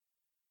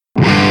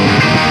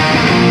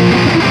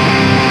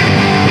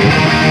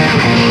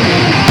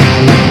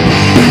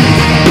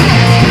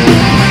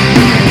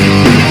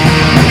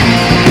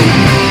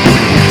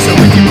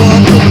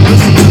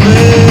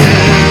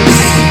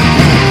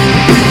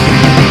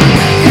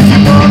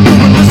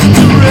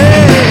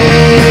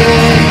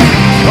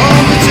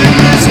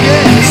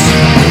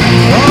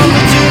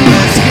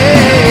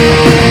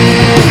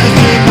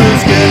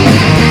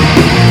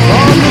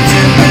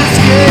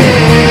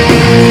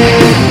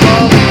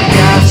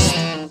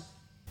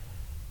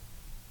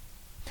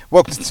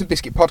Welcome to the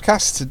Biscuit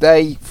Podcast.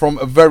 Today, from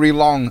a very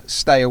long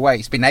stay away.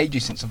 It's been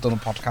ages since I've done a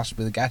podcast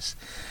with a guest.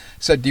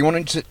 So, do you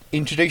want to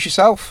introduce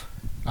yourself?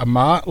 I'm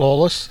Marc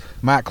Lawless.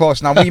 Marc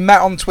Lawless. Now, we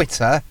met on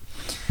Twitter,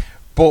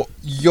 but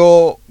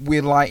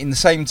we're like in the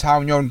same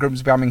town. You're in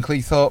Grimsby, I'm in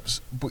Cleethorpes,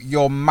 but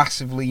you're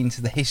massively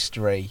into the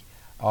history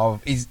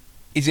of... Is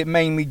it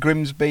mainly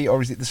Grimsby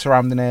or is it the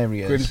surrounding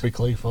areas? Grimsby,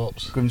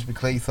 Cleethorpes. Grimsby,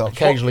 Cleethorpes.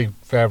 Occasionally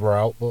further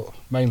out, but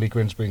mainly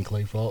Grimsby and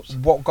Cleethorpes.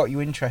 What got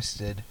you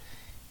interested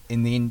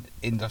in the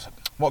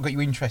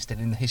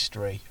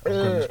history of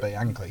Grimsby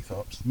and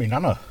Cleethorpes? My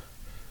nana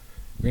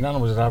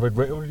was an avid...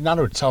 My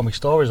nana would tell me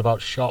stories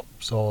about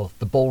shops or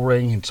the Bull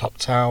Ring in Top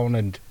Town,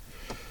 and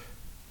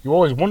you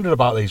always wondered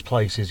about these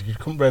places. You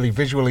couldn't really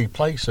visually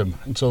place them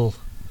until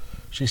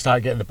she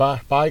started getting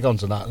the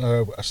bygones and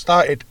that. I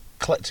started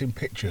collecting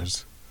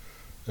pictures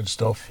and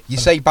stuff. You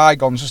say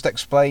bygones, just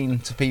explain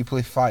to people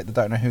if they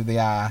don't know who they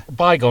are.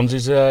 Bygones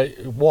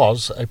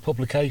was a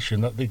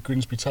publication that the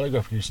Grimsby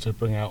Telegraph used to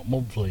bring out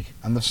monthly.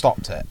 And they've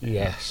stopped it?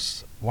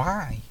 Yes.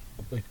 Why?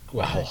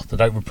 Well, they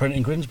don't reprint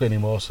in Grimsby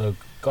anymore, so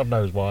God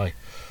knows why.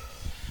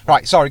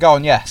 Right, sorry, go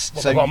on, yes.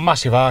 Well, they've got a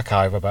massive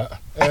archive, I bet.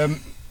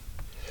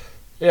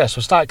 Yeah, so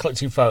I started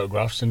collecting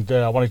photographs, and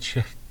I wanted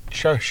to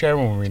share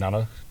them with my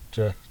nana.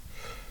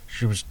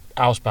 She was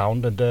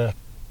housebound, and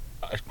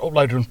I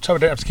uploaded them, so I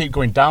didn't have to keep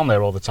going down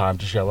there all the time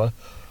to show her.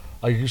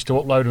 I used to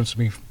upload them to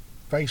my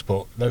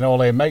Facebook. Then all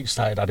their mates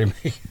started adding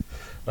me.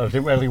 I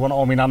didn't really want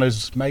all my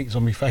nana's mates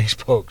on my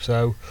Facebook,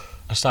 so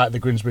I started the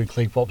Grimsby and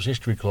Cleethorpes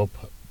History Club,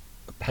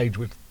 a page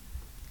with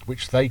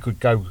which they could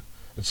go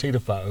and see the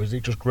photos.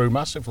 It just grew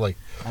massively.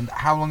 And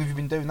how long have you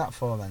been doing that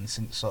for then?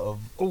 Since sort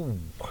of...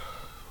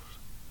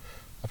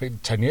 I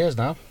think 10 years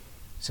now.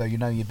 So you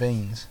know your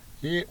beans?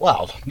 Yeah,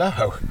 well,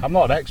 no, I'm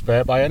not an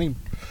expert by any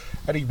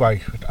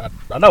way.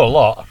 I know a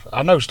lot.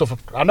 I know stuff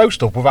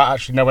without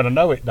actually knowing I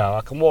know it now.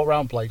 I can walk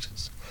around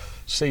places,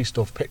 see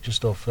stuff, picture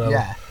stuff.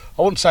 Yeah.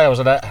 I wouldn't say I was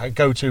a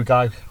go-to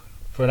guy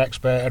for an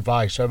expert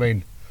advice. I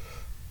mean,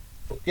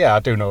 but yeah, I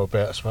do know a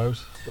bit, I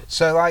suppose.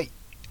 So, like,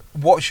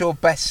 what's your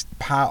best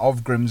part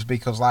of Grimsby?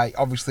 Because, like,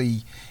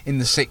 obviously in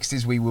the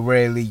 60s we were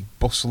really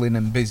bustling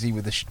and busy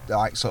with the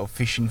sort of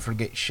fishing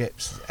frigate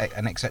ships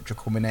and etc.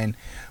 coming in,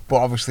 but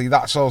obviously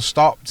that's all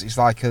stopped. It's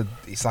like a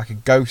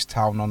ghost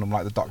town on them,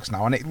 like the docks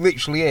now, and it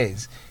literally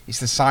is. It's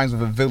the size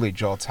of a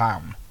village or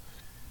town.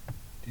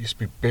 It used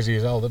to be busy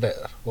as hell, didn't it?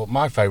 Well,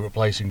 my favourite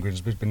place in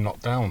Grimsby's been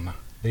knocked down,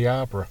 the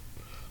Yarborough.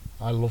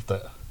 I loved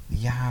it. The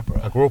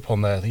Yarborough. I grew up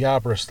on there. The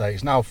Yarborough estate.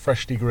 It's now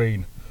freshly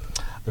green.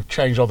 They've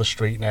changed all the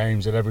street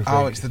names and everything.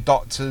 Oh, it's the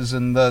doctors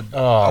and the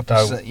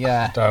opposite. Don't.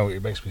 Yeah. Don't.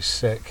 It makes me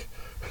sick.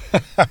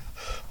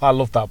 I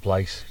love that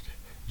place.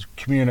 It's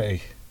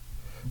community.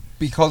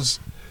 Because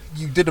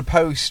you did a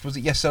post, was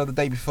it yesterday or the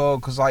day before?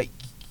 Because, like,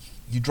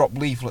 you dropped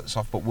leaflets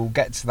off, but we'll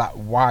get to that,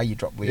 why you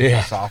dropped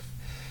leaflets off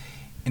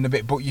in a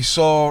bit. But you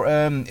saw,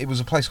 it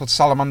was a place called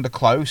Salamander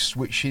Close,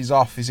 which is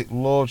off, is it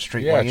Lord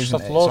Street way, isn't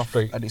it? Lord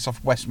Street. And it's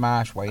off West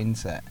Marsh way,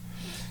 isn't it?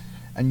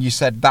 And you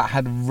said that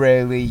had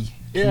really...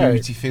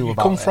 community feel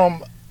about it. You come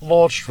from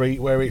Lord Street,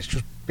 where it's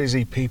just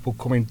busy, people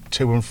coming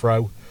to and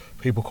fro,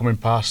 people coming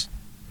past,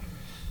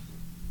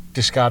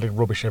 discarded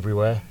rubbish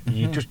everywhere. Mm-hmm.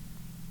 You just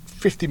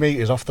 50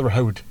 metres off the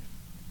road,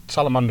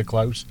 Salamander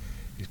Close.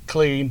 It's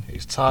clean,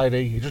 it's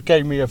tidy. It just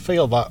gave me a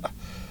feel that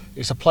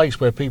it's a place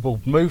where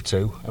people move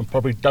to and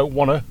probably don't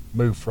want to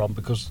move from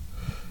because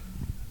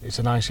it's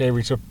a nice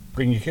area to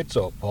bring your kids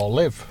up or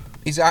live.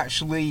 Is it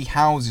actually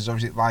houses or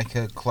is it like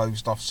a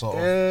closed off sort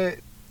of...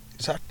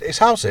 It's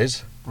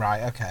houses.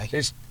 Right, okay.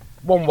 It's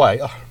one way.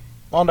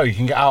 Oh no, you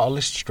can get out of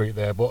Lister Street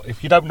there, but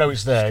if you don't know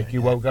it's there,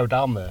 you won't go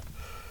down there.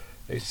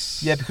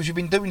 Yeah, because you've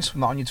been doing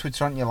something on your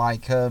Twitter, aren't you?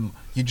 Like,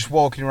 you're just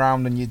walking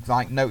around and you're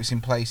like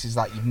noticing places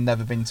that you've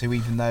never been to,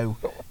 even though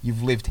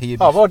you've lived here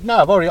before.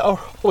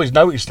 I've always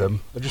noticed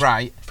them. I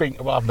just think,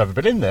 well, I've never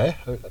been in there.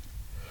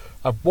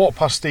 I've walked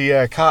past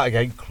the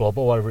Cartergate Club,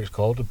 or whatever it's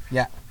called,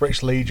 the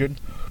British Legion,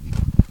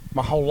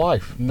 my whole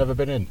life, never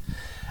been in.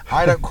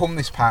 I don't come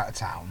this part of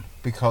town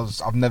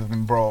because I've never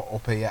been brought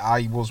up here.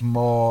 I was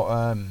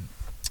more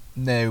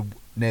near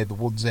the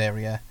woods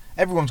area.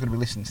 Everyone's going to be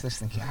listening to this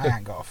thinking, I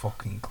ain't got a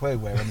fucking clue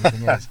where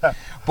anything is.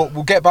 But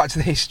we'll get back to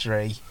the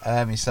history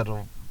instead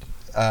of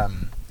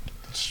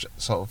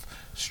sort of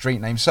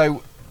street names.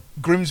 So,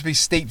 Grimsby's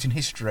steeped in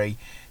history.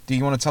 Do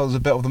you want to tell us a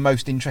bit of the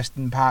most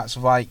interesting parts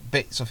of, like,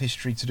 bits of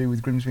history to do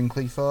with Grimsby and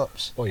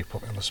Cleethorpes? Well, you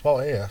put me on the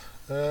spot here.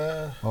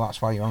 Well, that's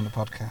why you're on the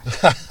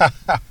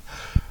podcast.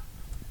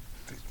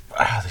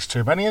 There's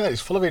too many in it.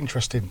 It's full of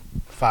interesting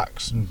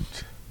facts and...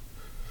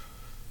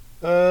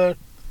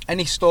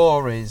 Any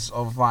stories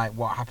of, like,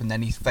 what happened?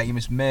 Any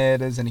famous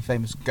murders? Any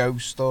famous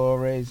ghost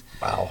stories?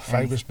 Well,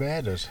 famous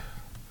murders.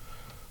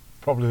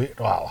 Probably,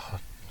 well,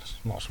 it's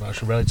not something I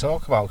should really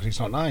talk about because it's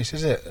not nice,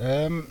 is it?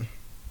 Yeah,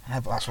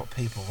 but that's what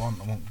people want.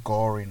 They want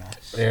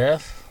goriness. Yeah.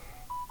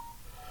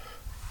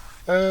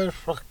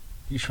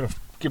 You should have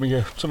given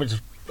me something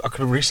to... I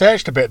could have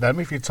researched a bit then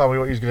if you'd tell me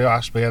what you was going to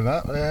ask me and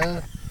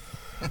that.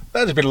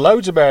 There's been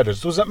loads of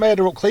murders. There was that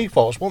murder at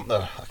Cleethorpes, wasn't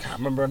there? I can't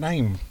remember her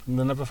name. And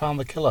they never found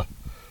the killer.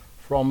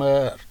 from.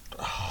 I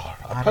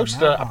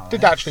posted. I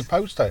did actually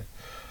post it.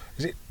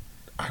 Is it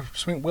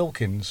something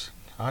Wilkins?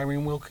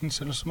 Irene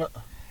Wilkinson or something?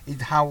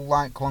 How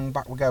long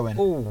back we're going?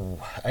 Oh,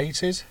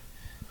 80s.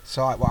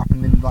 So like, what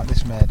happened in like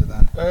this murder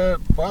then?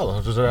 Well,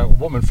 there was a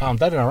woman found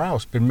dead in her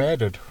house, been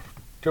murdered.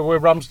 Do you know where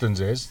Ramsden's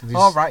is?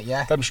 Oh right,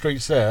 yeah. Them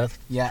streets there.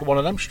 Yeah. One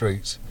of them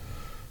streets.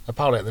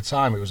 Apparently at the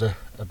time it was a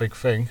big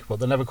thing, but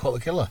they never caught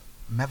the killer.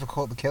 Never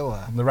caught the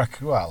killer. And the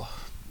record, well,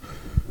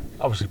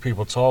 obviously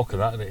people talk of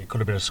that, and it could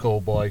have been a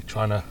schoolboy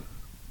trying to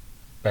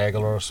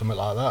bagel her or something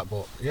like that.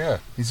 But yeah.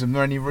 Is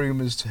there any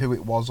rumours to who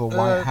it was or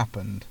why it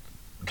happened?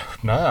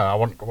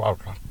 No,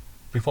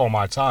 before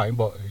my time,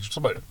 but it's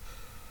something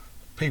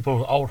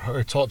people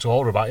who talk to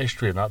older about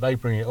history and that, they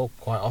bring it up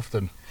quite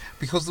often.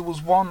 Because there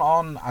was one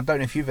on, I don't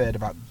know if you've heard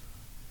about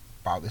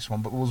this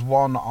one, but there was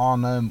one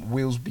on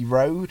Wheelsby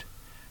Road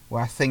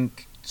where I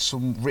think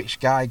some rich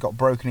guy got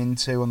broken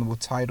into and they were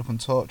tied up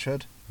and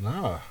tortured.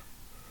 No.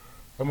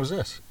 When was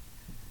this?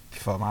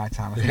 Before my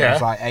time. I think it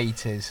was like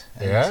 80s,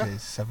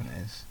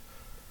 70s.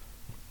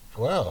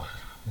 Well,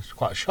 it's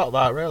quite a shock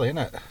that, really, isn't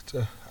it,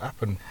 to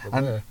happen.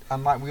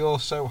 And like we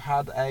also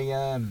had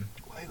a,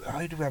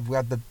 who do we have? We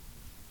had the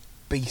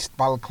Beast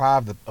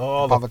Balaclava, the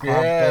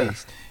Balaclava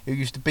Beast, who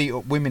used to beat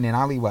up women in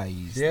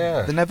alleyways.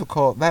 Yeah. They never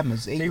caught them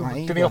as Did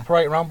he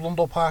operate around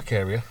Blundell Park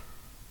area?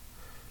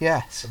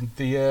 Yes. And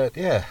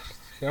I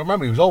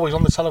remember he was always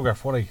on the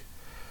Telegraph, wasn't he?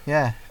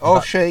 Yeah.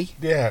 Or she.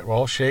 Yeah,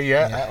 well, she,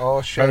 yeah. Yeah,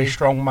 or she. Very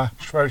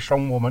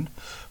strong woman.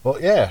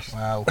 But yeah.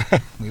 Well,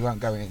 we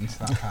won't go into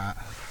that part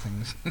of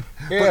things.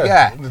 Yeah. But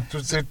yeah.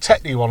 There's the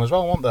Tetney one as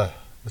well, wasn't there?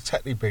 The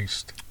Tetney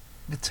Beast.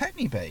 The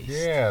Tetney Beast?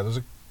 Yeah,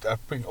 I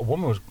think a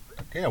woman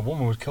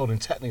was killed in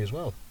Tetney as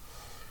well.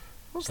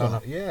 Was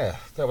that? Yeah,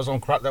 that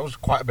was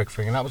quite a big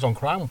thing, and that was on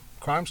Crime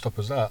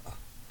Stoppers, that.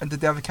 And did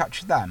they ever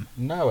capture them?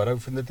 No, I don't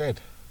think they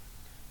did.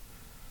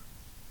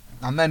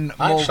 And then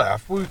we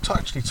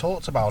actually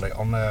talked about it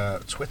on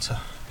Twitter,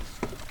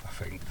 I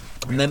think.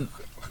 And then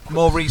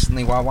more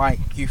recently, while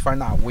you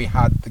found out, we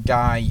had the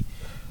guy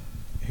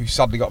who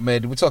sadly got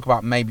murdered. We talk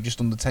about maybe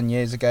just under 10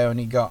 years ago, and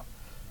he got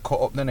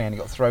cut up, didn't he? And he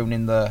got thrown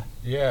in the...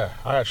 Yeah,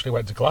 I actually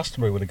went to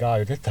Glastonbury with a guy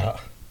who did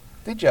that.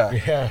 Did you?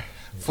 Yeah.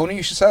 Funny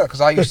you should say that,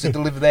 because I used to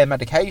deliver their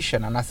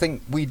medication, and I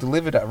think we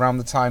delivered it around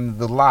the time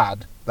the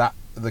lad that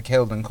they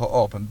killed and cut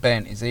up and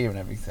burnt his ear and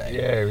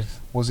everything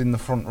was in the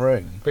front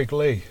room. Big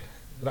Lee.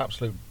 An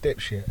absolute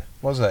dipshit.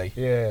 Was he?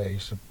 Yeah, he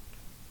used to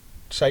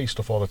say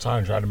stuff all the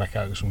time, trying to make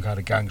out some kind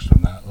of gangster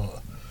and that.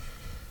 But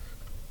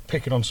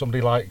picking on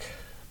somebody like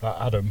that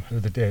Adam, who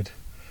they did,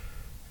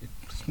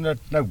 there's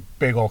no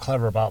big or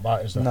clever about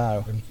that, is there?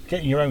 No. And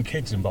getting your own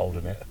kids involved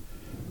in it,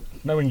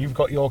 knowing you've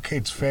got your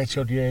kids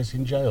 30 odd years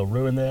in jail,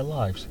 ruin their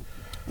lives.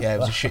 Yeah, it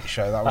was a shit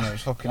show, that one. It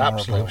was fucking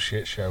absolute horrible.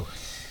 Shit show.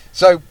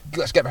 So,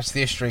 let's get back to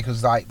the history,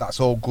 because that's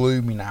all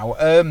gloomy now.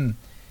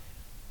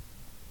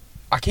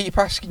 I keep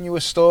asking you a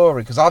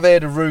story because I've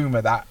heard a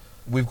rumour that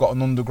we've got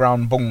an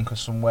underground bunker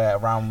somewhere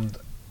around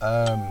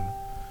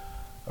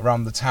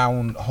the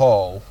town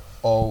hall.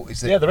 Or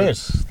is it? Yeah, there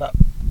is. That's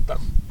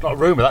not a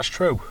rumour. That's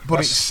true. But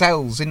it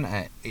sells, isn't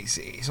it?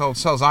 It's all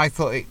sells. I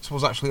thought it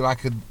was actually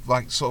like an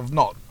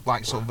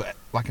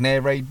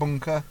air raid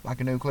bunker, like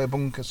a nuclear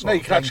bunker. No, you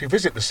can actually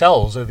visit the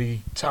cells of the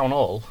town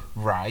hall.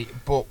 Right,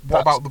 but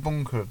what about the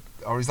bunker?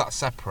 Or is that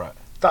separate?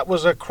 That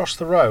was across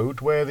the road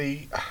where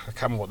I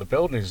can't remember what the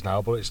building is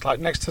now, but it's like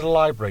next to the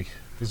library.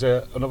 There's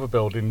another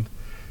building.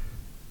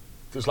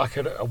 There's like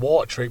a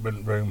water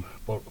treatment room,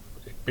 but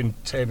it's been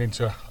turned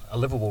into a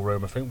livable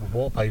room, I think, with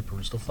wallpaper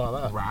and stuff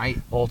like that. Right.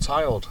 All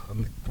tiled.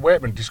 And the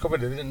workmen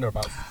discovered it, didn't they,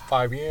 about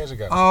 5 years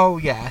ago. Oh,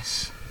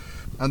 yes.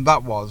 And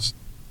that was...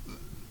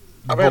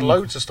 I've heard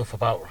loads of stuff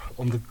about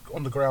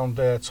underground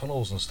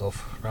tunnels and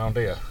stuff around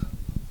here.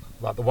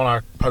 Like the one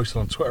I posted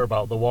on Twitter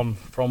about the one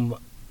from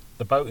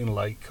the boating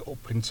lake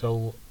up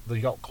until the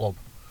yacht club.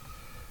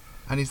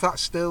 And is that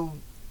still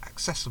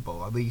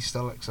accessible? Are these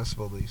still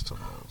accessible, these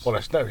tunnels? Well,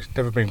 it's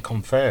never been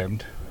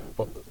confirmed,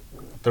 but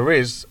there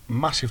is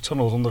massive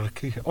tunnels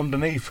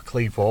underneath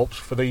Cleethorpes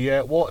for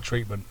the water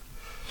treatment.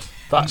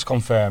 That's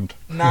confirmed.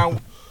 Now,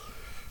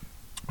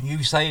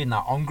 you saying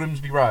that on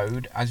Grimsby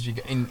Road, as you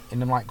get in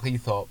like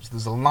Cleethorpes,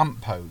 there's a lamp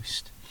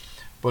post,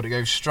 but it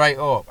goes straight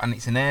up and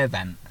it's an air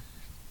vent.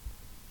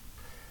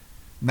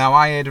 Now,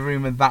 I heard a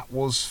rumour that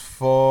was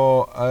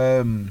for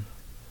to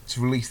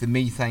release the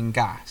methane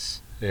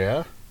gas.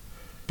 Yeah.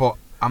 But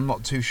I'm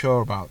not too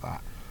sure about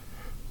that.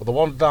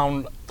 Well,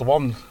 the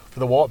one for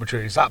the water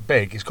treatment is that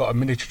big. It's got a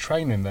miniature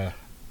train in there.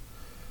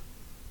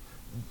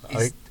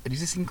 Is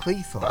this in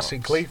Cleethorpes? That's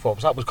in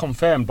Cleethorpes. That was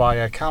confirmed by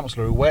a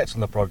councillor who worked on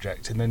the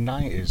project in the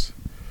 90s.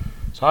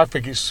 So I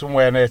think it's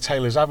somewhere near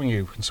Taylor's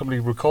Avenue, and somebody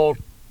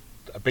recorded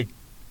a big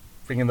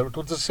thing in there.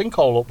 There was a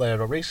sinkhole up there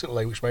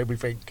recently, which made me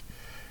think,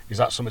 is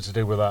that something to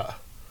do with that?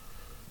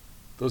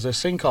 There was a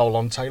sinkhole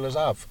on Taylor's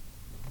Ave.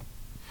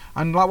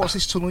 And like, what's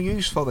this tunnel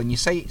used for then? You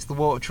say it's the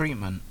water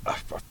treatment.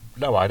 I've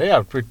no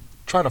idea. We're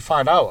trying to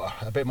find out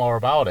a bit more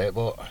about it,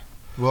 but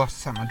we'll have to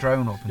set my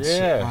drone up and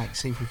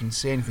see if we can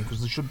see anything,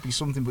 because there should be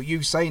something. But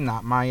you saying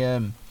that,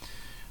 my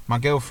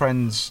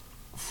girlfriend's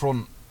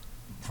front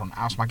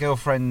house, my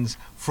girlfriend's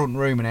front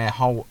room in her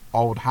whole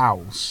old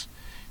house,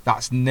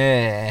 that's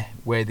near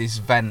where this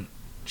vent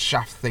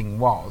shaft thing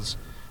was,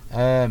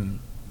 that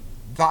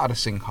had a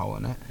sinkhole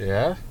in it.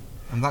 Yeah.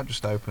 And that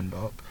just opened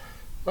up.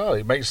 Well,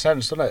 it makes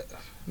sense, doesn't it?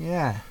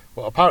 Yeah.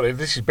 Well, apparently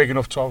this is big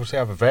enough to obviously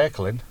have a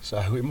vehicle in, so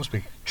it must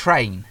be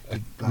Train. a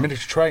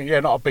miniature train. Yeah,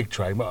 not a big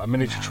train, but a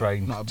miniature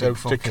train not a big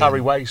to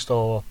carry waste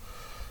or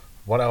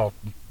whatever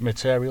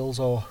materials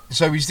or.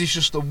 So is this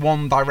just a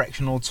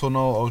one-directional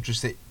tunnel, or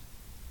just it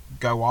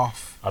go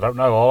off? I don't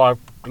know. All I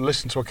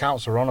listened to a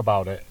councillor on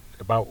about it,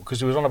 because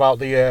he was on about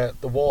the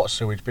water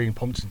sewage being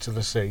pumped into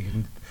the sea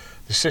and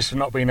the system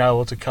not being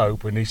able to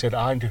cope, and he said,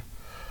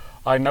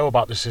 I know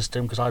about the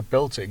system because I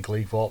built it in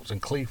Cleethorpes,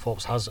 and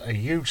Cleethorpes has a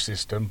huge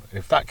system.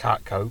 If that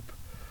can't cope,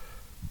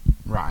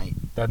 Right.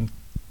 then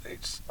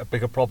it's a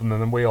bigger problem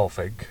than we all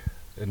think.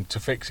 And to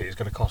fix it, it's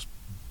going to cost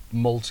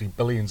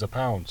multi-billions of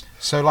pounds.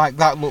 So like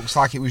that looks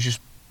like it was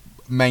just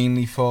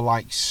mainly for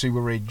like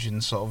sewerage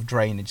and sort of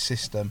drainage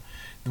system.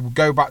 We'll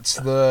go back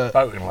to the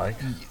Boating Lake.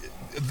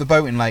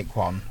 Boating Lake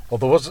one. Well,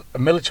 there was a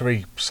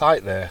military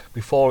site there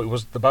before it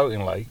was the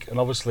Boating Lake, and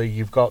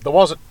obviously there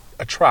was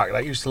a track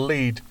that used to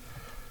lead,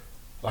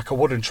 like a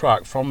wooden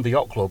track from the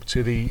yacht club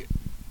to the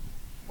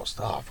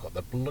I forgot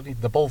the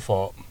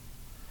Bullthorpe.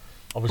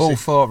 Obviously,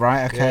 Bullthorpe,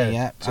 right? Okay,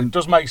 yeah. So it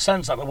does make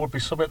sense that there would be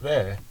something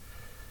there.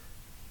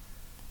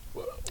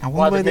 I wonder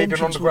Why where they the need an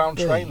entrance underground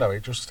would be. train though?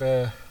 It just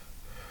I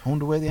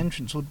wonder where the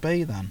entrance would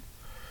be then.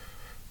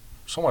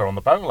 somewhere on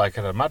the Boating Lake,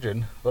 I'd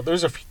imagine. But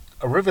there's a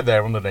river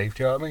there underneath.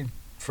 Do you know what I mean?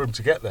 For him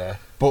to get there.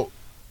 But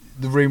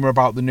the rumour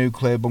about the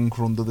nuclear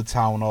bunker under the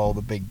town hall,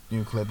 the big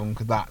nuclear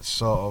bunker, that's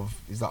sort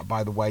of, is that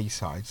by the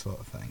wayside sort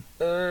of thing?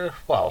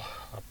 Well,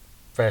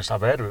 first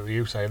I've heard of it with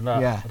you saying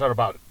that. Yeah. I don't know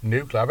about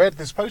nuclear. I've heard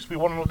there's supposed to be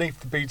one underneath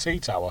the BT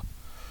tower.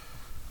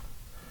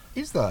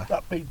 Is there?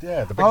 The big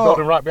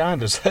building right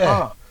behind us there.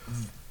 Oh,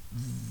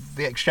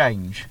 the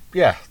exchange.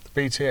 Yeah, the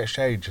BT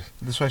exchange.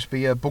 There's supposed to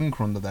be a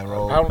bunker under there,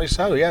 or Apparently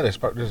so, yeah.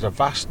 There's a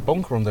vast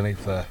bunker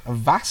underneath there. a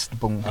vast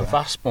bunker. A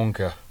vast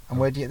bunker. And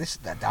where do you get this?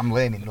 I'm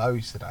learning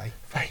loads today.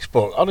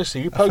 Facebook.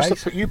 Honestly, you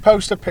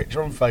post a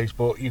picture on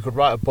Facebook, you could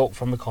write a book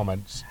from the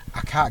comments.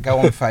 I can't go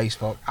on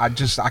Facebook.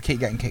 I keep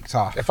getting kicked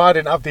off. If I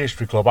didn't have the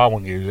History Club, I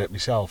wouldn't use it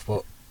myself.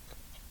 But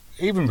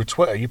even with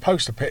Twitter, you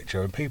post a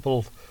picture and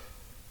people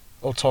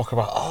will talk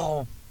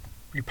about,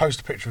 you post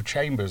a picture of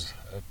Chambers,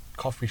 a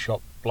coffee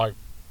shop, like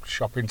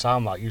shop in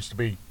town that used to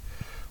be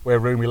where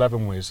Room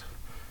 11 was.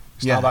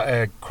 It's now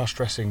that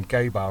cross-dressing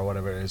gay bar or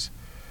whatever it is.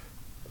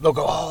 They'll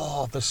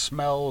go, the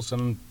smells,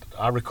 and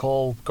I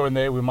recall going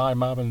there with my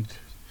mum and...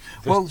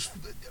 Well,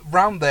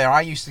 round there,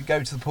 I used to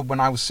go to the pub when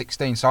I was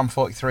 16, so I'm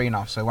 43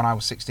 now, so when I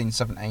was 16,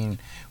 17,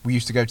 we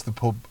used to go to the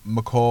pub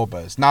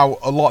McCorber's. Now,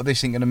 a lot of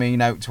this ain't going to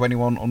mean out to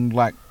anyone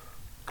unlike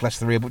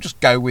Gloucester, but just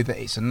go with it,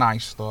 it's a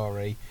nice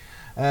story.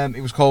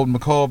 It was called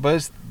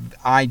McCorber's.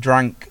 I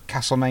drank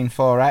Castlemaine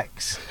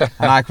 4X,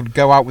 and I could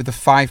go out with a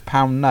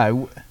 £5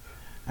 note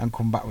and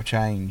come back with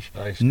change.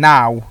 Nice.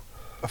 Now,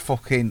 a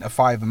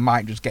fiver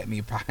might just get me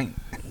a pint.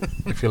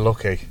 If you're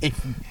lucky.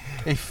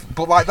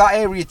 But like that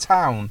area of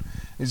town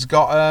has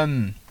got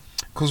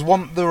because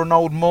there an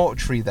old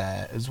mortuary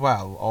there as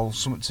well, or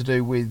something to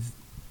do with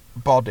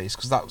bodies,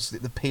 because that was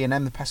the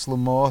P&M, the pestle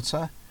and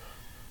mortar.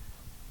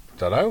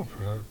 Don't know.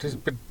 It's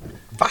been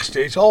vast.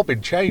 It's all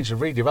been changed and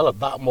redeveloped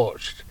that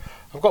much.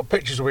 I've got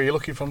pictures where you're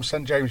looking from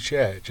St James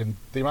Church, and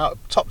the amount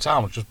of top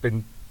town has just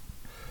been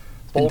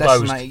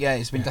bulldozed.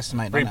 It's been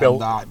decimated.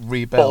 Rebuilt.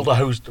 Rebuilt.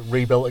 Bulldozed,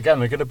 rebuilt again.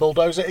 They're going to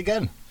bulldoze it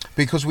again.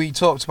 Because we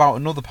talked about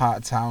another part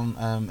of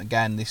town.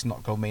 Again, this is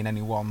not going to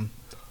mean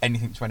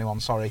anything to anyone.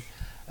 Sorry.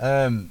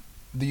 There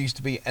used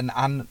to be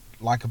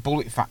like a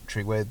bullet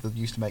factory where they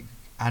used to make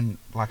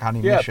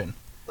ammunition. Yeah,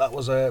 that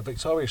was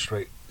Victoria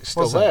Street. It's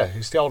still there.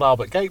 It's the old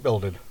Albert Gate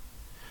building.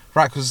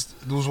 Right, because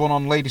there was one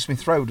on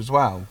Ladysmith Road as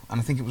well,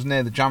 and I think it was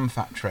near the jam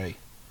factory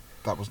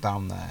that was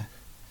down there.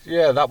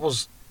 Yeah, that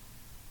was...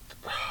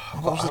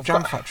 What was the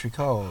jam factory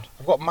called?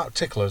 I've got Matt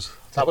Ticklers.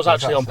 That was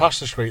actually on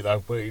Pastor Street,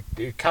 though, but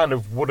it kind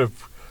of would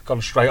have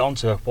gone straight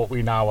onto what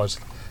we now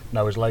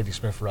know as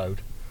Ladysmith Road.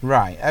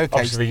 Right, okay.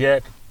 Obviously,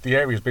 the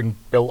area's been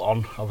built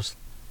on,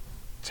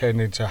 turned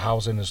into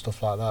housing and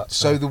stuff like that.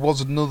 So there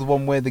was another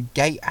one where the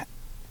gate...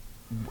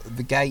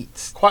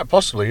 Quite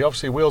possibly.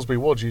 Obviously, Wheelsby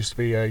Woods used to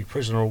be a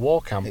prisoner of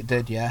war camp. It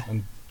did, yeah.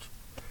 And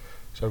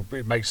so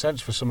it makes sense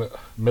for some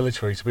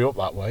military to be up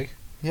that way.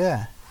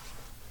 Yeah.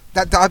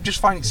 I just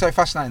find it so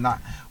fascinating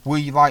that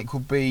we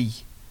could be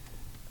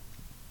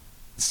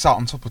sat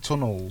on top of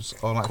tunnels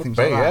or like Could things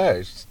be, like that.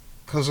 yeah.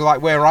 Because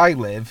like where I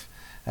live,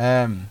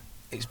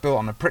 it's built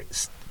on a brick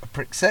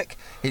sick.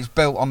 It's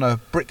built on a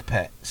brick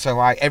pit, so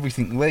like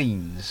everything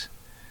leans.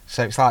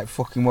 So it's like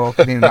fucking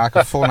walking in like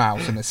a fun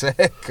house in a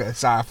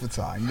circus half the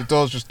time. The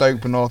doors just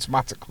open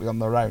automatically on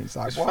their own. It's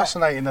like, It's what?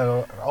 fascinating,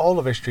 all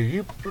of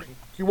history.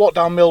 You walk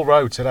down Mill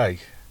Road today.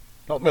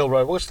 Not Mill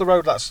Road. What's the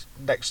road that's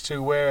next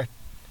to where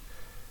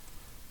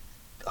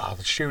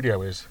the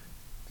studio is?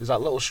 There's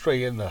that little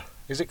street in there.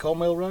 Is it called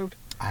Mill Road?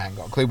 I ain't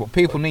got a clue, but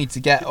people need to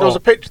get There was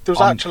up a picture. There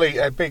was on- actually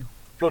a big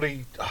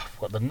bloody... I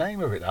forgot the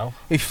name of it now.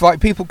 If like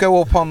people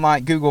go up on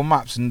like Google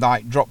Maps and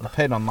like drop the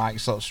pin on like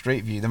sort of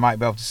Street View, they might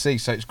be able to see.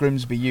 So it's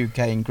Grimsby UK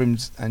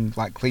and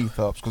like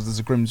Cleethorpes, because there's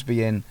a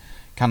Grimsby in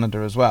Canada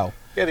as well.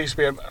 Yeah, there used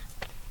to be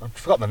I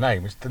forgot the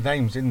name. The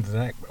name's in the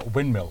name. A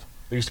windmill.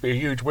 There used to be a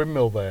huge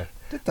windmill there.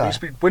 Did There that?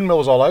 used to be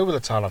windmills all over the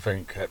town, I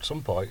think, at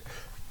some point.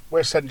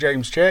 Where St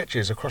James Church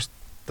is, across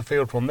the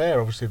field from there,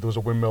 obviously there was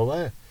a windmill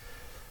there.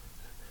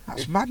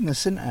 That's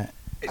madness, isn't it?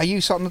 Are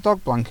you sat on the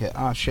dog blanket?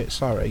 Oh shit,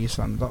 sorry, you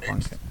sat on the dog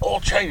blanket. All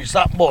changed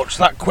that much,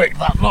 that quick,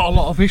 that not a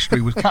lot of history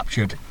was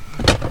captured.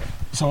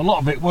 So a lot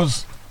of it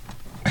was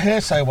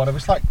hearsay, whatever.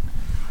 It's like,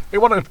 it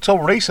wasn't until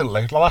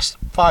recently, the last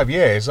 5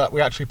 years, that we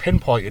actually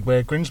pinpointed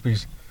where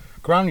Grimsby's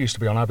ground used to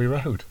be on Abbey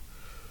Road.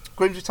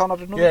 Grimsby Town had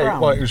another Yeah,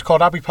 ground? well, it was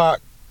called Abbey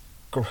Park,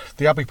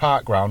 the Abbey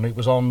Park ground. It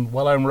was on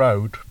Wellham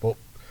Road, but do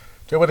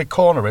you know where the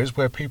corner is,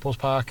 where People's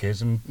Park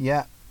is, and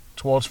Yeah.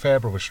 towards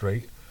Fairbrother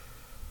Street?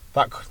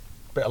 That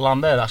bit of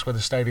land there, that's where the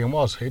stadium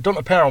was. It doesn't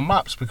appear on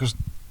maps because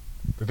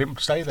they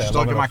didn't stay there. Just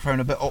hold your microphone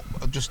a bit up,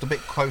 just a bit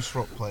closer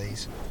up,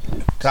 please.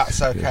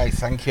 That's okay,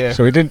 thank you.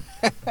 So we didn't.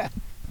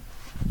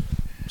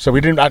 So we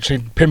didn't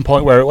actually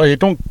pinpoint where it was.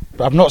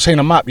 I've not seen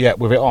a map yet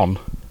with it on,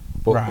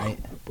 but Right.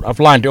 I've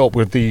lined it up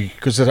with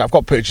because I've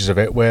got pictures of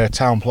it where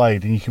Town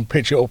played, and you can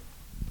pitch it up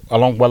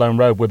along Wellham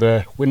Road where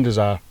the windows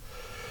are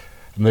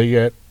and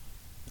the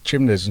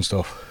chimneys and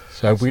stuff.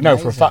 So That's we know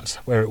for a amazing. fact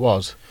where it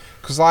was.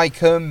 Because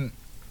like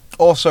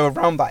also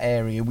around that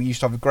area we used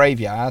to have a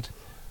graveyard.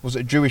 Was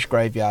it a Jewish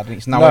graveyard? And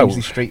it's now No.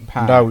 Ainsley Street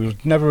Park. No, it was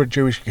never a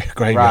Jewish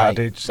graveyard.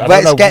 Right. I don't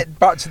Let's know. get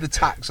back to the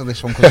tax on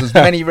this one, because there's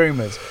many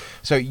rumours.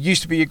 So it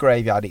used to be a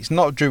graveyard. It's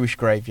not a Jewish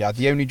graveyard.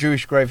 The only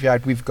Jewish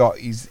graveyard we've got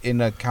is in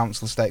a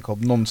council estate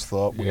called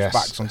Nunsthorpe, which Yes.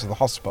 backs onto the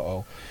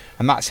hospital,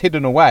 and that's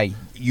hidden away.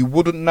 You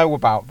wouldn't know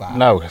about that.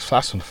 No, that's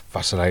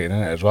fascinating,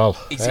 isn't it, as well?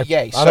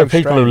 Yeah, it's I know so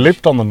people who strange.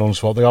 lived on the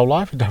Nunsford their whole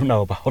life and don't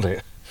know about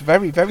it. It's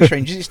very, very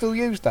strange. Is it still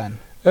used then?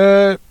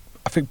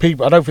 I think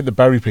people. I don't think they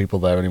bury people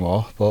there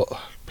anymore, but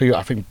people,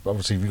 I think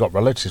obviously if you've got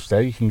relatives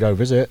there, you can go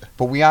visit.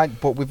 But we've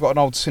got an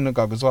old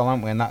synagogue as well,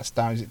 haven't we? And that's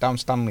down. Is it down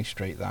Stanley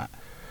Street? That.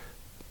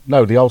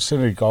 No, the old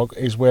synagogue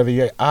is where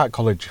the art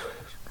college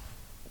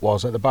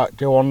was at the back.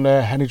 Do you know, on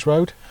Henage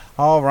Road?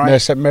 Oh right. Near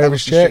St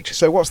Mary's Church.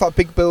 So what's that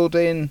big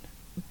building?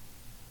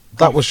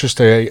 That was just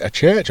a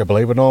church, I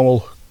believe, a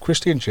normal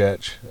Christian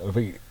church. I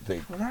think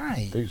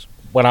Right. they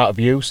went out of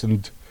use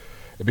and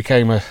it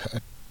became a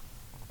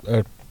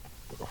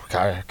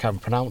I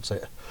can't pronounce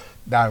it.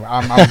 No,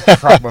 I'm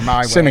crap with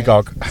my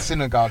Synagogue.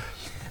 Synagogue.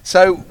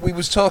 So we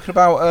was talking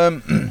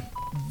about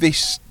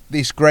this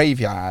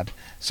graveyard.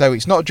 So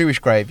it's not a Jewish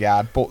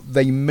graveyard, but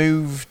they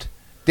moved.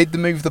 Did they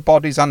move the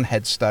bodies and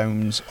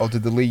headstones, or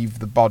did they leave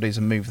the bodies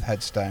and move the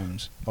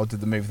headstones, or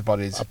did they move the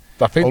bodies? I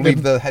Or think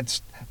leave the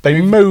heads.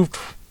 they moved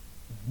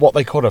what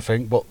they could, I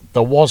think, but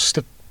there was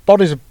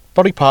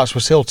body parts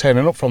were still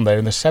turning up from there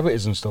in the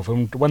 70s and stuff.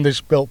 And when they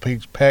built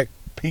Peaks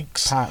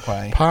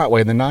Parkway.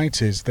 Parkway in the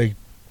 90s, they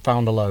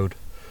found a load.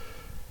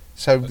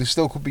 So there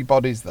still could be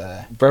bodies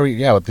there.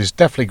 There's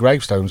definitely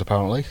gravestones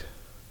apparently.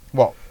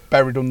 What,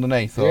 buried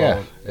underneath, or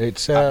Yeah,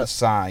 it's at the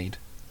side?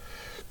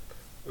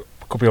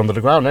 could be under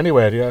the ground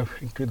anywhere. Yeah,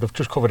 they've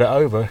just covered it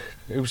over.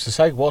 Who's to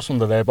say what's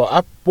under there?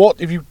 But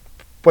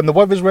when the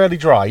weather's really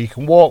dry, you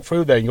can walk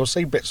through there and you'll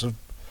see bits of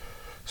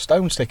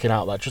stone sticking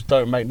out that just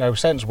don't make no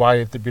sense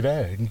why they'd be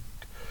there. And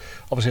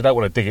obviously, I don't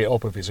want to dig it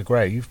up if it's a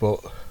grave, but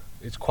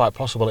it's quite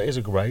possible it is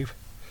a grave.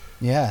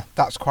 Yeah,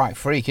 that's quite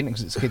freak, isn't it?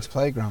 Because it's a kids'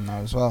 playground now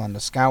as well, and a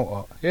scout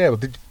hut. Yeah, well,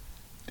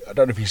 I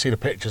don't know if you see the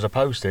pictures I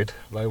posted.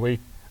 Like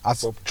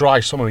As,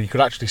 dry summer, you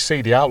could actually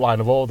see the outline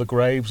of all the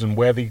graves and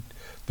where the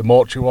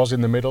mortuary was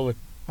in the middle. I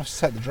have to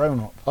set the drone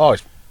up. Oh,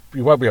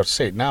 you won't be able to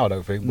see it now, I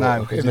don't think. No,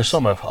 but 'cause in the it's-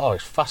 summer,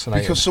 it's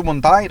fascinating. Because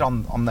someone died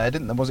on there,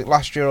 didn't there? Was it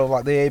last year or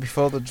like the year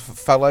before that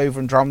fell over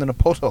and drowned in a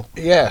puddle?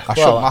 Yeah, I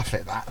shouldn't laugh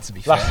at that, to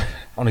be fair.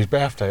 on his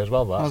birthday as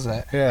well. That Was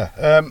it? Yeah.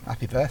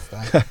 Happy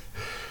birthday.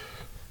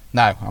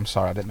 No, I'm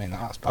sorry, I didn't mean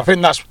that. That's bad. I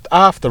think that's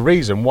half the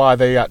reason why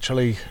they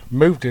actually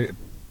moved it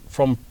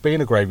from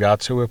being a graveyard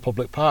to a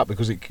public park,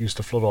 because it used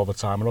to flood all the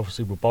time, and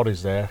obviously with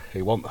bodies there,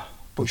 it won't.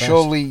 But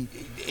surely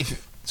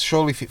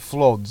if it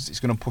floods,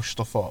 it's going to push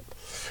stuff up.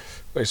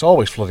 It's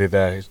always flooded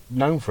there. It's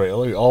known for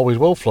it. It always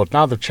will flood.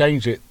 Now they've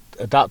changed it,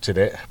 adapted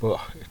it, but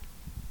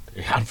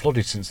it hadn't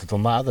flooded since they've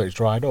done that either. It's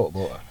dried up.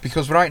 But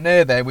Because right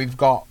near there we've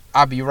got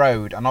Abbey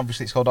Road, and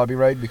obviously it's called Abbey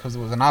Road because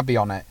there was an abbey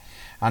on it.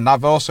 And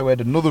I've also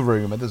heard another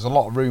rumour, there's a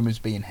lot of rumours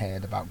being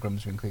heard about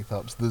Grimsby and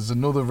Cleethorpes. There's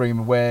another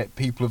rumour where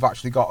people have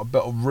actually got a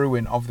bit of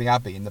ruin of the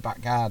abbey in the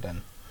back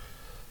garden.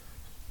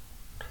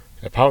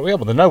 apparently,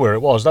 but they know where it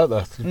was, don't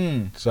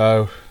they?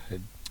 So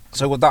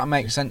So would that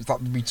make sense that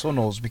there'd be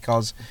tunnels?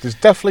 Because, there's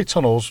definitely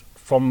tunnels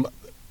from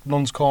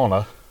Nuns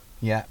Corner,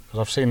 yeah, because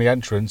I've seen the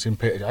entrance in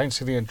pictures. I ain't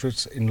seen the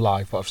entrance in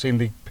life, but I've seen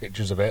the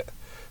pictures of it.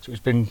 So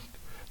it's been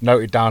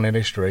noted down in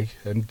history,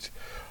 and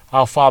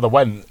how far they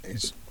went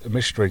is a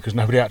mystery because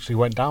nobody actually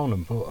went down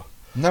them. But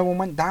no one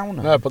went down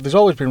them. no, but there's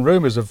always been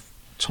rumours of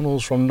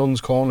tunnels from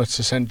Nuns Corner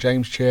to St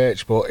James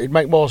Church, but it'd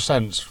make more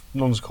sense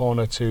Nuns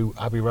Corner to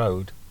Abbey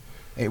Road,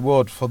 It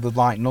would for the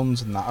like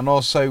nuns and that, and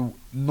also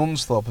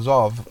Nunsthorpe as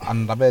well.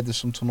 And I've heard there's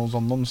some tunnels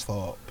on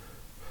Nunsthorpe.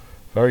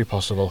 Very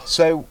possible.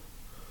 So,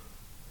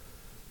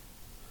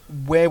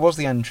 where was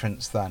the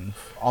entrance then?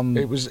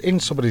 It was in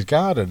somebody's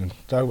garden.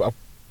 So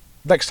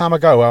next time I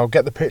go, I'll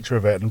get the picture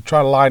of it and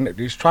try to line it.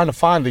 He's trying to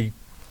find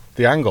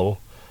the angle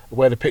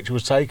where the picture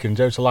was taken,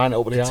 to line it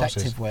up with the houses.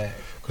 Detective work.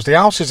 Because the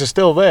houses are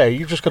still there.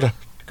 You've just got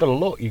to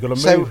look. You've got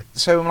to move.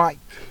 So like,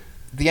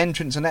 the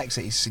entrance and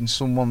exit is in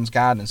someone's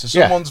garden. So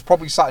someone's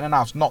probably sat in a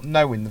house not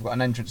knowing they've got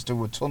an entrance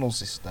to a tunnel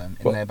system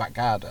in their back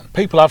garden.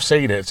 People have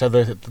seen it, so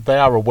they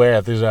are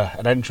aware there's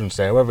an entrance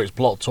there. Whether it's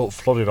blocked up,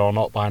 flooded or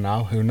not by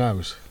now, who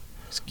knows?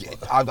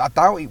 I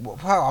doubt it.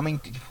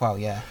 Well,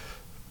 yeah.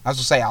 As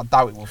I say, I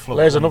doubt it will flood.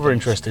 There's another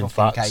interesting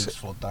fact. Caves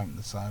flood, don't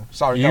they? So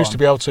sorry. You used to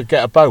be able to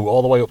get a boat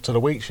all the way up to the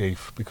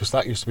Wheatsheaf because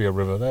that used to be a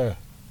river there.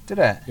 Did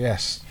it?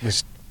 Yes.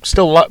 There's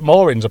still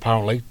moorings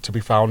apparently to be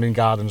found in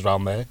gardens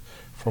around there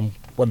from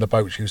when the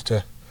boats used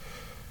to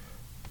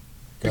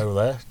go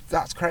there.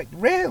 That's correct.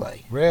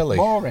 Really? Really?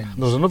 Moorings.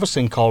 There was another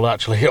sinkhole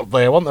actually up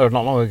there, wasn't there,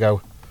 not long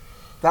ago?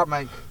 That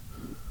makes.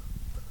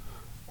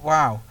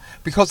 Wow.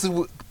 Because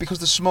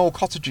the small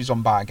cottages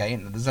on Bargate,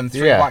 isn't there? There's them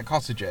 3 white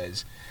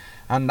cottages,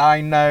 and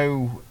I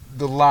know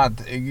the lad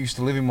who used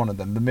to live in one of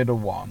them, the middle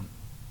one,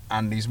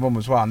 and his mum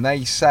as well. And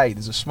they say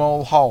there's a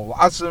small hole.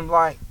 As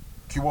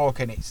you walk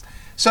in, it's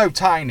so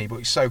tiny, but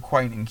it's so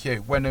quaint and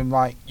cute. When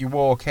you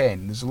walk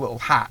in, there's a little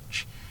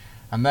hatch,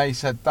 and they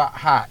said that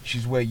hatch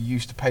is where you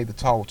used to pay the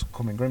toll to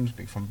come in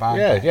Grimsby from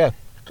Bargate. Yeah.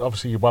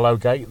 Obviously, your Wellow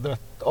Gate.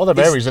 All the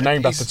areas are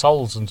named after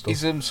tolls and stuff.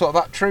 Is sort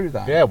of that true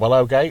then? Yeah,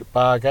 Wellow Gate,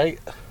 Bargate.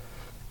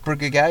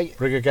 Brigger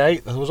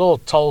Gate. There was all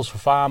tolls for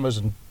farmers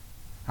and.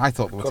 I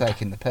thought they were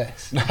taking the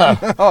piss. No,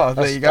 oh,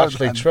 there you go. That's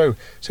actually true.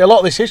 See, a lot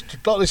of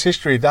this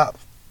history that's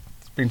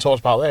been talked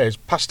about there is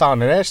passed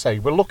down in hearsay.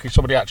 We're lucky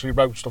somebody actually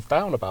wrote stuff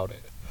down about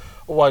it.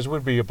 Otherwise,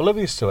 we'd be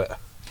oblivious to it.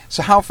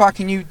 So, how far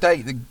can you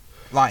date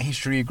the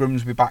history of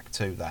Grimsby back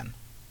to then?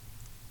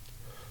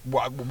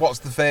 What's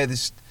the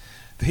furthest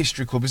the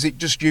history club? Is it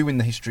just you in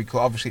the history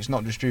club? Obviously, it's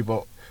not just you,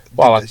 but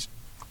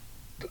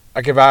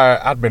I give our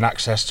admin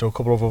access to a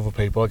couple of other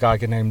people. A guy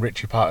named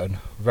Richie Patton,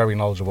 very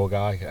knowledgeable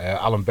guy.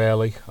 Alan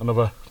Bailey,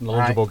 another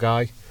knowledgeable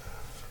guy.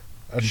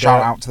 And,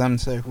 shout out to them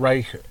too.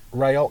 Ray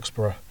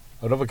Oxborough,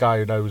 another guy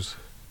who knows.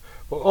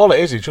 Well, all it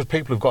is just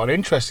people who've got an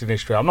interest in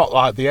history. I'm not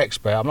like the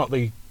expert. I'm not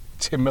the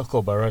Tim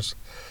Mickleborough, as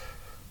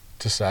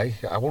to say.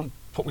 I won't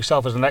put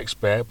myself as an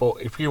expert, but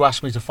if you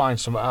ask me to find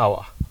something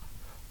out,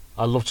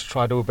 I'd love to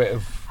try to do a bit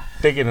of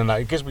digging in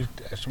that. It gives me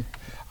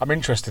I'm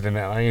interested in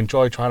it. I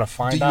enjoy trying to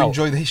find out. Do you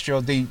enjoy the history,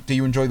 or do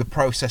you enjoy the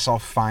process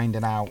of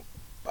finding out?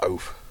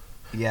 Both.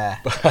 Yeah.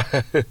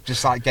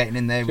 Just like getting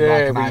in there with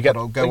an iPad,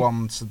 or go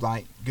on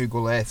to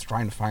Google Earth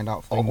trying to find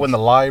out things. Or go in the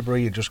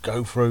library and just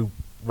go through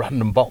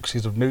random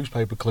boxes of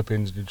newspaper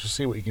clippings and just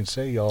see what you can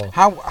see. Or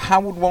how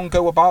would one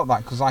go about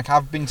that? Because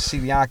I've been to see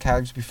the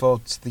archives before,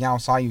 to the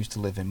house I used to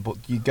live in, but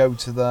you go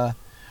to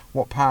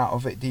what part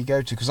of it do you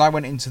go to? Because I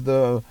went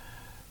into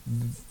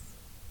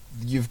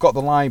you've got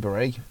the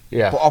library,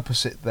 but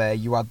opposite there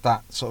you had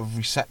that sort of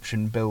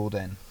reception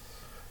building.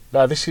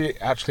 No, this is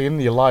actually in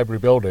the library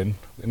building,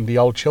 in the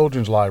old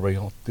children's library.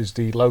 There's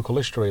the local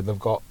history, and they've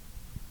got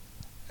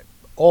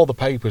all the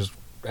papers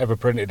ever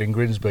printed in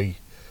Grimsby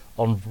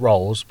on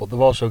rolls, but they've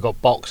also got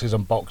boxes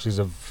and boxes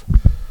of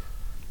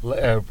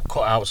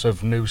cutouts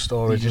of news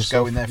stories. You just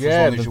go in there for as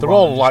long as you they're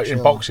want all and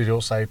in boxes.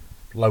 You'll say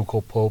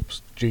local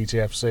pubs,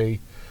 GTFC,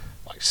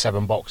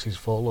 7 boxes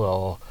full,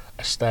 or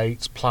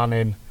estates,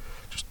 planning.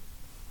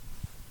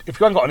 If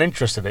you haven't got an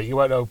interest in it, you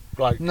won't know.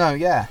 No,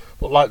 yeah.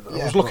 But I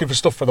was looking for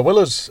stuff for the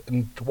Willers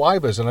and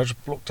Wybers, and I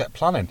just looked at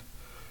planning,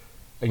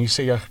 and you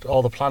see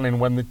all the planning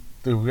when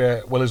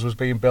the Willers was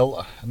being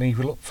built, and then if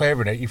you look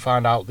further in it, you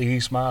find out the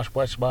East Marsh,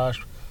 West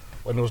Marsh,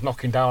 when they was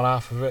knocking down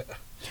half of it.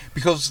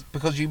 Because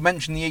you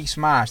mentioned the East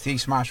Marsh. The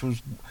East Marsh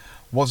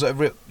was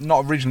it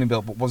not originally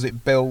built, but was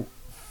it built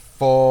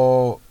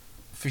for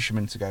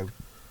fishermen to go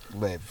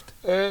lived?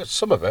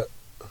 Some of it.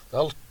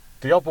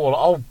 The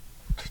old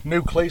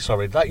Nucleus,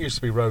 that used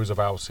to be rows of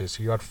houses.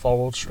 So you had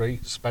Forward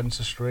Street,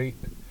 Spencer Street,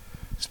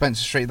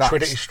 that's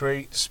Trinity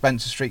Street.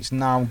 Spencer Street's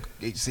now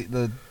it's at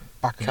the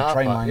back of the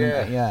train line,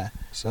 isn't it? Yeah.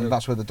 So and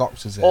that's where the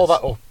doctors is. All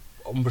that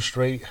Umber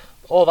Street,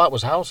 all that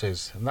was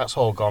houses, and that's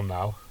all gone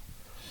now.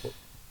 But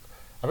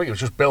I think it was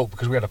just built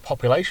because we had a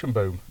population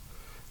boom.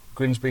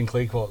 Grimsby and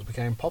Cleethorpes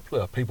became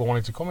popular. People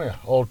wanted to come here.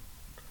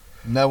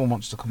 No one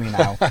wants to come here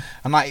now.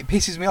 And it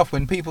pisses me off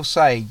when people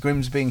say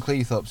Grimsby and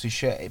Cleethorpes is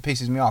shit. It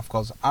pisses me off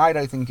because I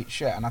don't think it's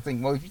shit. And I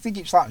think, well, if you think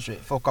it's that shit,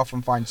 fuck off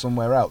and find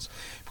somewhere else.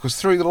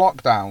 Because through the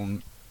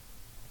lockdown,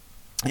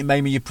 it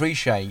made me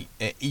appreciate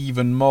it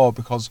even more,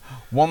 because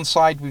one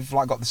side we've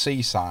got the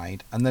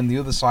seaside, and then the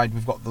other side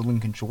we've got the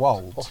Lincolnshire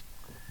Wolds.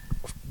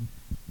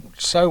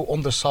 So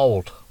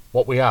undersold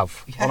what we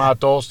have on our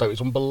doorstep.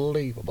 It's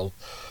unbelievable.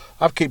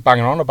 I keep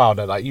banging on about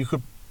it. You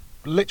could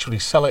literally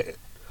sell it.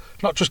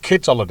 Not just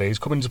kids' holidays,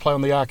 coming to play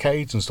on the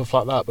arcades and stuff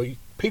like that, but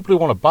people who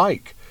want to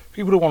bike,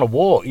 people who want to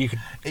walk, you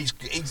could.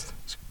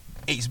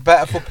 it's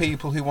better for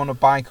people who want to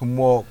bike and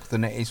walk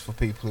than it is for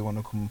people who want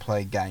to come and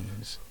play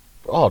games.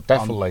 Oh,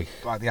 definitely.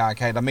 Like the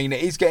arcade. I mean,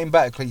 it is getting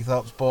better,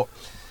 Cleethorpes, but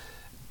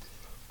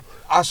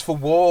as for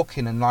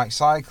walking and like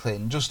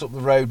cycling, just up the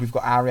road we've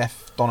got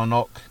RAF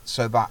Donanock,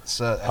 so that's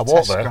a walked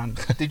test there.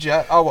 ground. Did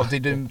you? Oh, what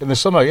did you? In the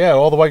summer, yeah,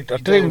 all the way. I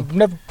didn't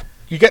never.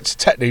 You get to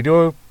Tetney, do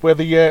you, where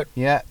the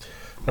Yeah.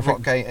 I think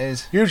What gate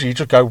is? usually you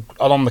just go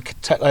along the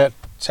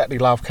Tetney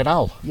Louth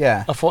Canal.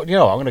 Yeah. I thought, I'm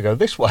going to go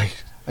this way.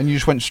 And you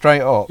just went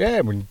straight up. Yeah,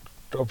 I mean,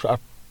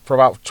 for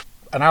about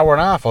an hour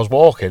and a half I was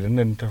walking, and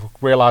then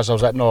realised I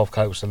was at North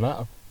Coast and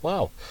that.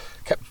 Wow.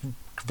 Kept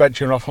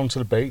venturing off onto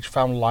the beach,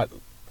 found like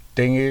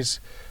dinghies.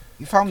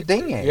 You found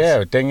dinghies? Yeah,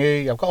 a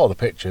dinghy. I've got all the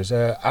pictures.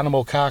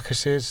 Animal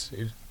carcasses.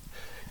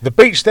 The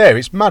beach there,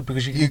 it's mad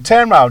because you can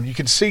turn around, you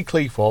can see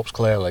Cleethorpes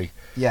clearly.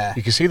 Yeah.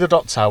 You can see the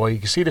Dot Tower, you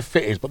can see the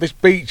fitties, but this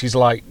beach is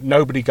like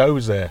nobody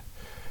goes there.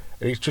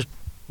 It's just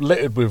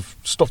littered with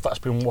stuff that's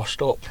been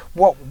washed up.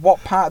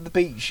 What part of the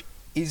beach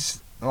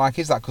is that?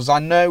 Because I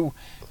know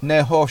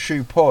near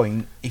Horseshoe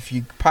Point, if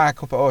you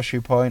park up at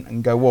Horseshoe Point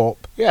and go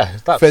up, Yeah,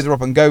 that's further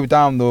up and go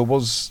down,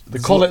 they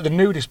call it the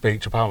nudist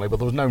beach apparently, but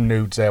there was no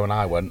nudes there when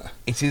I went.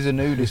 It is a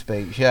nudist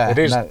beach, yeah. It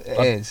is. No, it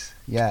is,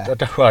 yeah.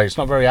 Right, it's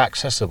not very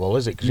accessible,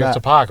 is it? Because you have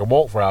to park and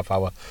walk for half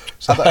hour.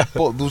 So But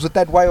there was a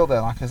dead whale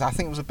there, I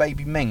think it was a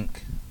baby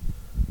mink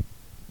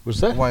was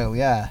there? whale,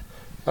 yeah.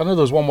 I know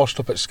there was one washed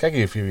up at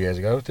Skeggy a few years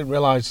ago. I didn't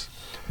realise.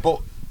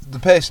 But the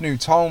person who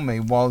told me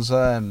was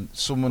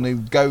someone who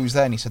goes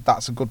there, and he said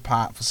that's a good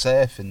part for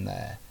surfing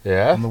there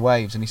Yeah. on the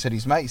waves. And he said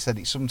his mate said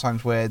it's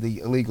sometimes where the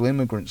illegal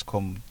immigrants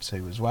come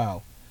to as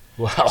well.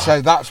 Wow.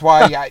 So that's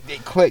why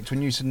it clicked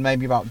when you said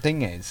maybe about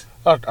dinghies.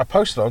 I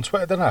posted it on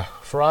Twitter, didn't I?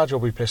 Farage will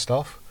be pissed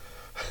off.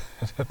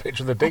 A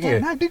picture of the I dinghy.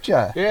 don't know, did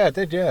you? Yeah, I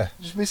did, yeah.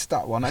 Just missed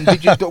that one. And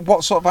did you?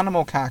 What sort of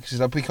animal carcasses?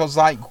 Because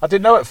like, I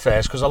didn't know at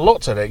first because I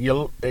looked at it. It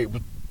was it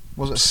a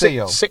was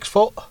seal? 6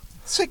 foot.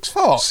 6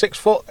 foot. 6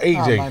 foot, Oh,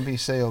 easy. maybe a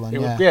seal then.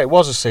 It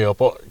was a seal,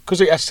 but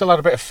because it still had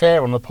a bit of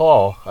fur on the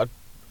paw, I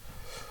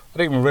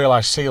didn't even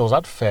realise seals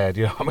had fur.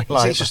 You know what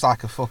I mean? It's just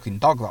like a fucking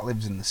dog that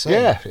lives in the sea.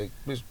 Yeah, it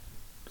was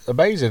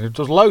amazing. It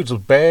does loads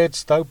of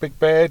birds, though, big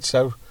birds.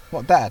 So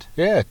What, dead?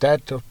 yeah,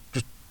 dead.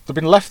 They've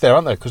been left there,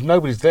 haven't they? Because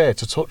nobody's there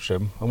to touch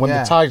them. And when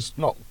Yeah. the tide's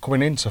not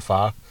coming in so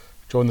far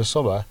during the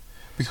summer,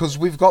 Because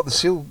we've got the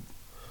seal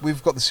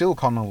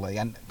Connolly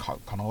and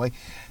Connolly.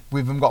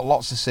 We've got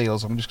lots of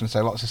seals. I'm just going to say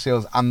lots of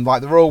seals, and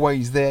like they're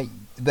always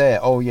there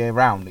all year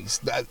round. It's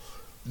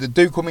they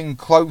do come in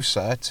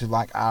closer to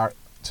like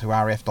to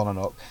RAF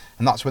Donanock,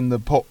 and that's when the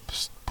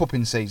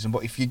pupping season.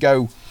 But if you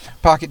go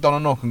park at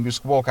Donanock and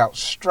just walk out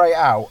straight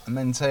out and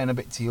then turn a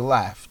bit to your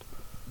left,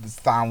 there's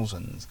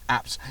thousands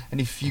apps. And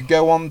if you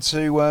go on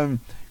to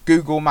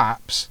Google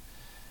Maps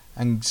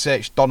and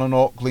search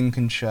Donanock,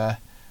 Lincolnshire,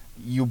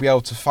 you'll be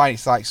able to find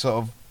it's like sort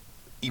of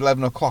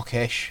 11 o'clock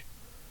ish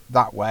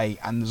that way,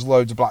 and there's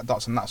loads of black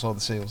dots, and that's all the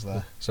seals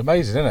there. it's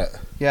amazing, isn't it?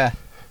 Yeah.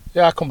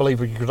 Yeah, I can't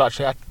believe you could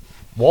actually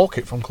walk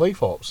it from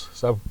Cleethorpes.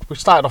 So we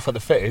started off at the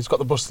fitties, got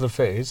the bus to the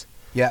fitties,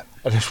 Yeah.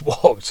 and just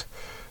walked.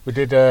 We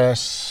did, I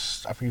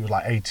think it was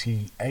like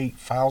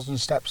 88,000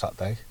 steps that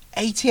day.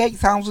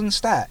 88,000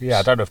 steps. Yeah,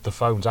 I don't know if the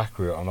phone's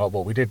accurate or not,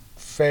 but we did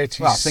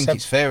 37, Well, I think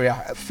it's fair.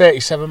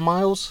 37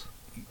 miles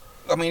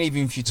I mean,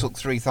 even if you took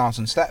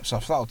 3,000 steps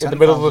off, that'll in the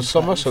middle of the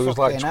summer, so it was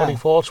like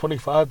 24,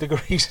 25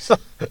 degrees.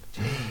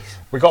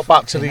 We got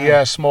back to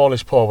the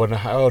smallest pub and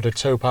I ordered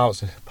 2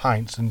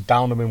 pints and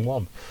downed them in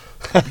one.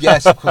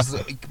 Yes,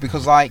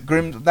 because like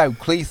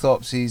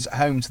Cleethorpes is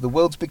home to the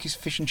world's biggest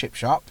fish and chip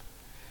shop,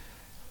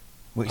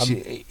 which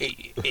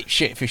it's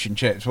shit fish and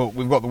chips, but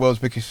we've got the world's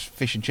biggest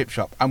fish and chip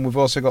shop, and we've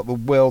also got the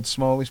world's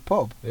smallest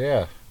pub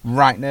Yeah.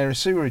 right near a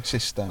sewerage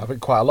system. I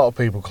think quite a lot of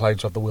people claim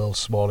to have the world's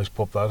smallest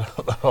pub though,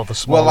 or the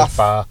smallest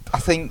bar. I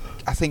think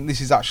this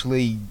has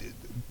actually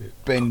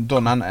been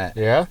done, hasn't it?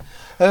 Yeah.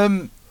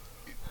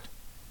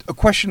 A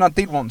question I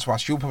did want to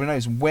ask, you'll probably know,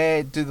 is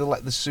where do they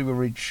let the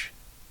sewerage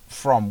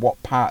from?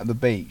 What part of the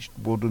beach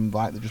would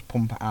they just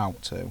pump it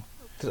out to?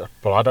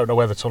 Well, I don't know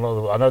where the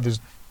tunnel. I know there's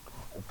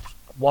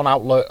one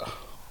outlet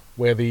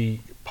where the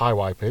pie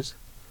wipe is.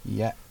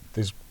 Yeah.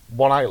 There's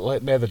one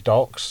outlet near the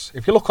docks.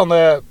 If you look on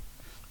their, I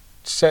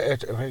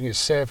think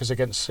it's Surfers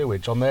Against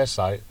Sewage on their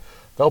site,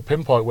 they'll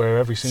pinpoint where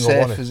every single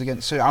one is. Surfers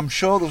Against Sewage. I'm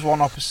sure there's one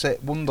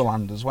opposite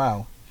Wonderland as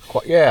well.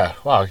 Yeah,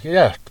 well,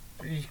 yeah.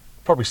 You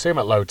probably see them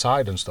at low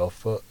tide and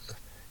stuff, but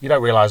you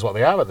don't realise what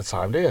they are at the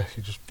time, do you?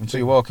 You just Until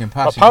you're walking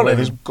past.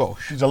 Apparently,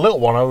 gosh. there's a little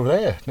one over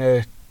there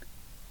near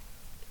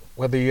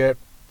where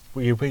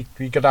you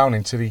go down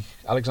into the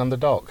Alexander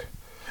Dock.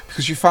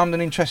 Because you found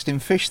an interesting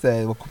fish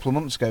there a couple of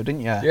months ago,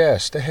 didn't you? Yeah,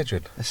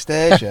 sturgeon. A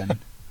sturgeon.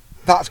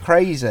 That's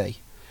crazy.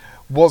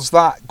 Was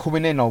that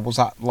coming in, or was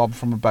that lobbed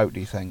from a boat, do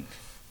you think?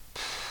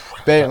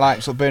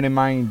 Bearing in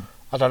mind...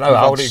 I don't know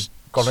how it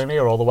got in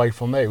here all the way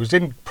from there. It was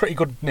in pretty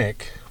good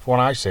nick, from when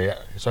I see it.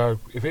 So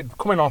if it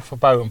coming off a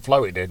boat and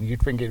floated in,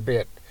 you'd think it'd be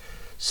at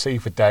sea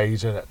for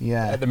days, and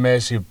at the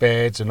mercy of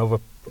birds and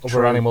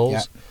other animals.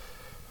 Yeah.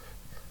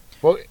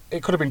 Well,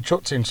 it could have been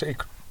chucked in.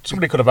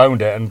 Somebody could have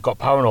owned it and got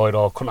paranoid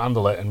or couldn't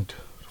handle it and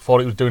thought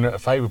it was doing it a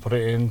favour, put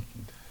it in.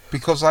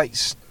 Because like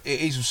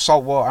it is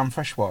salt water and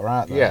fresh water,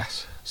 aren't they?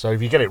 Yes. So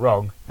if you get it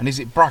wrong, And is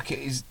it bracket?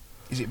 Is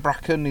it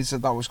bracken? Is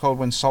that what's called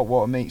when salt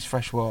water meets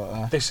fresh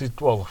water? this is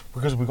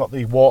because we've got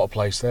the water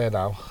place there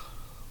now.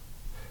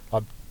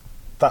 Like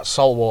that's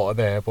salt water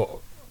there, but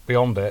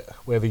beyond it,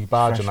 where the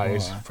barge and that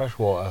is Freshwater. fresh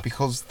water.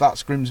 Because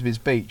that's Grimsby's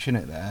beach, isn't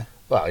it? There,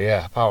 Well,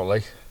 yeah,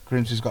 apparently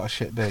Grimsby's got a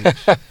shit beach.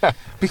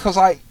 Because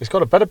like it's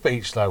got a better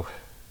beach though.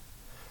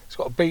 It's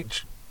got a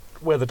beach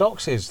where the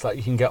docks is that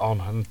you can get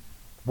on and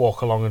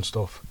walk along and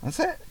stuff. that's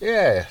it.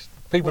 Yeah,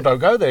 people don't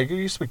go there. It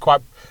used to be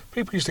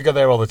people used to go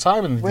there all the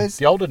time in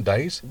the olden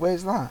days.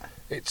 Where's that?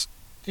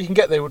 You can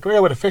get there. You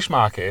know where the fish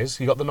market is?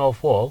 You got the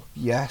North Wall.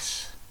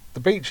 Yes. The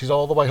beach is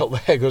all the way up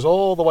there. It goes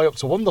all the way up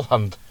to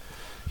Wonderland.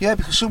 Yeah,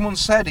 because someone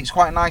said it's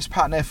quite a nice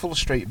part near Fuller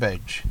Street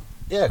Bridge.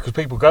 Yeah, because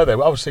people go there.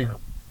 But obviously,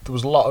 there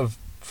was a lot of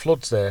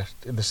floods there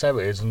in the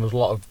 70s, and there was a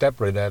lot of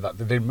debris there that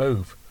they didn't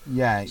move.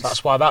 Yeah. So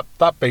that's why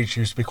that beach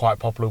used to be quite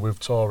popular with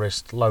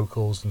tourists,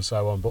 locals, and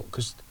so on. But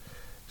because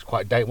it's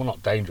quite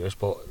not dangerous,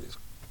 but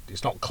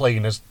it's not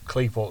clean as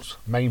Cleethorpes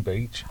main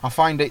beach. I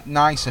find it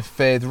nicer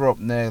further up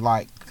near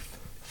like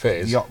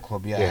Fit the yacht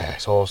club. Yeah,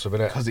 it's awesome,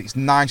 isn't it? Because it's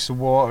nicer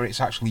water. It's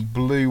actually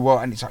blue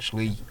water and it's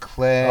actually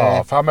clear. Oh,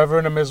 if I'm ever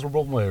in a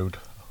miserable mood,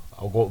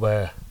 I'll go up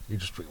there. You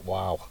just think,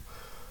 wow,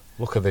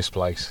 look at this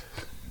place.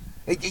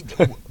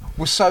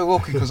 We're so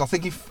lucky because I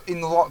think if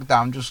in the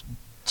lockdown, just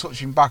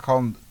touching back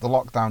on the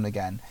lockdown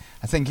again,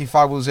 I think if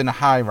I was in a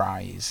high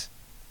rise,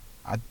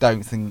 I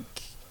don't think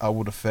I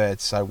would have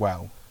fared so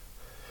well.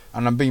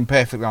 And I'm being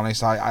perfectly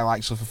honest, I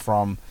like suffer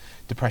from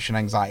depression,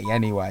 anxiety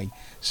anyway,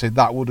 so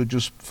that would have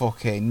just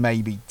fucking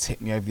maybe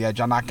tipped me over the edge.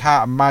 And I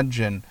can't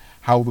imagine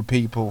how the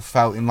people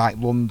felt in like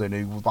London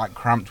who were like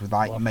cramped with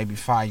like maybe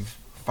 5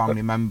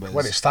 family members.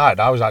 When it started,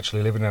 I was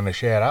actually living in a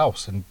shared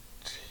house, and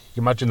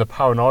you imagine the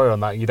paranoia on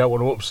that. You don't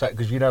want to upset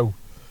because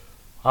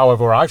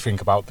however I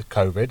think about the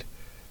COVID,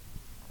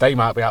 they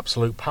might be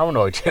absolute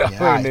paranoid. You know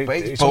what I mean?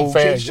 It's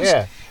unfair.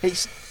 bullshit.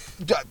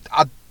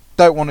 I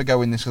don't want to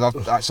go in this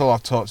because that's all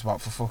I've talked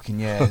about for fucking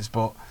years,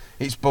 but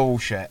it's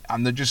bullshit.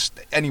 And they're just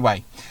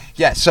anyway.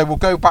 Yeah. So we'll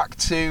go back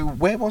to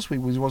where was we?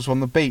 We was on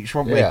the beach,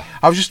 weren't we? Yeah.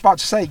 I was just about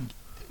to say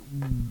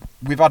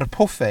we've had a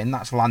puffin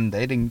that's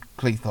landed in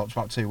Cleethorpes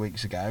about 2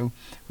 weeks ago.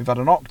 We've had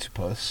an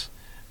octopus.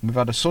 We've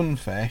had a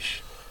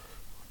sunfish.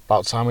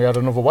 About time we had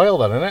another whale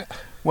then, isn't it?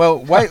 Well,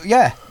 wait,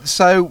 yeah.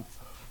 So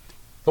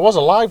there was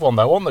a live one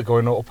there, wasn't there,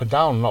 going up and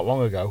down not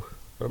long ago.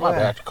 But it might be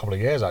Where? a couple of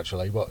years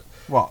actually, but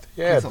what?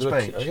 yeah,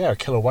 Cleethorpes Beach? a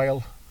killer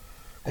whale.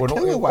 A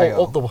killer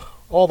whale?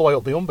 All the way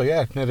up the Humber,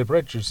 yeah, near the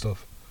bridge and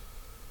stuff.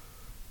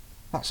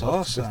 That's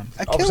awesome.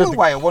 A Obviously killer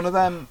whale, one of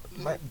them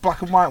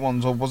black and white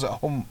ones, or was it a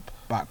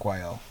humpback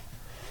whale?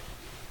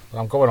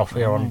 I'm going off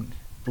here on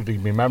bloody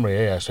my memory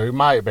here, so it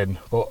might have been,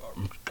 but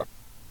I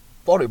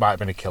thought it might have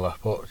been a killer,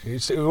 but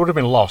it would have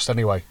been lost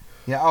anyway.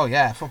 Yeah, oh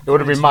yeah. It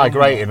would have been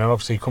migrating and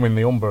obviously come in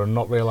the Humber and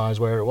not realise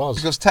where it was.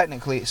 Because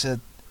technically it's a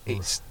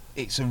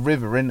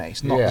river, isn't it?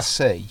 It's not the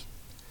sea.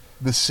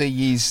 The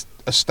sea is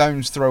a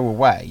stone's throw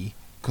away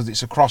because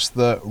it's across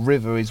the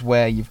river is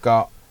where you've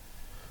got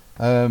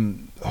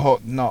Spurn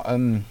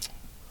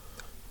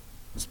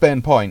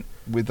Point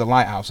with the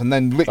lighthouse, and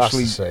then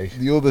literally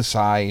the other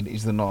side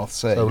is the North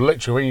Sea. So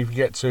literally when you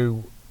get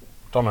to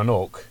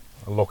Donanook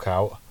and look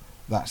out,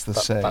 that's the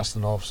sea. That's the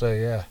North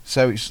Sea, yeah.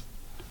 So it's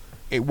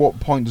at what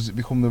point does it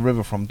become the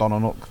river from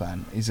Donanook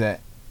then? Is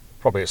it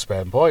probably at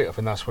Spurn Point? I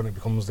think that's when it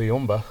becomes the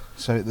Humber.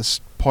 So at the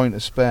point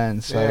of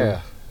Spurn. So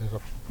yeah,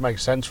 it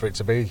makes sense for it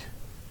to be.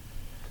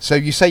 So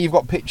you say you've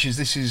got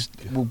pictures.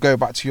 We'll go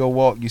back to your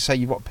walk. You say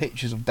you've got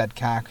pictures of dead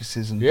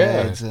carcasses and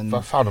birds. And I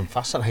found them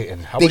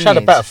fascinating. I wish I had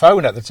a better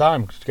phone at the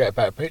time to get a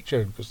better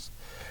picture, because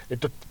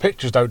the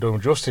pictures don't do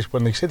them justice.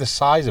 When they see the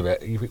size of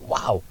it, you think,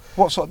 wow.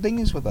 What sort of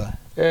dinghies were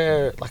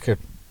there? Like an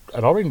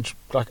orange,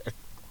 like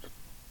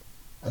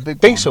a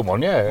big decent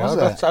one,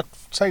 yeah. I'd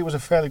say it was a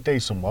fairly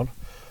decent one.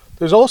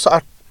 There's also,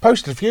 I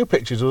posted a few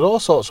pictures. There was all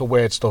sorts of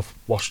weird stuff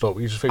washed up.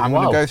 You just think, I'm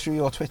wow. going to go through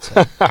your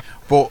Twitter,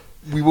 but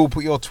we will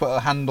put your Twitter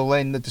handle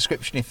in the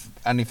description if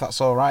that's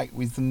all right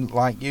with them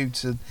like you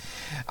to.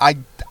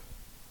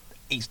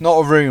 It's not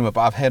a rumour,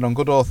 but I've heard on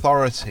good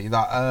authority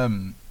that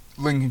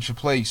Lincolnshire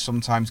Police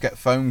sometimes get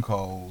phone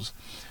calls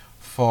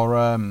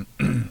for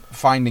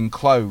finding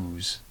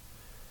clothes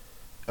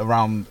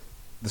around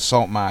the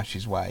Salt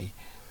Marshes way.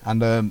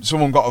 And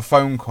someone got a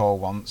phone call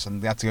once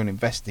and they had to go and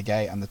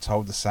investigate, and they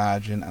told the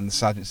sergeant, and the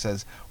sergeant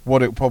says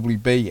what it'll probably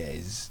be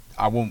is,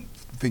 I won't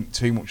think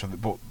too much of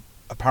it, but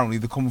apparently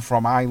they come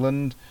from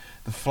Ireland,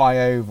 they fly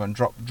over and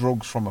drop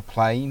drugs from a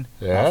plane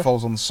that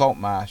falls on the salt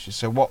marshes.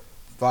 So what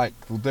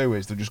they'll do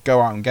is they'll just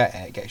go out and get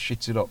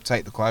shitted up,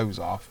 take the clothes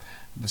off,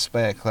 the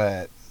spare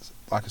clear,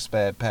 like a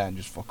spare pair, and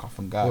just fuck off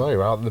and go. Well,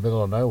 you're out in the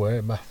middle of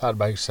nowhere. That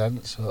makes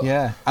sense.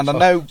 Yeah, and I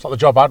know it's not the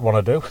job I'd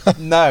want to do.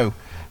 No,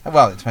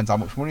 well, it depends how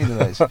much money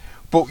there is.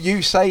 But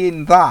you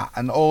saying that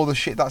and all the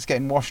shit that's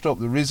getting washed up,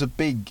 there is a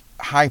big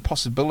high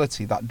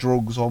possibility that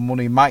drugs or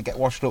money might get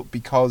washed up,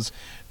 because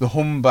the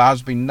Humber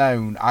has been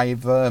known.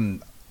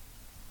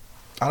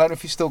 I don't know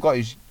if he's still got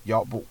his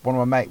yacht, but one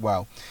of my mates,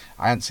 well,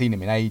 I hadn't seen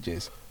him in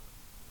ages,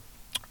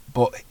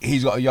 but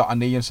he's got a yacht,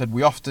 and Ian said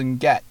we often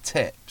get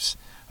tips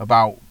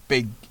about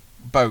big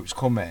boats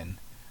coming,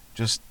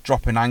 just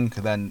dropping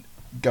anchor, then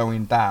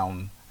going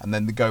down, and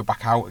then they go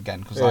back out again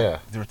because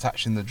they're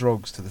attaching the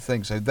drugs to the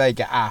thing. So they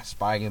get asked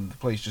by the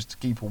police just to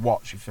keep a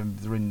watch if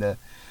they're in the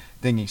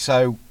dinghy.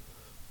 So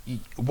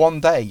one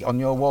day on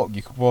your walk,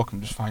 you could walk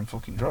and just find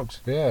fucking drugs.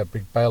 Yeah, a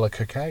big bale of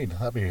cocaine.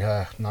 That'd be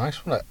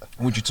nice, wouldn't it?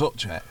 Would you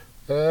touch it?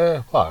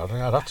 Well,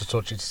 I'd have to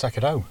touch it to take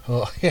it home.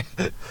 Yeah.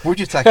 Would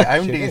you take it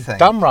home, do you think?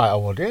 Damn right I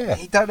would, yeah.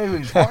 You don't know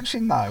who's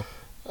watching, though.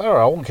 Oh,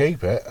 I wouldn't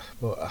keep it,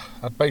 but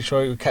I'd make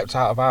sure it was kept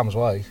out of harm's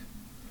way.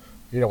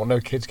 You don't want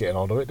no kids getting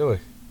hold of it, do we?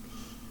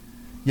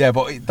 Yeah,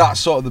 but that's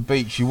sort of the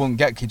beach you wouldn't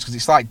get kids, because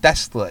it's like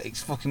desolate.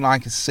 It's fucking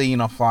like a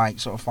scene off like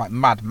sort of like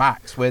Mad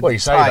Max. Where well, you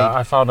say that,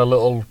 I found a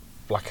little,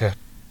 like a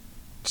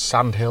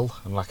sand hill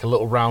and like a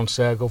little round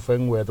circle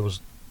thing where there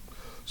was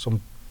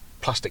some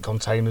plastic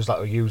containers that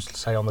were used,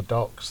 say, on the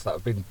docks that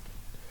have been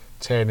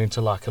turned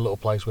into like a little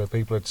place where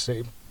people had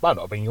seen. Might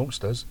not have been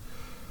youngsters.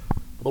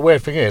 But the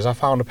weird thing is, I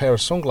found a pair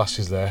of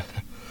sunglasses there,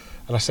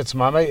 and I said to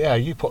my mate, "Yeah,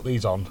 you put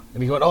these on,"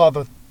 and he went,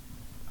 "Oh,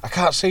 I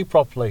can't see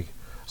properly."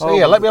 So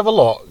yeah, let me have a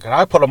look. And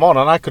I put them on,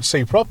 and I could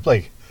see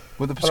properly.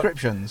 With the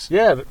prescriptions?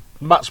 Yeah,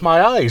 matched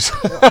my eyes.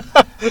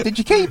 Did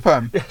you keep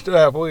them?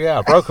 Well, yeah,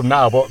 I broke them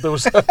now, but there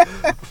was.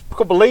 I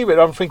couldn't believe it.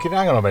 I'm thinking,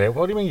 hang on a minute.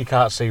 What do you mean you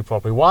can't see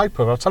properly? Wipe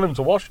them. I tell him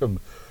to wash them.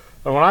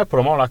 And when I put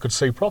them on, I could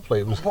see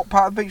properly. It was what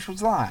part of the beach was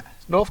that?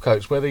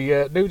 Northcote's, where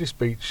the nudist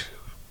beach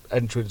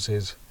entrance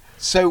is.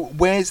 So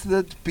where's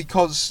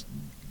because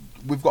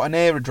we've got an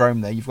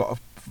aerodrome there. You've got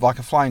like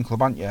a flying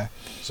club, haven't you?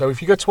 So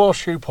if you go to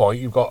Horseshoe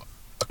Point, you've got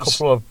a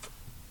couple of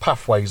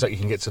pathways that you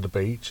can get to the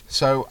beach.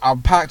 So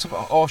I'm parked up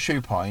at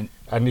Horseshoe Point,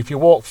 and if you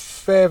walk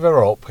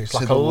further up, it's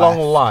like a long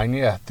line.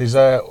 Yeah,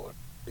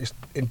 it's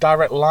in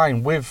direct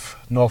line with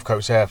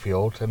Northcote's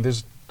airfield, and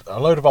there's a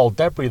load of old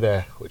debris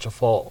there, which I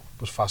thought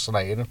was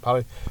fascinating.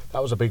 Apparently,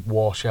 that was a big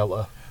war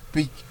shelter.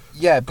 Because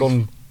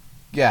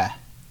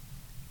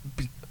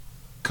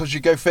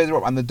you go further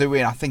up, and they're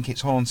doing, I think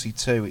it's Hornsey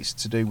 2. It's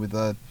to do with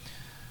the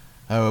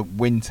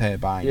wind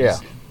turbines. Yeah.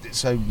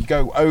 So you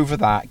go over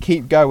that,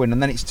 keep going,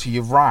 and then it's to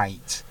your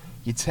right.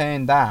 You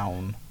turn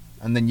down,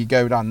 and then you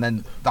go down. And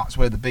then that's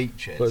where the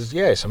beach is. But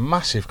yeah, it's a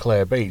massive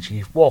clear beach.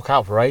 You walk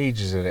out for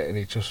ages in it, and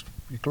you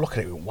look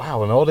at it, and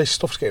wow, and all this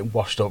stuff's getting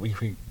washed up. You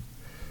think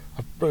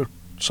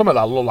something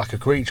that looked like a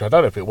creature. I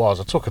don't know if it was.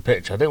 I took a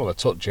picture. I didn't want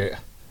to touch it,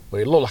 but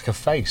it looked like a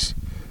face.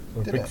 A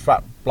big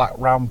fat black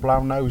round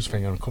brown nose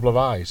thing and a couple of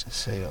eyes. A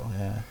seal,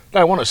 yeah. No,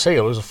 it wasn't a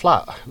seal. It was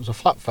a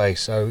flat face.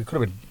 So it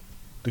could have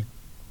been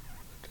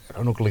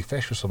an ugly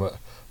fish or something.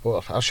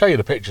 But I'll show you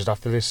the pictures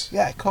after this.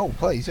 Yeah, cool,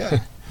 please,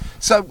 yeah.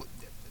 So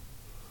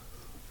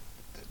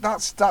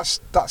that's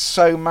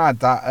so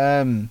mad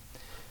that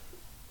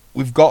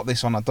we've got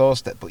this on our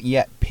doorstep, but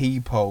yet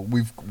people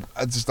we've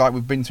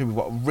been through. We've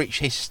got a rich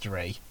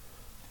history.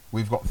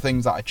 We've got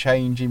things that are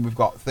changing. We've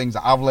got things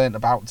that I've learnt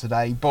about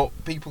today, but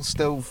people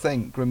still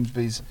think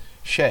Grimsby's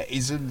shit.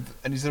 Is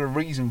there a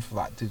reason for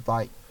that? Do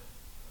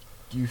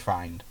you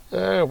find?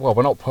 Well,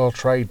 we're not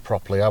portrayed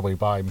properly, are we,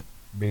 by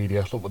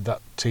media? Look at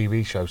that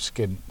TV show,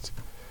 Skint.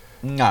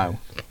 No,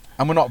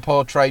 and we're not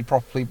portrayed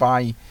properly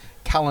by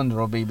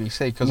Calendar or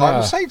BBC. Because I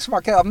was saying to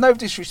my kid, I've no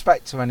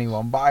disrespect to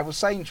anyone, but I was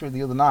saying to her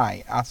the other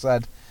night, I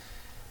said,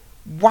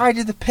 why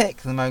did they pick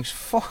the most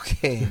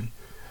fucking...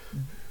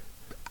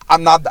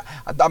 I'm no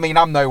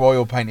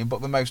oil painting,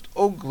 but the most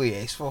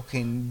ugliest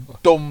fucking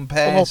dumb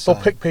person.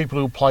 They'll pick people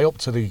who play up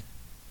to the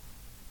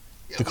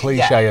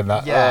cliche and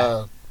that.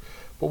 Yeah.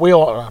 But we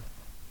all...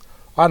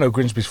 I know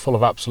Grimsby's full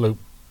of absolute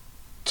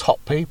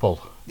top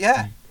people.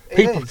 Yeah,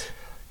 people.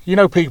 You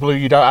know people who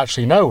you don't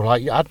actually know.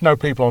 Like, I'd know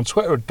people on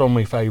Twitter who'd done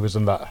me favours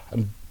and that.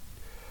 And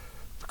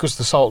because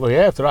the salt of the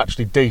earth, they're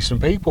actually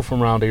decent people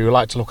from around here who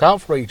like to look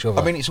out for each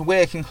other. I mean, it's a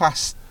working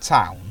class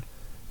town.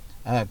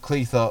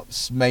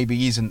 Cleethorpes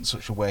maybe isn't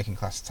such a working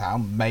class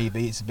town.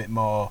 Maybe it's a bit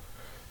more.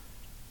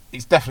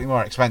 It's definitely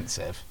more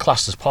expensive.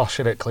 Classed as posh,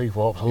 isn't it,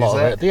 Cleethorpes? A lot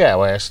of it. Yeah,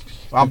 well,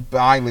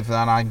 I live there,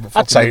 and I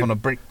live on a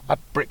brick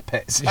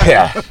pit.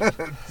 Yeah, you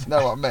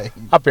know what I mean.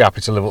 I'd be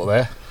happy to live up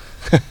there.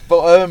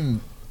 But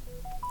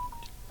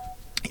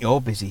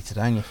you're busy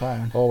today on your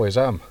phone. Always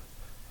am.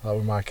 That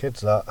with my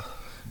kids.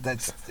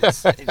 It's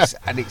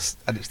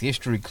the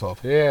history club.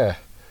 Yeah.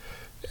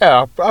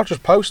 I'll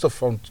just post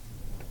stuff on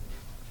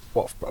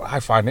what I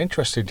find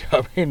interesting. You know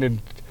what I mean?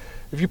 And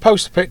if you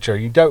post a picture,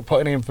 you don't put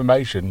any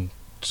information.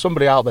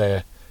 Somebody out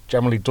there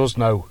generally does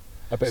know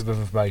a bit of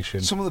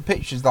information. Some of the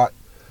pictures that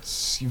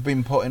you've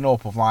been putting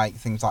up of like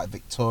things like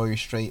Victoria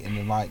Street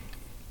and like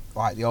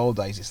the old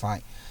days, it's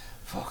like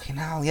fucking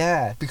hell,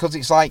 yeah. Because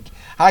it's like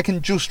I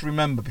can just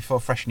remember before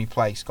Freshney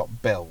Place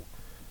got built,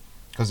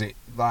 because it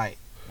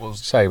was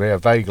same here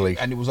vaguely,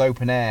 and it was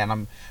open air, and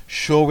I'm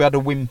sure we had a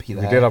Wimpy there.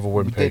 We did have a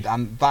Wimpy. We did,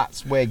 and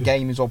that's where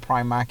Gamers or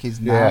Primark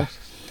is now. Yeah.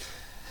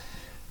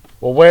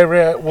 Well, where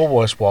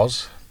Woolworths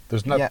was,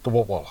 There's no, Yeah.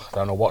 well, I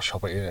don't know what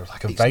shop it is. It was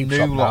like a It's vape New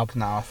shop now. Lock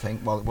now, I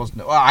think. Well, it wasn't.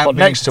 Well, I haven't But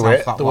been next into to town it,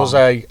 for that there was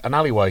long. an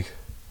alleyway.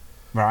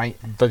 Right.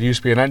 There used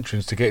to be an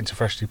entrance to get into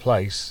Freshly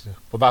Place,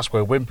 but that's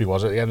where Wimpy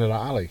was at the end of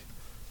that alley.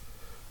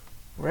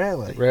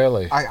 Really?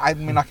 Really? I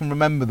mean, I can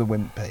remember the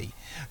Wimpy.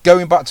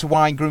 Going back to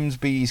why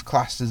Grimsby is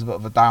classed as a bit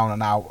of a downer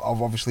now,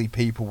 obviously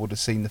people would have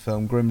seen the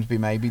film Grimsby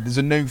maybe. There's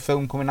a new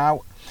film coming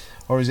out,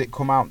 or has it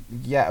come out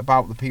yet,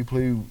 about the people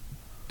who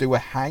do a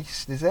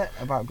heist, is it?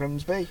 About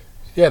Grimsby?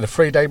 Yeah, the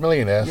 3-Day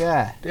Millionaire.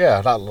 Yeah.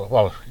 Yeah,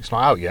 well, it's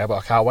not out yet, but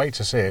I can't wait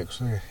to see it. 'Cause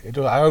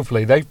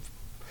hopefully, the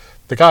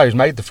guy who's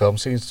made the film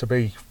seems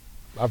to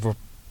have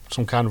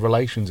some kind of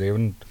relations here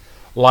and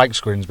likes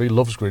Grimsby,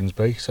 loves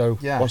Grimsby, so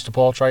Yeah. wants to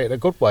portray it in a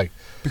good way.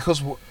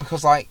 Because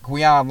like,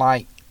 we are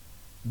like...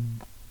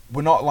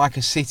 We're not like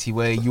a city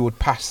where you would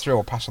pass through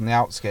or pass on the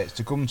outskirts.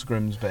 To come to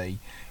Grimsby,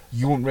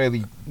 you wouldn't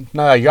really...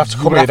 No, you have to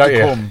You come would here, have to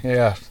don't come you?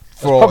 Yeah.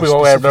 That's for probably a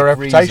where their specific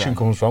reputation reason.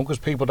 comes from, because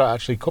people don't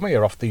actually come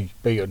here off the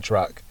beaten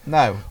track.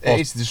 No, Well, it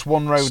is just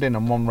one road in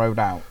and one road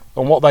out.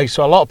 And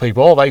so a lot of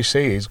people, all they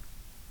see is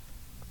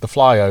the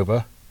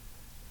flyover,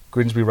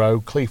 Grimsby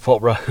Road,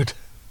 Cleethorpes Road.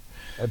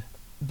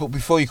 But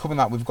before you come in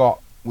that, we've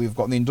got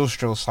the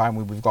industrial side.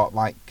 We've got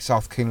like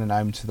South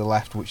Killingham to the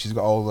left, which has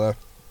got all the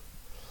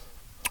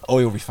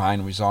oil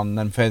refineries on. And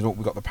then further up,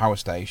 we've got the power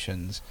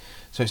stations.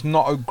 So it's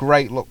not a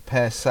great look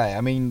per se.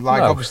 I mean,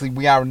 like, No. obviously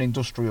we are an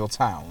industrial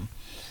town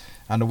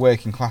and a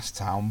working class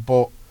town,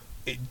 but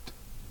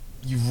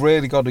you've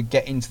really got to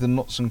get into the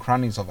nuts and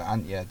crannies of it,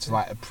 haven't you, to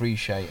like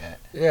appreciate it.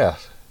 Yeah.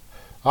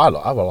 I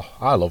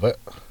love it.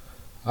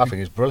 I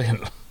think it's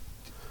brilliant.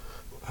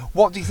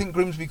 What do you think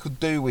Grimsby could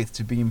do with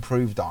to be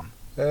improved on?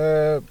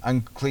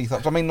 And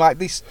Cleethorpes? I mean, like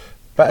this...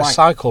 Better like-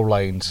 cycle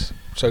lanes.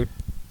 So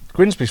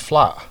Grimsby's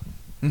flat,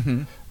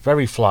 Mhm.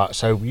 very flat.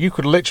 So you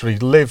could literally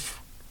live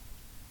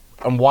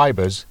on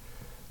Wybers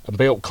and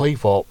be up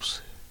Cleethorpes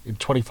in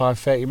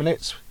 25-30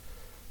 minutes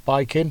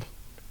biking,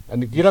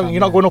 and you're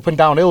not going up and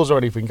down hills or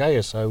anything, are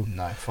you? So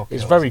No, fuck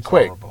it's it, very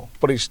quick, horrible.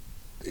 but it's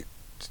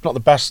not the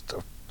best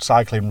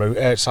cycling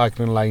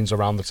lanes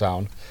around the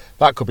town.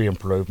 That could be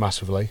improved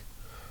massively.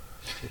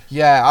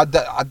 Yeah,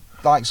 I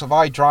like, so if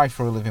I drive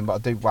for a living,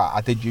 but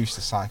I did used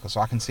to cycle,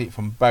 so I can see it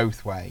from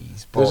both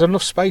ways. But There's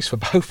enough space for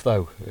both,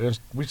 though.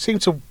 We seem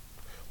to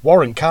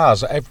warrant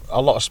cars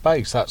a lot of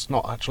space that's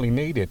not actually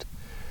needed.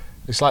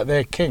 It's like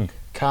they're king.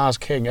 Cars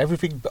king.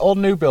 Everything, all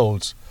new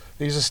builds,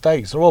 these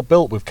estates, they're all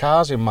built with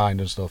cars in mind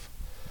and stuff.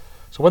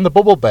 So when the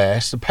bubble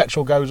bursts and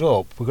petrol goes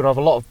up, we're going to have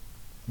a lot of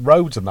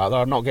roads and that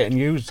are not getting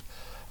used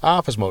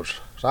half as much.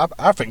 So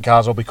I think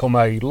cars will become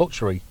a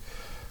luxury.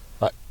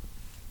 Like,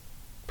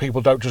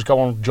 people don't just go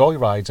on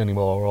joyrides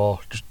anymore, or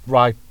just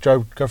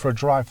go for a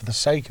drive for the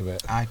sake of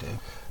it. I do.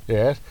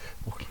 Yeah,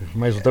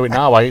 may as well do it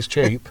now, it's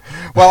cheap.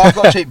 Well, I've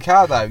got a cheap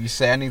car though, you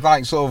see, and it's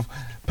like sort of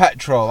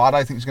petrol. I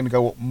don't think it's going to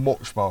go up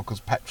much more because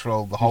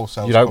petrol, the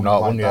wholesale. You'd hope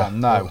not, wouldn't you?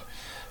 No.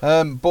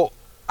 But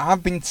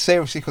I've been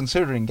seriously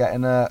considering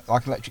getting a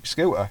electric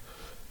scooter.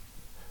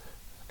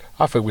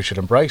 I think we should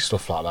embrace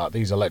stuff like that.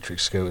 These electric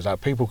scooters,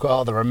 like people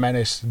go, they're a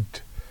menace,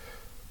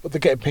 but they're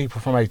getting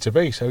people from A to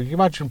B. So you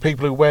imagine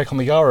people who work on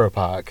the Euro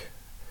Park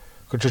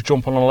could just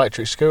jump on an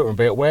electric scooter and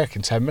be at work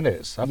in 10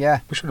 minutes. Yeah.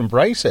 We should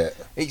embrace it.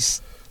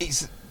 It's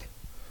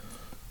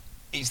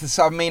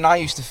the. I mean, I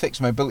used to fix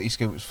mobility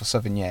scooters for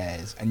 7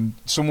 years, and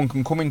someone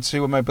can come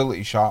into a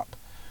mobility shop,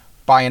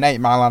 buy an 8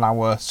 mile an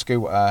hour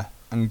scooter,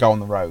 and go on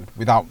the road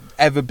without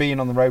ever being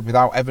on the road,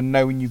 without ever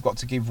knowing you've got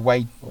to give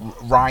way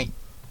right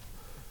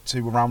to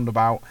a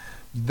roundabout.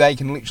 They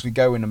can literally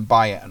go in and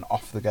buy it and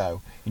off they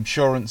go.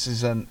 Insurance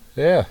isn't.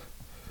 Yeah.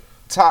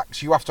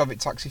 Tax, you have to have it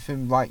taxi for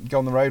like go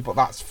on the road, but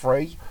that's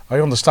free. I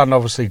understand,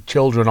 obviously,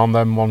 children on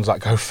them ones that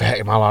go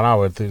 30 mile an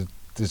hour, there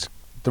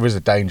is a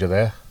danger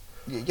there.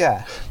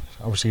 Yeah.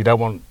 Obviously, you don't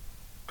want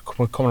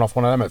coming off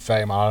one of them at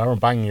 30 mile an hour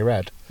and banging your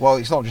head. Well,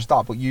 it's not just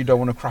that, but you don't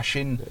want to crash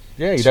in.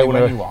 Yeah, you to don't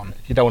want anyone.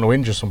 You don't want to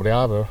injure somebody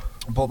either.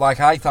 But like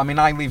I mean,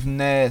 I live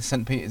near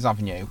St Peter's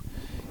Avenue,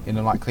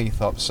 in like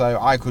Cleethorpes, so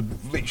I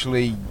could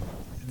literally.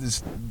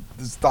 There's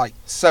like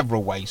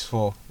several ways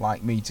for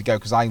like me to go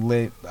because I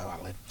work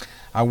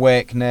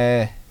on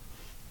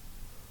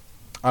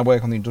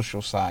the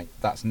industrial site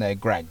that's near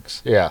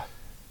Greg's. Yeah.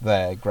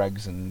 There,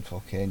 Greg's and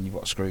fucking you've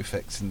got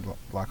Screwfix and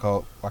like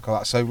all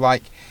that. So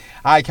like,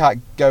 I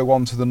can't go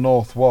onto the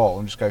north wall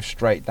and just go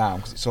straight down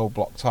because it's all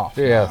blocked off.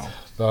 Yeah.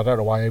 now. I don't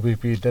know why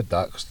ABP did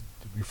that, 'cause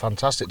it'd be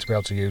fantastic to be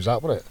able to use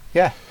that, wouldn't it?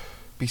 Yeah,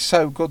 be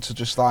so good to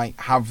just like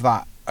have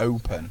that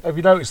open. Have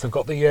you noticed they've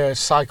got the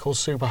cycle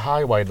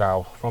superhighway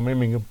now from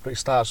Immingham? It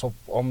starts up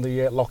on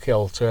the Lock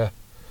Hill to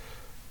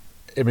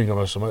Immingham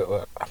or something.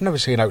 I've never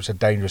seen out so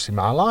dangerous in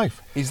my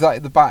life. Is that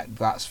at the back?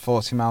 That's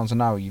 40 miles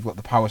an hour. You've got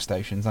the power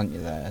stations, haven't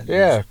you? There.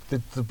 Yeah,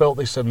 they built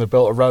this and they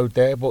built a road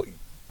there, but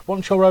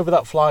once you're over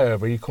that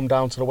flyover, you come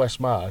down to the West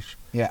Marsh.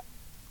 Yeah.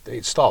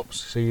 It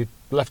stops, so you're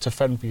left to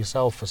fend for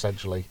yourself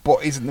essentially.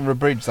 But isn't there a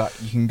bridge that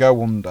you can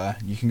go under?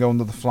 You can go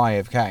under the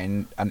flyover, can't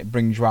you? And it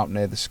brings you out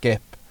near the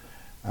skip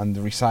and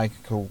the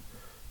recycle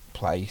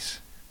place.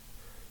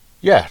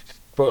 Yeah,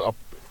 but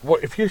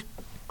what if you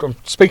I'm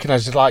speaking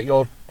as like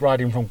you're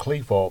riding from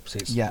Cleethorpes.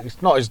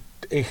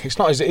 It's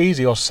not as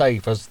easy or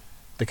safe as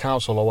the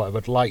council or whatever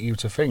would like you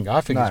to think.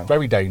 I think it's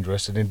very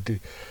dangerous, and they've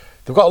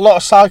got a lot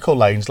of cycle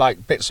lanes,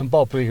 like bits and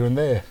bobs here and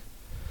there.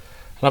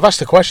 And I've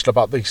asked a question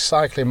about the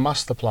cycling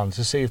master plan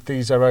to see if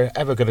these are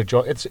ever going to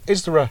join.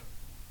 Is there a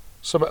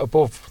summit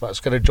above that's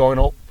going to join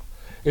up?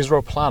 Is there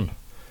a plan?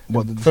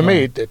 For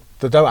me, they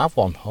don't have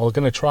one, or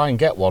they're going to try and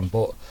get one,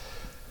 but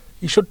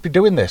you should be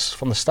doing this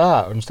from the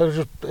start instead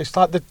of it's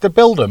like they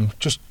build them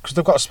just because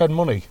they've got to spend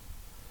money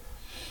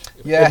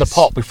in the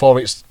pot before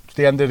it's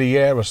the end of the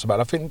year or something.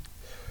 I think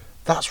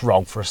that's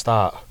wrong for a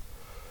start.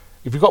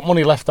 If you've got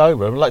money left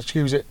over, let's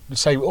use it and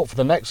save it up for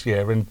the next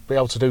year and be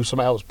able to do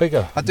something else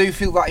bigger. I do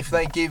feel that if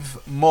they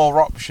give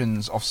more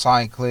options of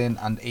cycling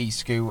and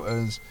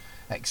e-scooters,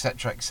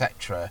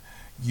 etc.,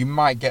 you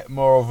might get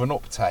more of an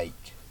uptake.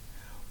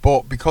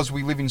 But because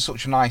we live in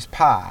such a nice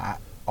part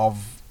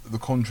of the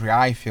country,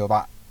 I feel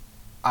that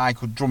I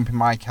could jump in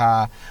my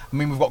car. I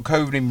mean, we've got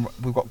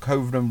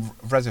Covenham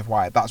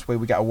Reservoir. That's where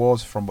we get our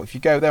water from. But if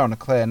you go there on a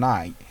clear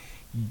night,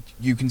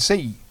 you can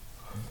see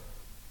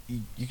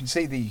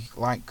the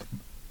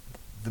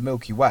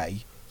Milky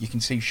Way. You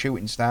can see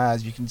shooting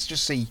stars. You can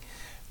just see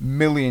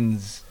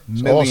millions.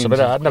 Awesome,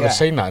 I'd never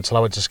seen that until I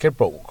went to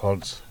Skidbrook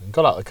once.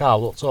 Got out of the car,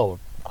 looked over.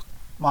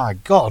 My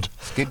God.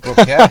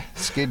 Skidbrook, yeah.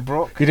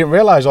 Skidbrook. You didn't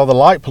realise all the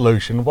light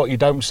pollution, what you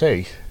don't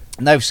see.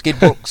 No,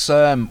 Skidbrook's...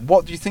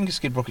 what do you think of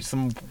Skidbrook? It's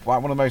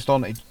one of the most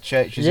haunted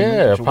churches in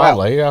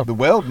the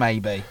world,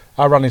 maybe.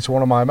 I ran into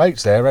one of my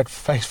mates there, had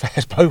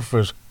face both of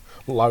us.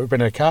 Looked like we'd been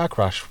in a car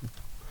crash.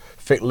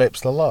 Thick lips,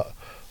 the lot.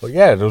 But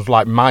yeah, there was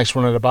like mice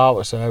running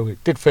about, so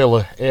it did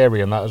feel eerie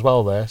in that as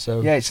well there.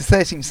 So yeah, it's a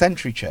 13th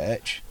century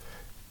church.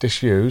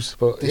 Disused,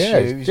 but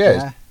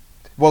yeah.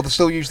 Well, they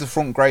still use the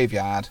front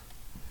graveyard.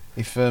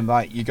 If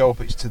you go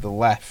up, it's to the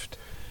left,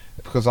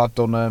 because I've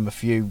done a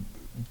few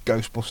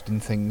ghost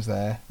busting things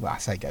there. Well, I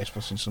say ghost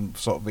busting, some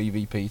sort of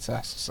EVP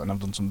tests, and I've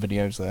done some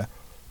videos there.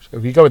 So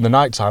if you go in the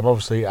night time,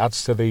 obviously it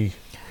adds to the...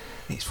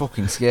 It's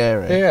fucking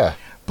scary. Yeah.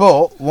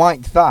 But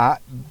like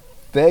that,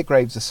 their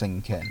graves are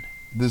sinking.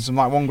 There's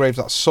like one grave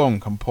that's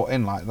sunk and put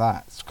in like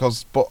that.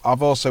 But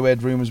I've also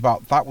heard rumours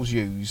about that was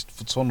used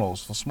for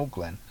tunnels for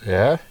smuggling.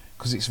 Yeah.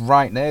 Because it's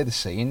right near the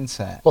sea, isn't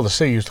it? Well, the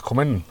sea used to come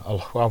in.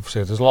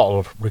 Obviously, there's a lot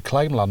of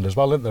reclaimed land as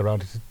well, isn't there,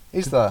 around it?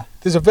 Is there?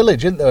 There's a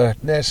village, isn't there,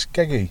 near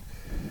Skeggy.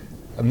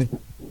 And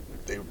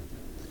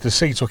the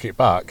sea took it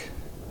back.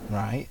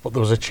 Right. But there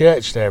was a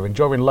church there, and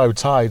during low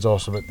tides or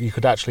something, you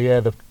could actually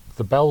hear the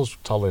bells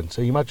tolling.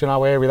 So you imagine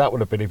how eerie that would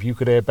have been if you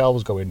could hear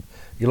bells going.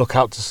 You look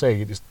out to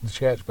sea, it's the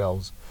church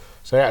bells.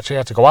 So you actually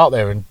had to go out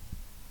there and...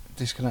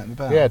 disconnect the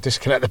bell? Yeah,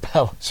 disconnect the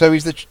bell. So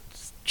is the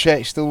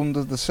church still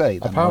under the sea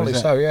then? Apparently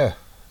so, yeah.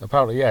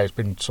 Apparently, yeah, it's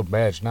been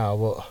submerged now,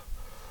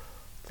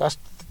 but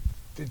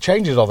it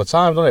changes all the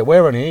time, doesn't it?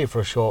 We're only here for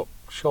a short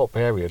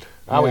period.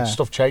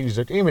 Stuff changes.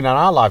 Even in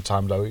our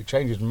lifetime, though, it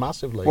changes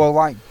massively. Well,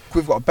 like,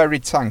 we've got a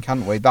buried tank,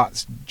 haven't we?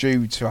 That's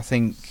due to, I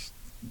think,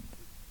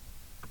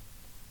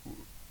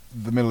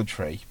 the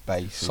military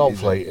base. Salt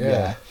Fleet,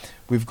 yeah.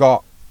 We've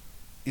got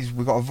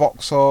a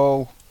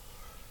Vauxhall...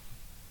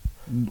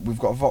 We've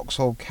got a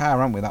Vauxhall car,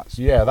 haven't we? That's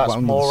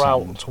more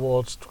out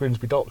towards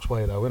Grimsby Docks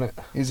way, though, isn't it?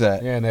 Is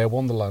it? Yeah, near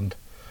Wonderland.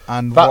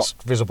 And that's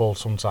visible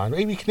sometimes.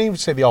 You can even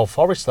see the old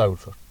forest, though.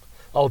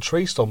 Old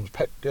tree stumps.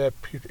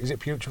 Is it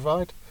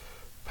putrefied?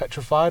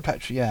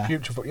 Petrified? Yeah.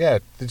 Yeah,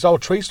 there's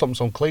old tree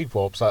stumps on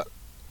Cleethorpes that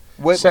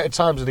certain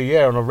times of the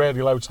year on a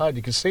really low tide,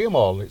 you can see them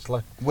all. It's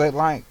like...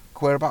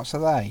 Whereabouts are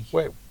they?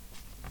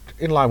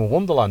 In line with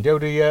Wonderland.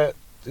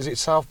 Is it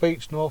South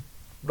Beach,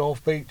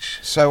 North Beach?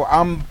 So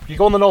you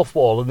go on the North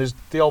Wall and there's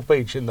the old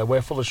beach in there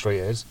where Fuller Street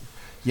is.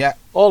 Yeah.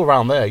 All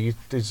around there,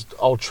 there's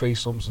old tree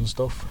stumps and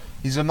stuff.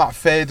 Isn't that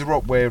further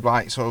up where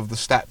like sort of the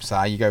steps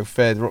are? You go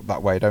further up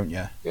that way, don't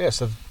you? Yeah,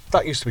 so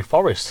that used to be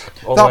forest.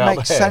 That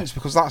makes sense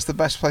because that's the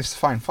best place to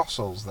find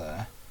fossils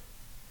there.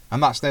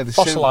 And that's near the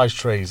fossilised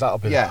trees, that'll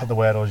be the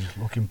word I was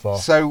looking for.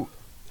 So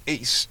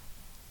it's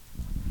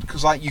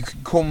because like you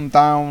can come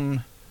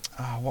down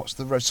what's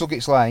the road?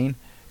 Suggett's Lane,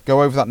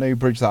 go over that new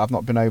bridge that I've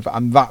not been over,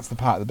 and that's the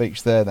part of the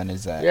beach there then,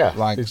 is it? Yeah.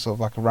 Like sort of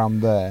like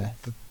around there.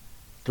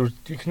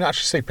 You can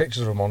actually see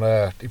pictures of them on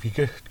if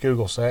you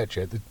Google search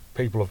it, the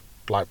people have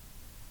like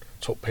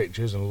took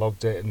pictures and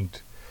logged it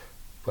and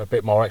put a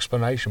bit more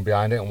explanation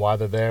behind it and why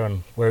they're there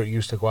and where it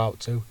used to go out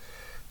to.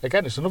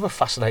 Again, it's another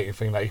fascinating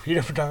thing that if you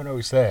never don't know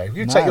it's there, if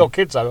you take your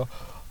kids out,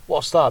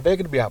 what's that? They're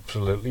going to be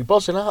absolutely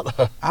buzzing out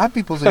there. I'd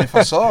be buzzing if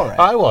I saw it.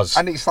 I was.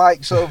 And it's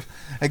like sort of,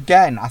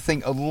 again, I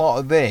think a lot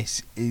of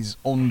this is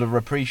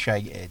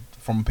underappreciated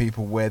from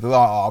people where they're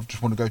like, I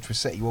just want to go to a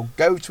city. Well,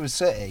 go to a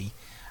city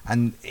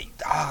and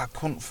I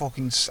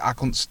couldn't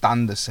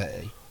stand a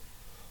city.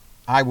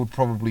 I would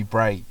probably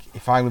break.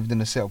 If I lived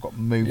in a city, I've got to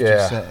move to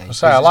a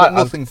city. I like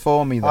nothing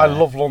for me there. I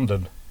love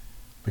London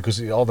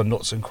because all the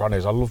nuts and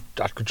crannies.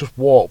 I could just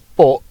walk,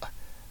 but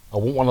I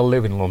wouldn't want to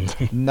live in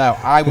London. No,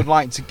 I would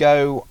like to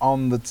go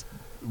on the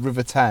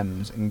River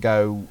Thames and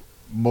go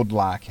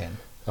mudlarking.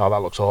 Oh,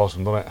 that looks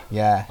awesome, doesn't it?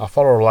 Yeah. I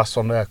follow a lass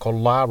on there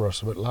called Lara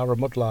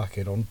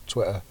Mudlarkin on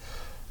Twitter.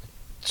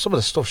 Some of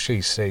the stuff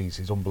she sees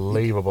is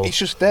unbelievable. It's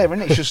just there,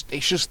 isn't it?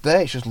 It's just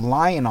there. It's just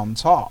lying on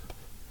top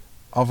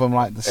of them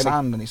like the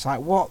sand, and it's like,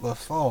 what the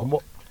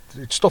fuck?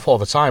 It's stuff all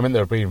the time, isn't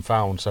there, being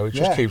found, so it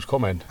just keeps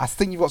coming. I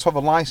think you've got to have a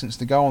licence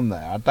to go on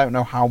there. I don't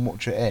know how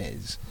much it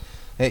is.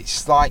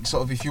 It's like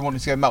sort of if you wanted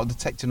to go metal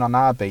detecting on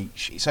our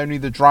beach, it's only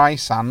the dry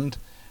sand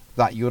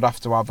that you would have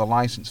to have a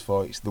licence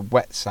for. It's the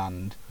wet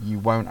sand you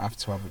won't have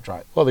to have a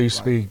dry. Well, there used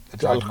to be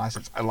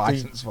a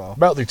licence for.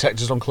 Metal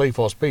detectors on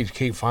Cleethorpes Beach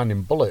keep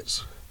finding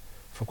bullets.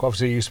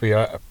 Obviously, it used to be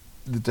a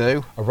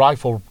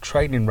rifle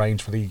training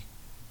range for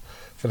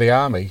the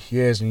army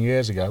years and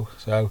years ago.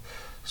 So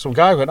some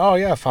guy went, "Oh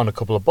yeah, I found a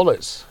couple of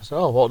bullets." I said,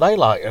 "Oh, what are they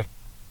like?"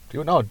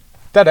 You know,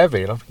 dead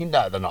heavy. And I'm thinking,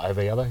 "No, they're not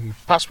heavy, are they?" You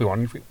pass me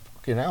one, you think,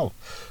 "Fucking hell,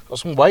 got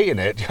some weight in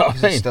it." Do you know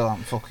what I mean? Still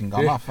haven't fucking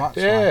gone off. That's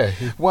yeah.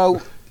 Why.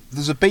 Well,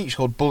 there's a beach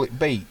called Bullet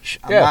Beach,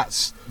 and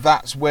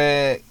that's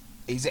where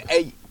is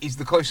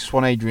the closest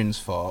one Adrian's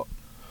Fort,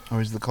 or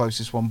is the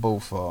closest one Bull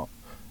Fort?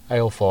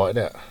 Ale Fort,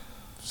 isn't it?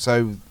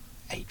 So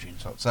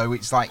Adrian's Fort. So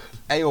it's like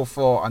Ale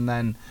Fort, and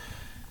then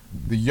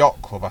the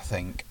yacht club, I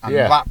think, and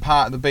that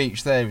part of the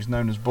beach there is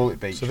known as Bullet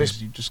Beach. So this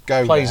you just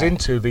go plays there.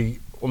 into the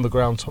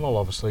underground tunnel,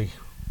 obviously,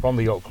 from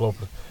the yacht club.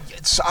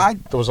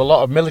 There was a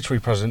lot of military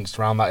presence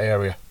around that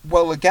area.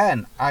 Well,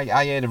 again, I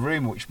heard a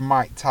rumour which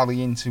might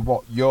tally into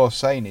what you're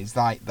saying, is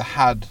like they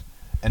had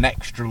an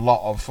extra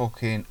lot of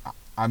fucking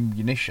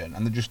ammunition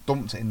and they just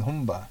dumped it in the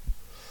Humber.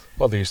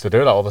 Well, they used to do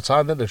that all the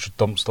time, didn't they? Just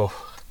dump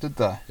stuff. Did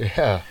they?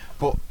 Yeah.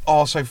 But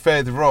also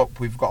further up,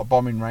 we've got a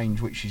bombing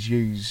range which is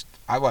used.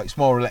 It's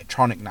more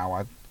electronic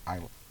now.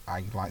 I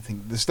like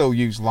think they still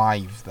use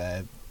live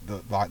there,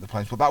 the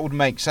planes. But that would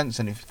make sense,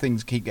 and if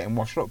things keep getting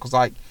washed up, because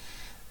like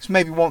it's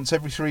maybe once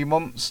every 3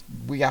 months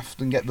we have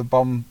to get the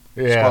bomb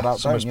squad out.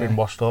 Something's been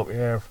washed up.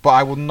 Yeah. But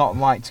I would not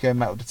like to go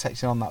metal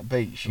detecting on that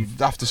beach. You'd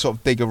have to sort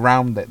of dig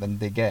around it than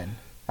dig in.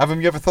 Haven't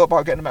you ever thought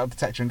about getting a metal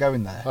detector and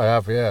going there? I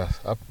have, yeah.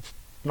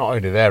 Not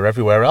only there,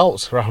 everywhere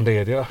else around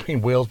here. Do you know what I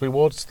mean? Whalesby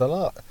Woods, a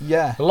lot.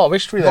 Yeah. A lot of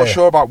history there. I'm not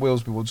sure about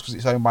Whalesby Woods because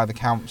it's owned by the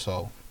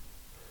council.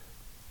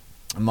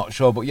 I'm not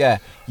sure, but yeah,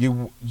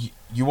 you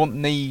won't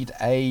need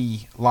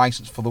a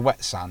licence for the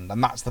wet sand,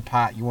 and that's the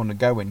part you want to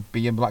go in.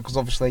 Because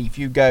obviously, if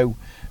you go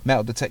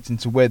metal detecting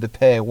to where the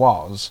pier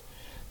was,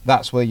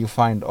 that's where you'll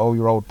find all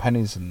your old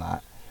pennies and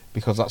that,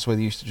 because that's where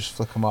they used to just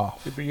flick them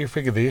off. But you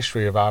figure the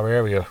history of our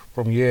area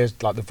from years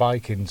like the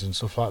Vikings and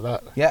stuff like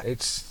that. Yeah.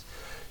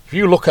 If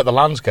you look at the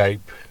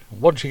landscape,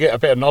 once you get a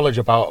bit of knowledge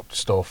about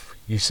stuff,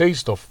 you see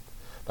stuff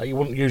that you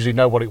wouldn't usually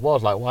know what it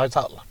was. Like, why is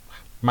that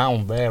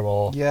mound there?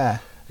 Or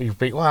you'd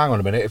be, well, hang on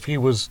a minute. If you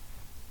was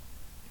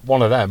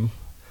one of them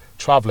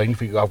travelling, you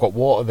think, I've got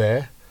water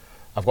there,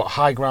 I've got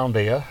high ground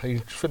here. You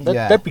think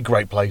they'd be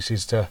great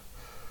places to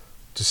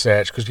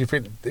search, because you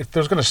think if they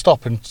was going to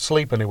stop and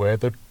sleep anywhere,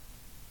 they'd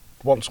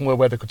want somewhere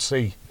where they could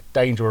see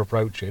danger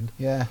approaching.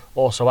 Yeah.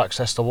 Also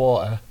access to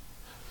water.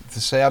 To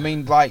see, I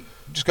mean, like,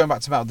 just going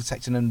back to metal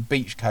detecting and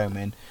beach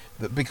combing,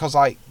 that because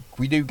like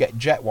we do get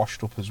jet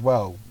washed up as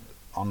well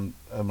on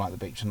like the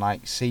beach and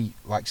like sea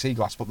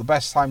glass, but the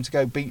best time to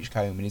go beach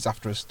combing is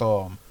after a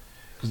storm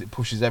because it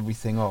pushes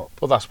everything up.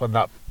 Well, that's when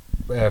that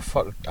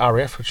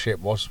RAF ship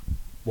was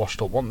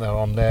washed up, wasn't there,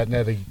 on there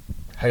near the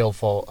Hale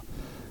Fort.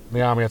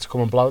 The army had to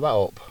come and blow that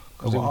up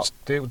because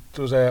there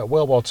was a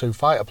World War II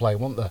fighter plane,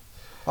 wasn't there?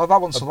 Oh,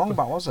 that wasn't so long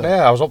back, was it?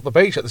 Yeah, I was up the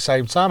beach at the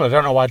same time. And I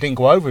don't know why I didn't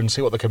go over and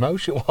see what the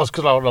commotion was,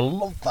 because I would have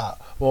loved that.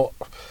 But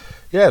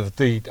yeah,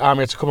 the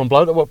army had to come and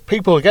blow it up. Well,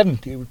 people again,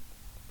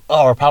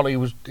 apparently it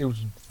was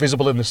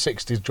visible in the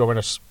 60s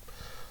during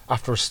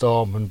after a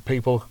storm, and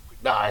people,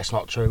 it's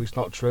not true, it's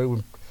not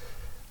true.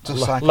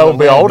 And lo and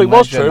behold, it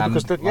was true,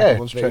 because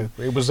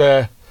it was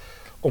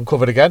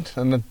uncovered again,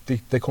 and then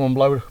they come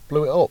and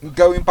blew it up.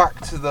 Going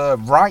back to the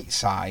right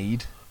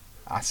side,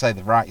 I say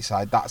the right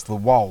side, that's the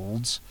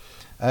Wolds.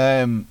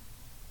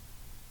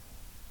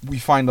 We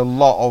find a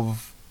lot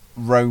of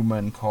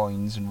Roman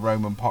coins and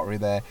Roman pottery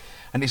there,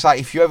 and it's like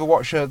if you ever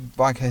watch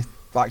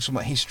some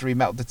history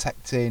metal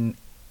detecting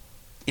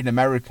in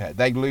America,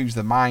 they lose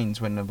their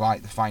minds when they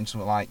find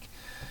something like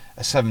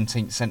a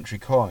 17th century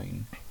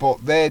coin,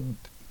 but they're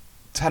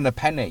 10 a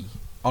penny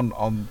on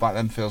like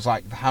them feels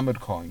like the hammered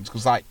coins,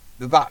 because like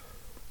they're that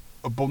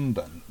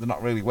abundant, they're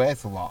not really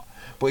worth a lot.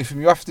 But if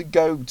you have to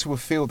go to a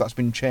field that's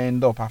been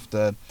chained up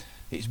after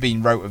it's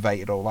been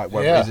rotivated or like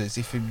whatever it is,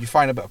 if you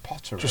find a bit of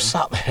pottery, just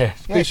sat there,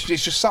 it's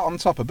just sat on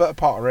top, a bit of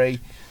pottery,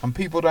 and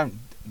people don't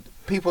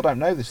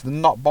know this. They're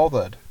not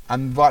bothered,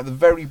 and like they're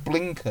very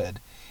blinkered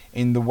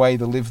in the way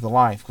they live the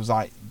life, because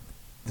like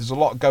there's a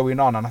lot going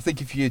on. And I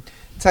think if you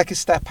take a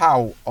step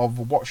out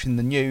of watching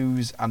the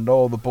news and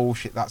all the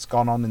bullshit that's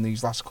gone on in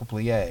these last couple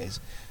of years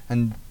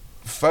and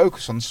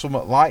focus on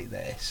something like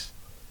this,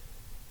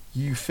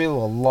 you feel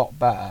a lot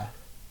better.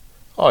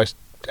 Oh, it's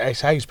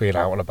ace being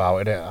out and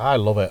about, isn't it? I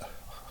love it.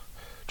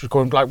 Just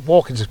going, like,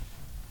 walking to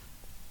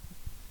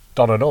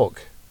Donanook.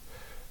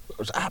 It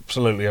was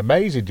absolutely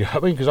amazing, do you know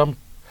what I mean? Because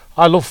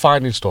I love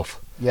finding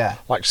stuff. Yeah.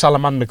 Like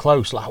Salamander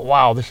Close, like,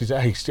 wow, this is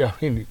ace. Do you know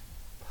what I mean?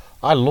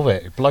 I love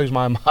it. It blows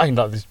my mind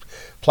that there's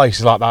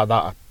places like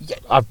that Yeah.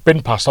 I've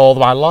been past all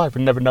my life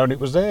and never known it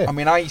was there. I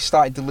mean, I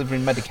started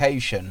delivering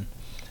medication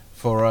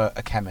for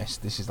a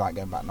chemist. This is like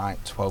going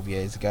back 12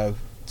 years ago,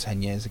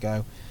 10 years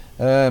ago.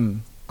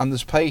 And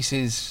there's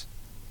places,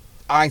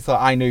 I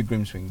thought I knew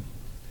Grimsby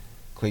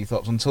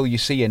Cleethorpes until you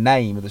see a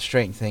name of the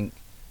street and think,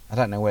 I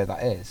don't know where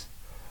that is.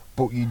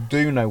 But you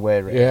do know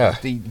where it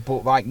is.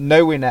 But like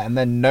knowing it and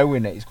then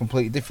knowing it is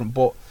completely different.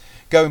 But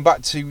going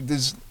back to,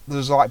 there's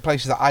like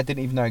places that I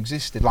didn't even know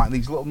existed, like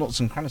these little nooks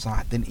and crannies.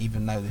 I didn't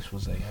even know this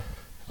was there.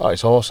 Oh,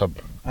 it's awesome.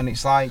 And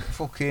it's like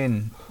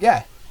fucking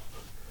yeah,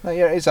 no,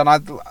 yeah, it is. And I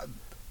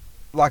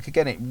like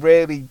again, it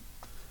really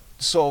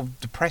sort of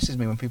depresses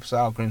me when people say,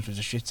 "Oh, Grimsby's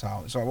a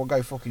shithole." It's like, well,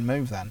 go fucking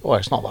move then. Well,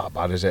 it's not that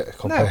bad, is it?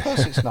 No, of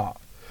course it's not.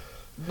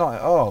 Not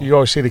at all. You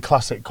always see the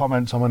classic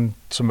comments on when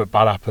something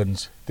bad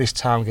happens. This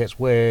town gets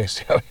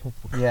worse.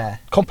 Yeah.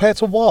 Compared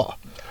to what?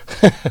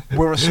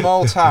 We're a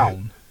small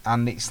town,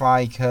 and it's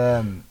like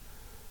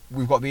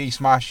we've got the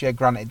East Marsh. Yeah,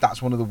 granted,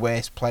 that's one of the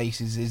worst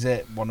places. Is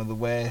it one of the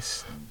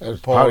worst?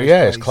 It's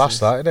class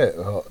that, isn't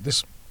it?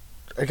 This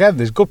again,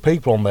 there's good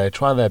people on there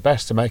trying their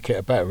best to make it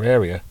a better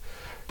area.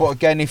 But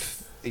again,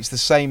 if it's the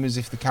same as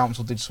if the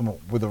council did something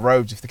with the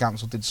roads, if the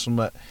council did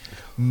something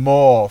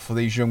more for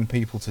these young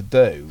people to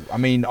do. I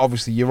mean,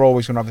 obviously, you're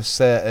always going to have a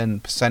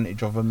certain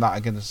percentage of them that are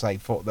going to say,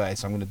 fuck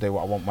this, I'm going to do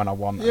what I want when I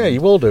want. Yeah,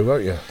 you will do,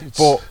 won't you?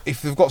 But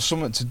if they've got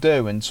something to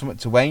do and something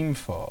to aim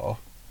for...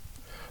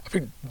 I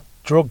think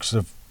drugs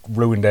have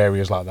ruined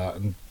areas like that.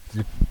 And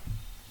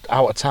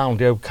out of town,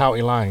 the old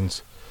county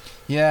lines.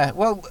 Yeah,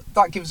 well,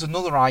 that gives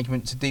another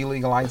argument to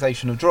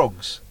delegalisation of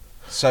drugs.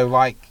 So,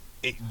 like...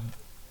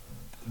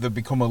 they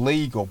become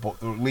illegal,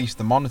 but at least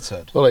they're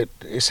monitored. Well,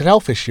 it's an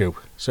health issue.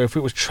 So if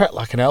it was treated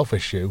like an health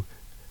issue,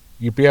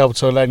 you'd be able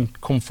to then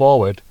come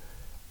forward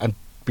and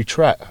be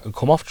treated and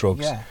come off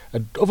drugs. Yeah.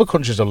 And other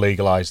countries have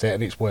legalised it,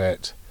 and it's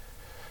worked.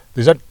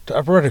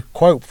 I've read a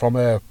quote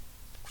from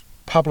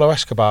Pablo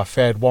Escobar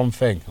feared one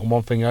thing and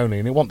one thing only,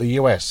 and he wanted the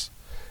US.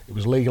 It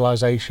was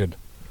legalisation.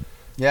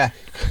 Yeah.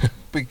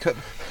 Because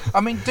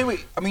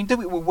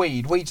do it with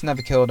weed. Weed's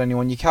never killed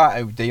anyone. You can't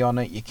OD on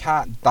it. You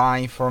can't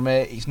die from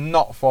it. It's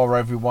not for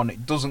everyone.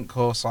 It doesn't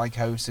cause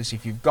psychosis.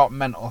 If you've got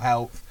mental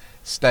health,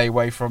 stay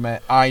away from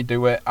it. I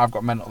do it. I've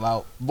got mental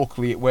health.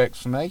 Luckily, it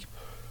works for me.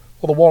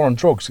 Well, the war on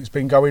drugs, it's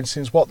been going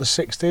since, the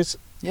 60s?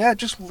 Yeah,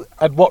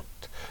 And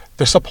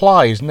the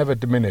supply has never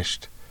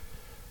diminished.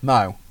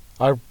 No.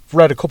 I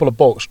read a couple of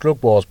books,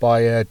 Drug Wars,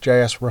 by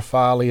J.S.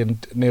 Rafali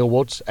and Neil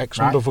Woods,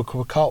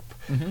 ex-undercover cop.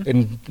 Mm-hmm.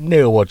 In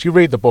Neil Woods, you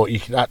read the book,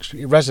 you can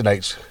actually, it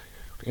resonates.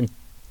 In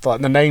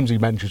like the names he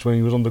mentions when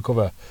he was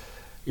undercover.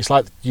 It's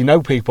like, you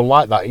know people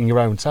like that in your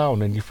own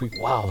town, and you think,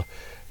 wow. And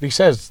he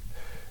says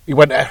he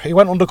went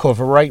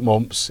undercover for 8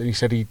 months, and he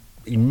said he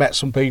met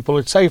some people.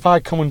 He'd say if I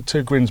come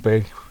into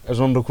Grimsby as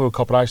an undercover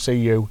cop and I see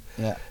you,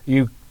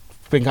 you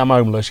think I'm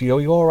homeless, you go,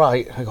 you all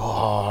right? I go,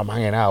 oh, I'm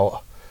hanging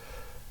out.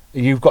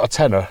 You've got a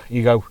tenner,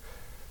 you go,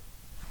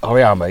 oh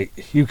yeah mate,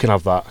 you can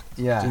have that.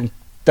 Yeah. And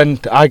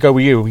then I go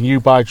with you and you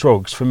buy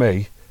drugs for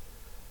me.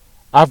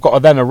 I've got to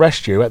then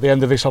arrest you at the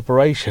end of this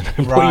operation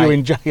and put you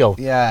in jail.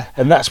 Yeah.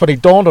 And that's when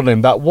it dawned on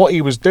him that what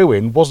he was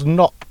doing was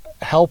not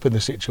helping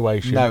the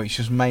situation. No, it's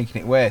just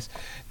making it worse.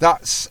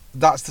 That's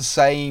the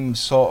same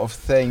sort of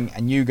thing,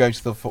 and you go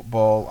to the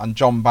football, and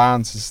John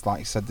Barnes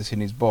has said this in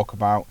his book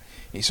about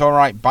it's all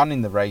right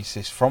banning the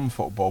racist from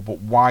football, but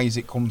why is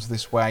it comes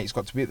this way? It's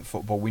got to be at the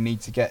football. We need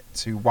to get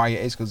to why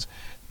it is, because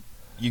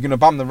you're going to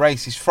ban the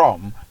racist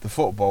from the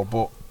football,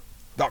 but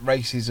that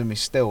racism is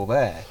still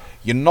there.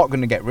 You're not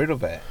going to get rid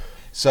of it.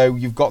 So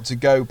you've got to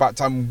go back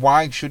to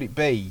why should it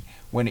be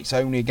when it's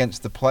only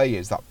against the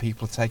players that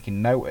people are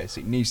taking notice?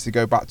 It needs to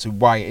go back to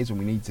why it is, and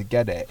we need to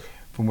get it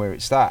from where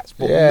it starts.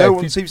 But no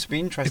one seems to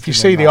be interested. If you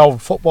see the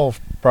old football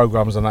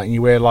programmes and that, and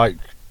you hear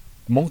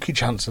monkey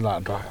chants and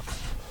that,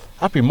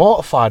 I'd be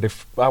mortified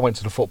if I went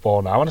to the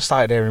football now and I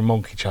started hearing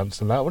monkey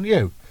chants and that, wouldn't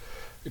you?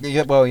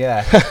 Yeah, well,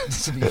 yeah.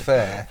 To be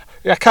fair,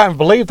 yeah, I can't even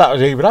believe that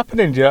was even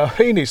happening. Do you know what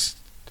I mean?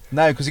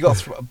 No, because he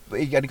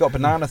got a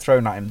banana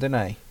thrown at him,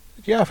 didn't he?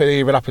 Yeah, I think it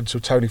even happened to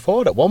Tony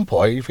Ford at one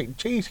point. You think,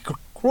 geez, he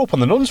grew up on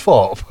the nuns'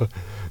 fort.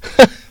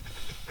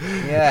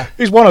 Yeah,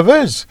 he's one of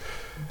us.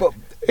 But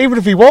even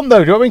if he won, though,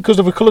 do you know what I mean? Because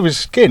of the colour of his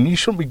skin, you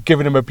shouldn't be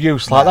giving him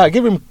abuse like that.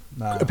 Give him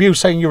abuse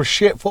saying you're a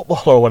shit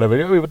footballer or whatever.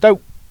 You know what I mean? But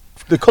don't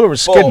the colour of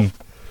his skin.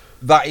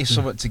 That is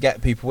something to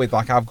get people with.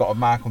 I've got a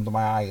mark under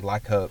my eye,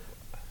 like a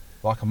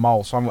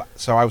mole.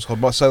 So I was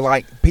called.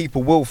 So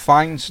people will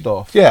find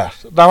stuff. Yeah.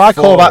 Now I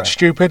call that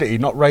stupidity,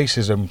 not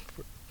racism.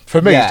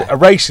 For me, a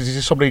racist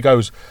is somebody who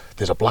goes,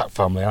 "There's a black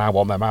family and I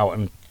want them out,"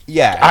 and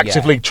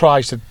actively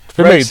tries to.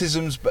 For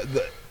racism's, but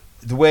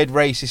the word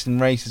racist and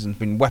racism's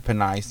been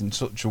weaponised in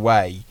such a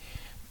way,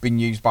 been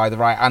used by the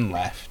right and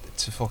left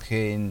to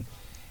fucking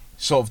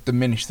sort of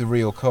diminish the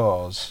real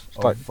cause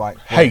of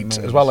hate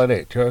as well, isn't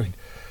it? Do you know what I mean?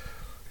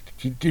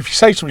 If you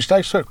say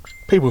something,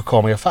 people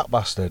call me a fat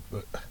bastard,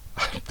 but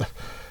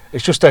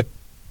it's just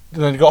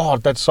then you go, oh,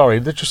 dead sorry.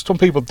 There's just some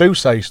people do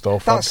say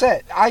stuff. That's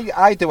it.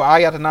 I do.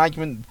 I had an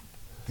argument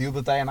the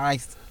other day, and I'm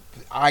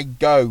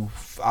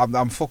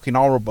fucking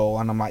horrible,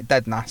 and I'm like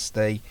dead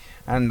nasty,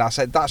 and I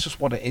said that's just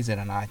what it is in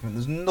an argument.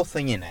 There's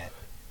nothing in it.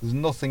 There's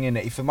nothing in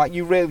it. If like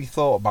you really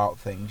thought about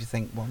things, you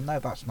think, well, no,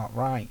 that's not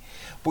right.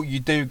 But you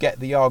do get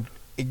the odd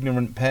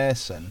ignorant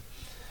person.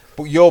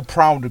 But you're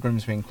proud of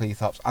Grimsby and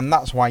Cleethorpes, and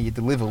that's why you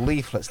deliver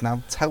leaflets.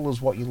 Now, tell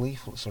us what your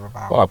leaflets are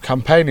about. Well, I'm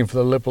campaigning for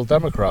the Liberal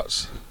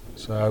Democrats,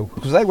 so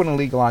because they want to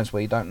legalise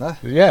weed, don't they?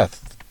 yeah,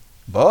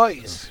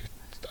 Boys.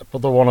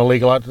 but they want to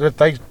legalise.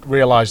 They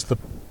realise the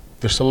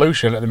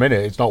solution at the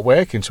minute is not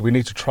working, so we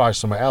need to try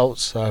something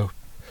else. So,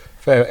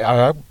 I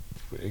hope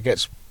it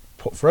gets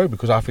put through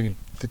because I think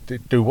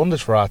it'd do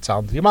wonders for our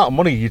town. The amount of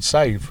money you'd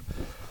save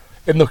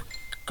in the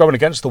going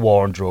against the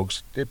war on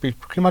drugs, can you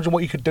imagine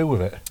what you could do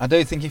with it? I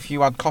do think if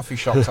you had coffee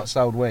shops that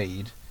sold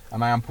weed,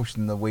 and I am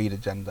pushing the weed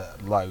agenda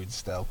loads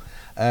still,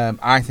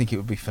 I think it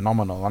would be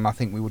phenomenal, and I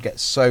think we would get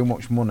so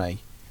much money,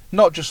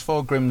 not just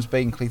for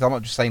Grimsby and Cleethorpes. I'm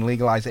not just saying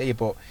legalise it here,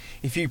 but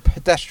if you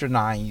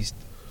pedestrianised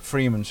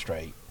Freeman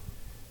Street,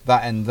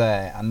 that end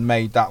there, and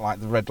made that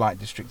like the red light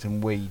district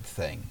and weed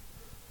thing,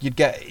 you'd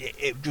get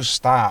it would just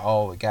start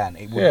all again.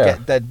 It would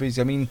get dead busy.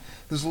 I mean,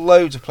 there's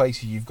loads of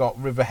places. You've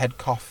got Riverhead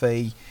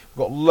Coffee, you've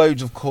got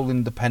loads of Cull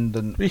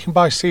Independent. You can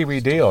buy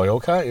CBD oil,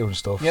 can't you, and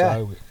stuff. Yeah,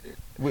 so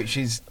which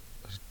is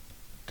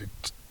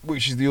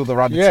the other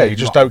additive. Yeah, you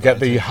just don't get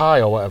the high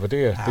or whatever, do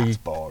you? That's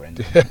boring.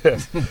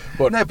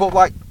 But no, but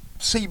like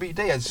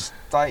CBD is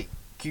like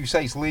you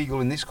say, it's legal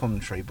in this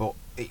country, but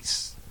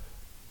it's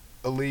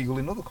illegal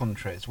in other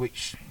countries,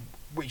 which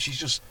is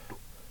just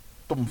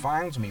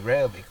dumbfounds me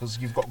really, because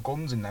you've got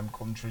guns in them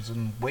countries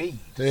and weed.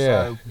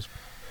 Yeah, so it's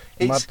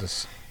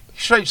madness.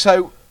 Straight.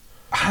 So,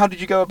 how did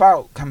you go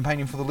about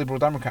campaigning for the Liberal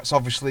Democrats?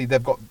 Obviously,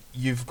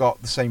 you've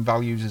got the same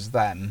values as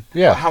them.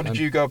 Yeah. But how did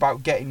you go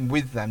about getting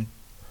with them?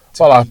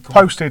 Well, I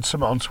posted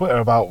something on Twitter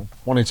about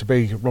wanting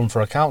to run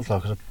for a councillor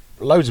because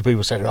loads of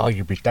people said, "Oh,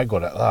 you'd be dead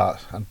good at that."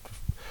 And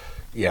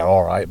yeah,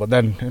 all right, but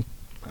then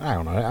I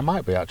don't know, I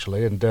might be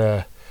actually. And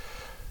at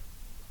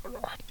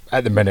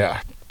the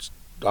minute,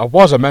 I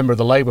was a member of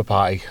the Labour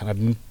Party,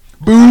 and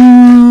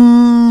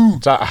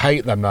I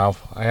hate them now.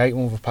 I hate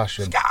them with a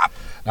passion.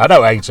 I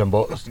don't hate them,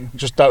 but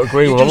just don't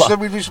agree with a lot.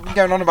 We've just been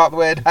going on about the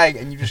word hate,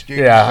 and you just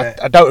used it.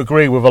 I don't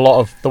agree with a lot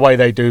of the way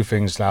they do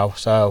things now.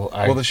 So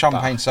the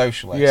Champagne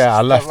Socialists. Yeah,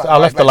 I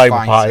left the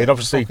Labour Party. And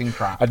obviously,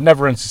 I'd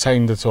never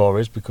entertained the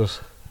Tories because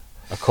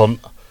I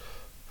couldn't.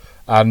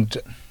 And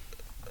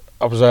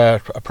I was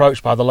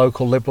approached by the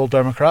local Liberal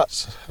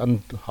Democrats,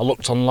 and I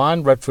looked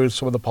online, read through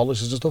some of the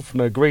policies and stuff,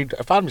 and I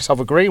found myself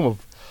agreeing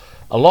with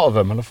a lot of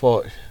them, and I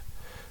thought,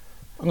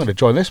 I'm going to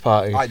join this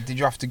party. Did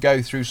you have to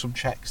go through some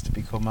checks to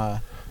become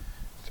a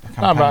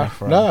campaigner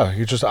for them? No,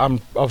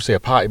 I'm obviously a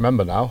party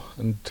member now,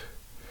 and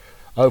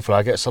hopefully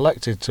I get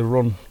selected to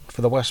run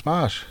for the West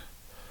Marsh.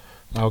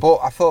 But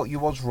I thought you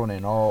was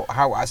running, or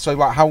how? So,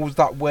 like, how was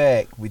that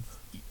work with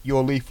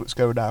your leaflets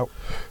going out?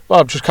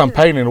 Well, I'm just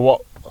campaigning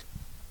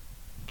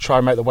try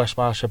and make the West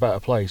Marsh a better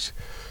place.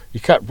 You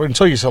can't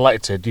until you're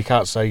selected. You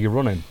can't say you're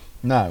running.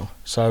 No.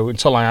 So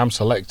until I am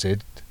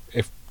selected,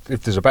 if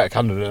there's a better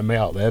candidate than me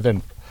out there,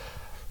 then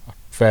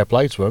fair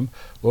play to them.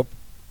 But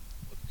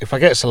if I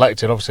get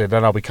selected, obviously,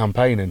 then I'll be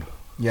campaigning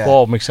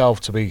for myself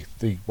to be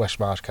the West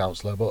Marsh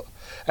councillor. But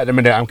at the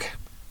minute, I'm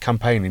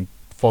campaigning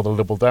for the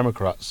Liberal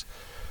Democrats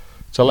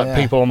to let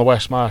people on the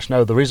West Marsh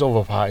know there is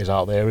other parties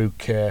out there who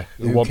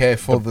want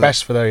the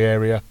best for their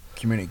area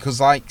community. Because,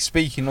 like,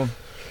 speaking of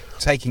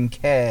taking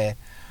care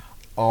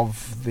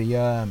of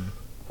the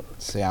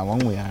see how long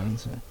we are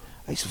into it.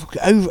 It's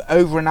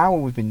over an hour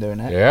we've been doing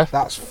it. Yeah,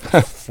 that's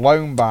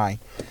flown by.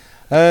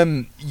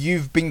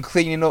 You've been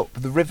cleaning up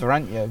the river,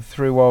 haven't you?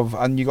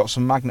 And you got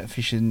some magnet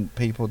fishing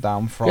people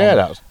down from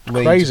that's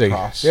Leeds crazy.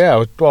 Across.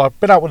 Yeah, well, I've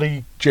been out with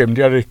the Jim,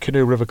 the other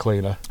canoe river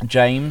cleaner,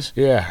 James.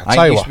 Yeah,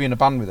 I used to be in a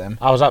band with him.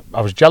 I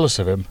was jealous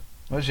of him.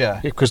 Was you?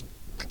 Because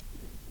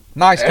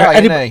nice guy,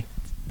 isn't he?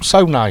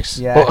 So nice.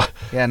 Yeah, but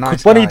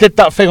nice. When he did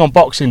that thing on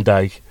Boxing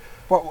Day,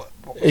 what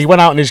he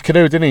went out in his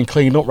canoe, didn't he, and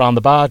cleaned up round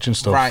the barge and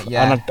stuff. Right,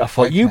 yeah. And I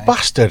thought, you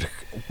bastard,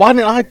 why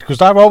didn't I? Because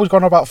I've always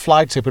gone about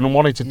fly tipping and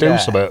wanted to do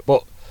something,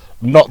 but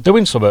not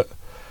doing something.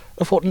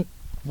 I thought,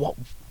 what?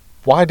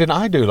 Why didn't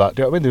I do that?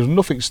 Do you know what I mean? There was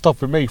nothing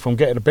stopping me from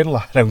getting a bin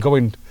line and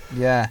going.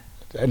 Yeah.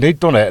 And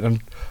he'd done it,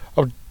 and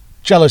I was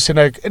jealous in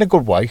a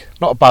good way,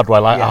 not a bad way.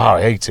 Like,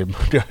 I hate him. Do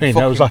you know what I mean?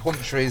 I was like,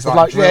 countries,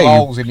 like drill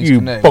holes in his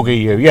canoe. Buggy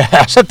you. Yeah,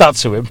 I said that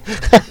to him.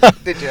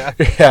 Did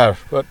you? Yeah,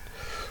 but.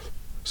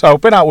 So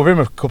I've been out with him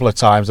a couple of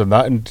times and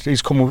that, and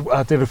he's come.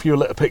 I did a few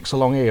little pics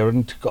along here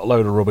and got a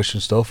load of rubbish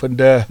and stuff. And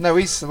no,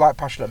 he's like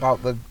passionate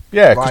about the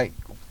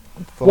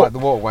the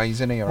waterways,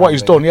 isn't he? What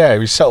he's done,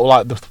 he's set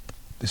up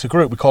it's a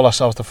group we call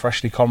ourselves the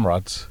Freshly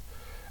Comrades,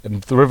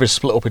 and the river's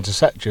split up into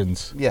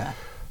sections. Yeah.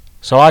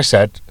 So I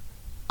said,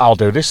 I'll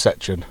do this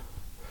section.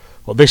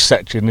 Well, this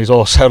section is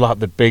also like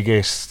the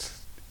biggest,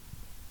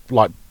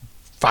 like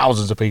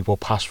thousands of people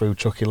pass through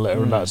chucking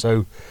litter and that.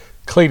 So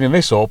cleaning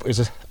this up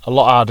is a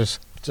lot harder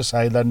to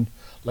say than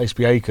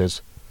Laceby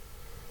Acres.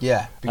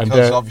 Yeah,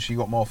 because obviously you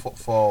got more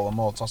footfall and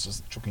more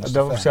tossers chucking And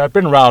stuff obviously in. I'd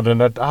been around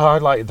and I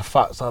highlighted the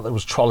fact that there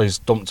was trolleys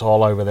dumped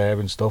all over there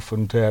and stuff.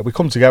 And we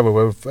come together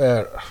with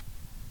a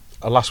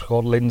lass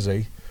called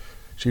Lindsay.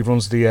 She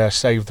runs the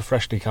Save the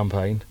Freshney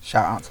campaign.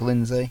 Shout out to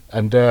Lindsay.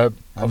 And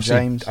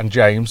James. And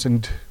James.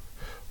 And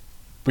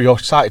we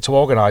decided to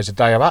organise a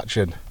day of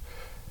action.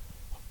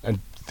 And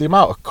the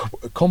amount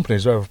of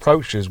companies that have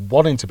approached us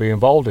wanting to be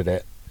involved in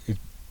it,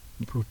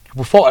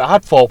 I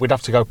thought we'd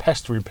have to go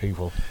pestering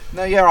people.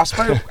 No, yeah,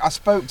 I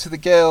spoke to the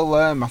girl.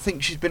 I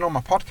think she's been on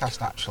my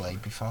podcast actually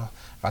before.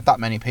 I've had that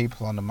many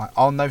people on my.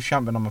 Oh no, she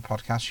hasn't been on my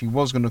podcast. She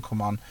was going to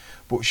come on,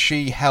 but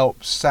she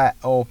helped set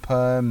up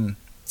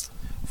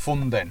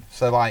funding.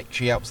 So like,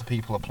 she helps the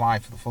people apply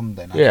for the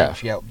funding. I think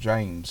she helped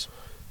James.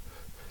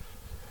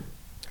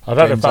 I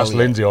don't know if that's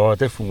Lindsay or a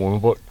different woman,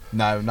 but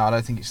no, I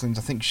don't think it's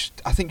Lindsay.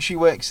 I think she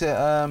works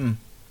at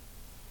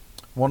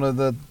one of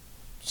the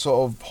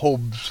sort of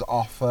hubs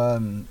off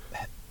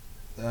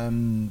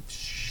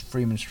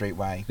Freeman Street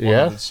way.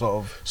 Yeah.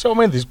 So I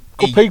mean, there's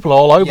good people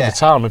all over the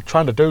town and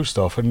trying to do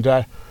stuff,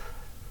 and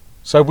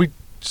so we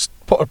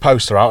put a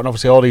poster out, and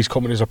obviously all these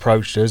companies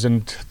approached us,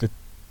 and the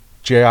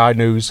GI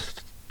News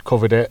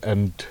covered it,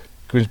 and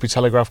Grimsby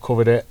Telegraph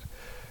covered it,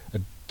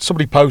 and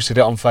somebody posted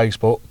it on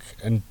Facebook,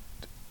 and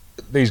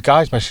these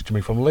guys messaged me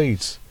from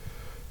Leeds.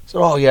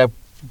 So, oh yeah, I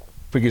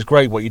think it's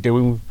great what you're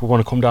doing. We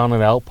want to come down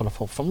and help. And I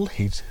thought, from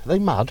Leeds? Are they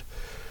mad?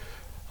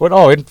 I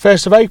went, in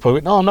 1st of April.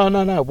 I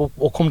went, no.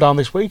 We'll come down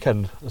this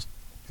weekend.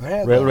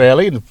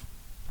 Really? And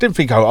didn't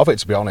think out of it,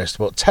 to be honest,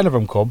 but 10 of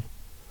them come.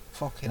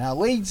 Fucking hell.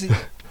 Leeds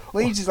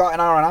is like an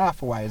hour and a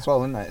half away as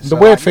well, isn't it? The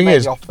weird thing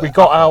is, we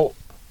got out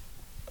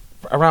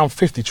around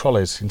 50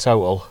 trolleys in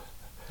total.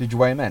 Did you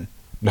weigh them in?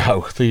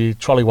 No, the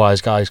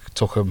trolley-wise guys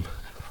took them.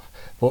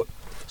 But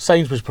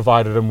Sainsbury's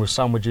provided them with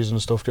sandwiches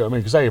and stuff, do you know what I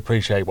mean? Because they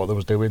appreciate what they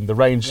was doing. The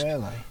range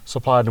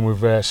supplied them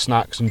with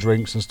snacks and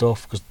drinks and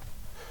stuff, because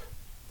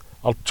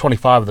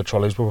 25 of the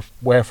trolleys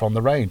were from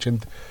the range,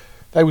 and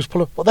they was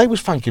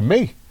thanking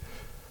me.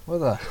 Were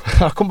they?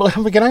 I couldn't believe.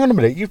 I'm thinking, hang on a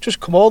minute, you've just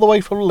come all the way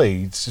from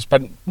Leeds,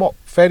 spent what,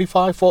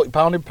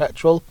 £35-40 in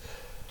petrol,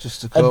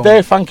 just to come. And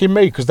they're thanking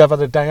me because they've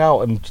had a day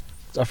out, and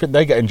I think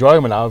they get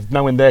enjoyment out of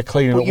knowing they're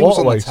cleaning up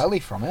waterways. But you was on the telly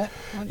from it,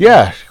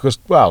 yeah, because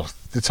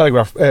the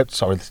Telegraph.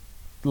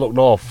 Look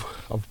North.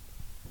 I've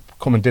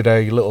come and did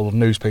a little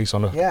news piece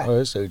on it. Yeah.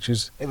 Which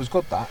is. It was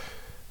good, that.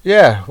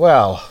 Yeah,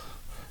 well,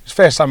 it's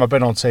the first time I've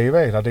been on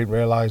TV, and I didn't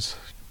realise.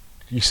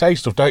 You say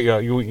stuff, don't you?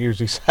 You wouldn't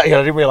usually say.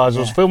 I didn't realise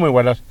I was filming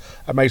when I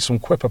made some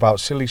quip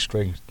about silly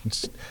string.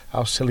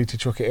 How silly to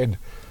chuck it in.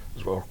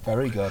 Well,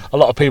 very good. A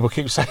lot of people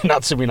keep saying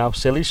that to me now.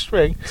 Silly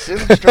string.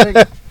 Silly string.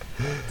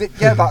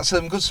 Yeah, that's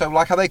good. So,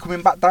 like, are they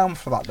coming back down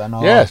for that then?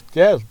 Or? Yeah.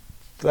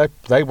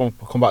 They won't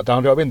come back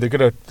down. Do you know what I mean? They're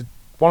gonna.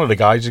 One of the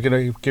guys is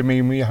gonna give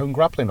me my own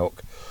grappling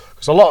hook,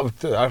 because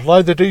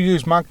although they do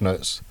use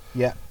magnets.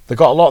 Yeah. They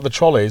got a lot of the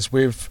trolleys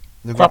with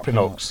grappling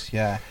hooks.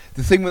 Yeah.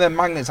 The thing with them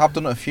magnets, I've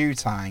done it a few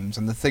times,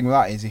 and the thing with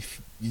that is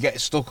if you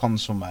get stuck on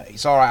somewhere,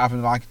 it's alright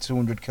having like a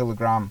 200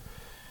 kilogram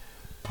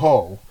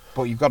pull,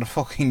 but you've got to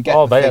fucking get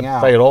the thing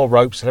out. They had all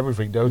ropes and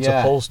everything,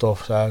 to pull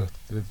stuff, so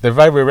they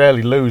very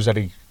rarely lose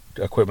any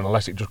equipment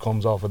unless it just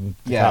comes off and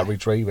you can't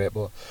retrieve it.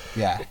 But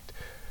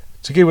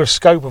to give you a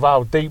scope of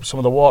how deep some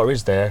of the water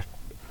is there,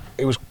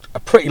 it was a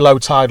pretty low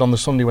tide on the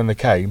Sunday when they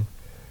came,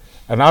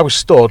 and I was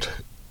stood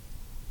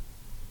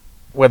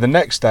where the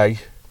next day,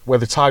 where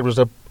the tide was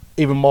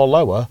even more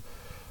lower.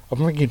 I'm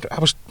thinking,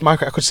 I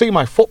could see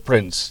my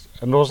footprints,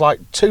 and there was like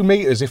 2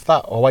 metres, if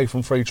that, away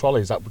from 3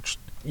 trolleys.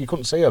 You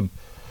couldn't see them.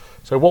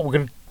 So what we're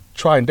going to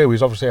try and do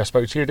is, obviously, I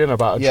spoke to you, didn't I,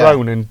 about a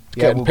drone and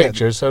getting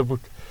pictures. So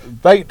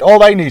all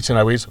they need to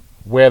know is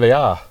where they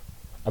are,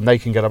 and they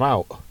can get them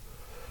out.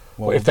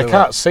 Well, but if they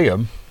can't see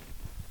them,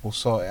 we'll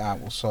sort it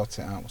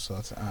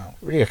out.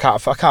 Yeah,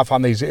 I can't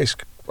find these. It's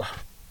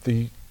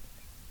the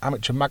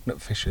amateur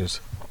magnet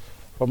fishers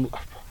from.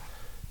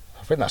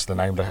 I think that's the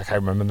name. I can't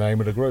remember the name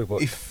of the group.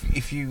 But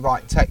if you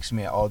like text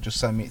me it or just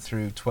send me it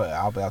through Twitter,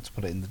 I'll be able to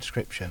put it in the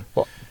description.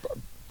 But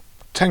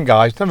 10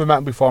 guys, never met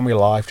them before in my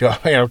life. Do you know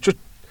what I mean? Just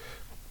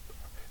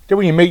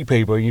when you meet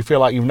people and you feel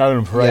like you've known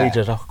them for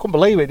ages, I couldn't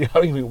believe it. You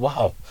know, you think,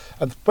 wow.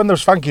 And when they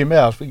was thanking me,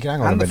 I was thinking,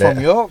 hang on a minute. And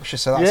from Yorkshire,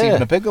 so that's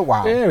even a bigger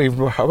wow. Yeah,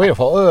 I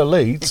thought,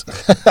 Leeds.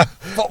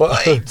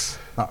 Leeds.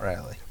 Not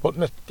really. But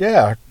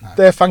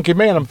they're thanking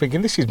me, and I'm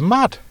thinking, this is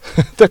mad.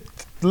 They've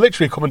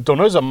literally come and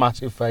done us a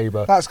massive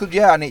favour. That's good,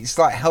 and it's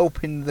like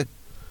helping the.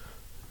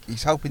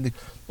 He's helping the.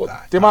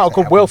 The amount of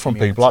goodwill from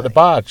people, like the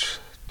barge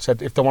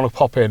said, if they want to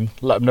pop in,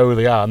 let them know who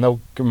they are, and they'll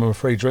give them a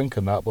free drink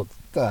and that. But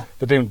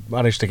they didn't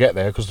manage to get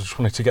there because they just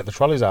wanted to get the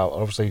trolleys out.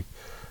 Obviously,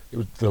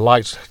 the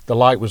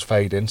light was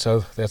fading, so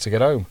they had to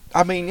get home.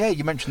 I mean,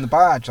 you mentioned the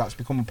barge. That's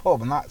become a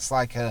pub, and that's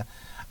like a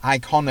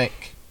iconic.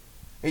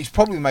 It's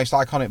probably the most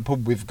iconic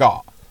pub we've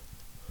got.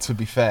 To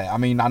be fair, I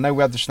mean, I know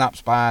we had the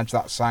Snaps barge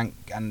that sank,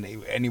 and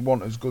it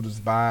wasn't as good as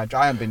the barge.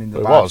 I haven't been in the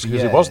barge.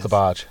 It was the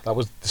barge. That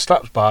was the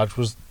Snaps barge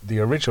was the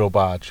original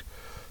barge.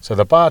 So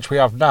the barge we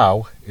have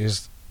now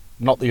is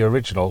not the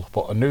original,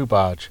 but a new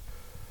barge.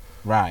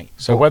 Right.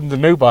 So when the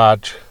new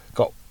barge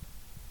got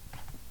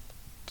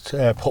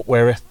put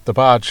where the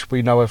barge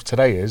we know of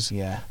today is.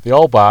 Yeah. The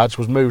old barge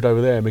was moved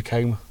over there and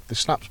became the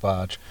Snaps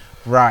barge.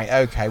 Right,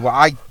 okay. Well,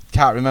 I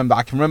can't remember.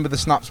 I can remember the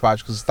Snaps badge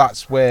because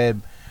that's where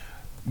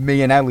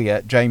me and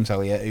Elliot, James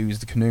Elliot, who's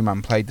the canoe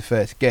man, played the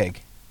first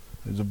gig.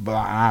 It was an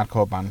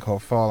hardcore band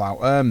called Fallout.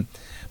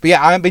 But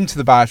yeah, I haven't been to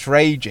the barge for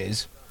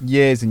ages,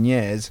 years and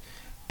years,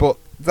 but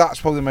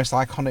that's probably the most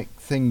iconic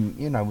thing,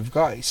 we've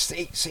got.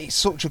 It's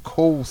such a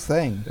cool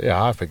thing.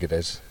 Yeah, I think it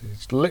is.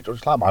 It's literally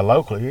it's like my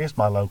local. It is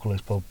my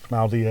localist pub.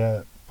 Now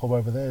the pub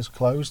over there is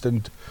closed.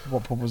 And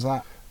what pub was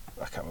that?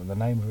 I can't remember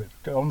the name of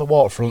it. On the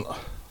waterfront.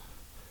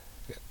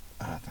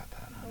 I don't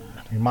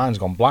know. Your mind's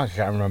gone blank. I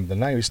can't remember the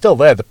name. It's still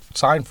there. The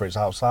sign for it's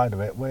outside of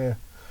it. Where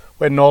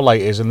Norlate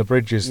is and the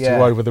bridge is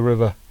to over the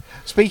river.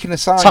 Speaking of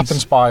signs, Tap and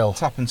Spile.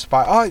 Tap and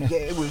Spile. Oh, yeah,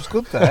 it was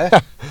good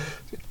there.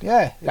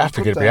 Yeah, I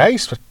think it'd be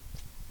ace.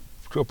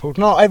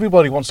 Not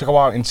everybody wants to go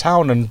out in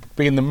town and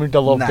be in the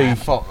middle of the.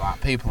 Fuck that.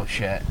 People are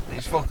shit.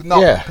 It's fucking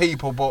not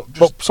people, but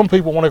some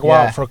people want to go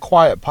out for a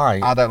quiet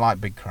pint. I don't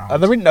like big crowds.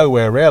 And they're in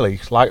nowhere really,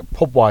 like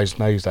pub wise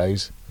these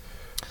days.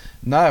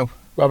 No.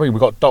 Well, I mean, we've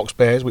got Doc's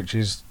Bears, which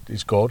is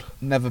good.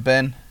 Never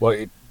been. Well,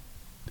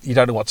 you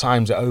don't know what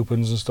times it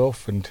opens and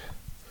stuff, and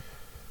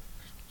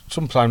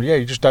sometimes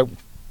you just don't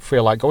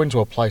feel like going to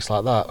a place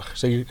like that.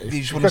 So you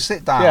just want to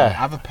sit down,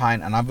 have a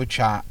pint, and have a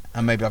chat,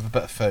 and maybe have a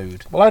bit of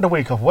food. Well, I had a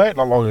week off work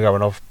not long ago,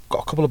 and I've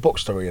got a couple of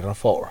books to read, and I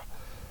thought,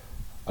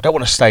 I don't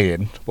want to stay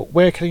in, but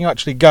where can you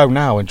actually go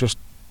now and just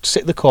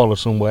sit in the corner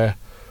somewhere,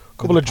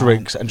 a couple of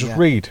drinks, and just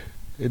read?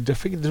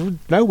 There's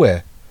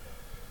nowhere.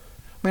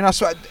 I mean, I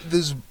swear,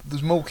 there's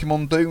Mulky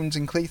Dunes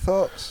in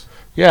Cleethorpes.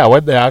 Yeah, I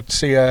went there. I had to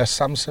see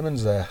Sam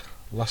Simmons there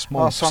last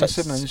month. Oh, Sam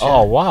Simmons,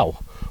 Oh, wow.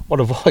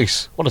 What a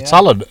voice. What a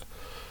talent.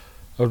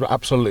 I was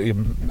absolutely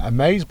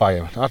amazed by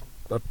him.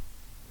 To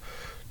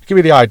give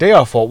you the idea,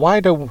 I thought, why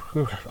don't...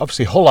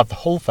 Obviously, Hull have the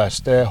Hull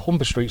Fest,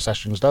 Humber Street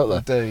sessions, don't they?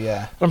 They do,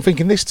 yeah. And I'm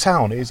thinking, this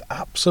town is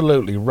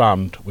absolutely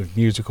rammed with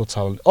musical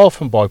talent.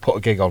 Orphan Boy put a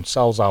gig on,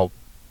 sells out.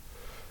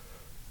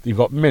 You've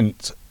got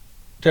Mint...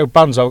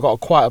 bands have got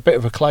quite a bit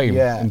of acclaim.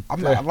 Yeah, and,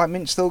 I'm like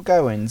Mint still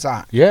going,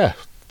 Zach. Yeah,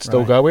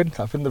 still going.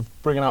 I think they're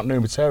bringing out new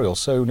material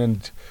soon,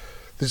 and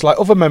there's like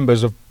other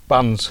members of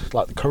bands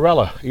like the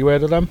Corella. You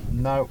heard of them?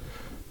 No.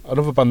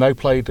 Another band they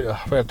played.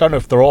 I don't know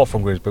if they're all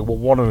from Grimsby, but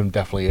one of them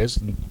definitely is.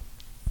 And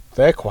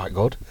they're quite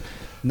good.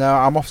 No,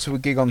 I'm off to a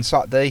gig on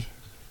Saturday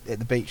at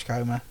the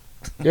Beachcomber.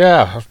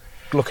 Yeah, I'm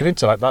looking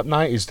into that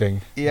 90s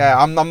thing. Yeah,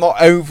 I'm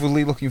not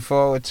overly looking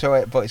forward to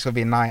it, but it's gonna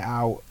be a night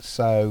out,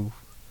 so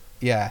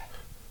yeah.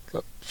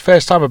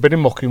 First time I've been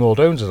in Mucky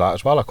Muldoon's as that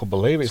as well. I couldn't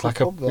believe it. It's like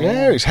pub,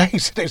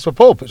 it's a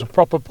pub. It's a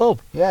proper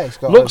pub. Yeah, it's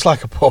got looks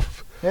like a pub.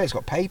 Yeah, it's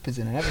got papers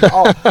in it. And everything.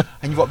 Oh,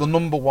 and you've got the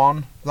number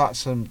one.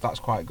 That's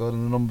quite good.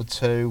 And the number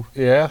two.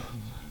 Yeah.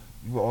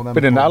 You've got all them.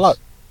 Been in that, like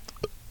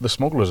the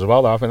Smugglers as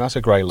well. Though I think that's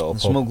a great little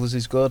pub. Smugglers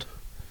is good.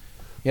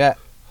 Yeah,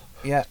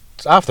 yeah.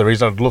 It's half the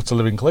reason I'd love to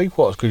live in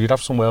Cleethorpes, because you'd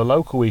have somewhere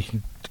local where you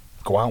can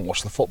go out and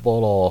watch the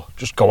football, or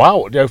just go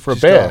out, for a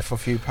beer, go for a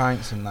few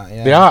pints and that.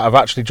 Yeah. The art of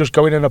actually just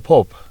going in a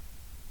pub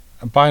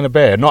and buying a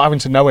beer, not having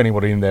to know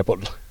anybody in there,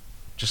 but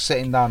just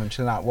sitting down and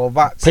chilling out. Well,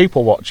 that's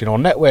people watching or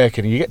networking,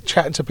 and you get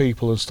chatting to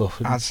people and stuff.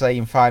 And I'd say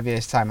in 5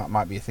 years' time that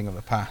might be a thing of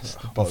the past.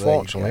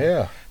 Unfortunately,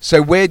 yeah.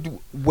 So where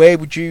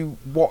would you?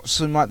 What's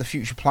some like the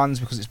future plans?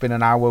 Because it's been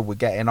an hour, we're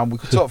getting on. We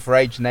could talk for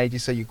ages and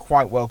ages, so you're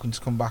quite welcome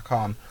to come back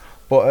on.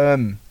 But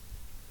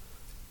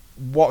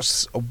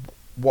what's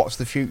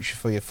the future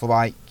for you? For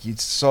like, you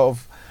sort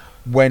of,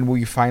 when will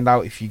you find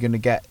out if you're going to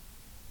get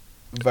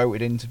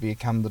voted in to be a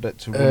candidate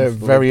to run for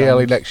the very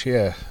early Downs? next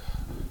year.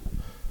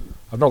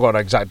 I've not got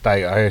an exact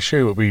date. I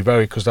assume it'll be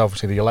because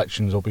obviously the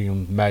elections will be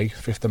on May,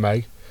 5th of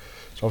May.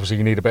 So obviously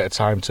you need a bit of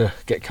time to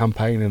get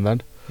campaigning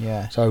then.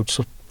 Yeah. So it's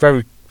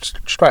very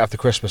straight after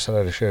Christmas,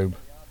 I'd assume.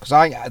 Because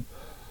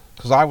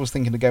I was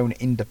thinking of going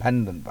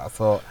independent, but I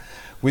thought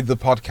with the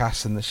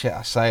podcast and the shit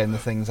I say and the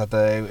things I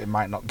do, it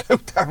might not go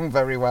down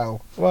very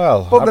well.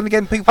 Well, but then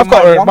again, people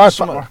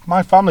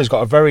my family's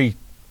got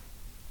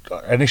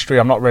an history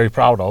I'm not really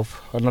proud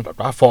of, and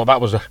I thought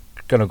that was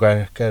going to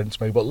go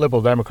against me. But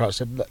Liberal Democrats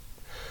said,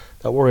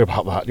 "Don't worry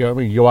about that. You know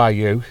what I mean? You are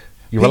you.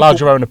 You're allowed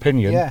your own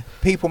opinion." Yeah,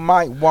 people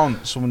might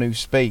want someone who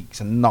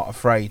speaks and not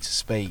afraid to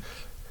speak.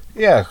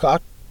 Yeah,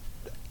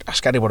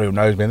 ask anyone who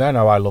knows me. They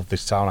know I love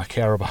this town. I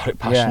care about it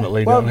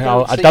passionately. Yeah.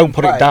 Well, I don't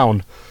put it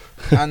down.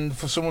 And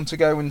for someone to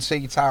go and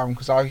see town,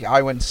 because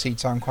I went to see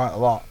town quite a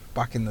lot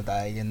back in the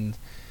day, and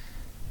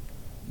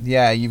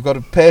yeah, you've got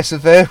to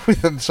persevere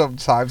with them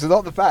sometimes. They're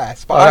not the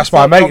best. But that's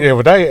my mate the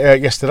other day,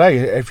 yesterday.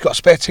 If you've got a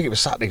spare ticket for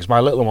Saturday, because my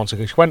little one wants to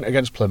go. She went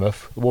against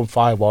Plymouth, won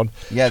 5-1.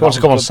 Yeah, she wants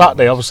to come on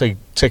Saturday. Obviously,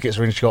 tickets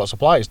are in short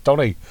supply. It's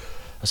Donny.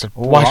 I said,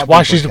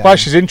 why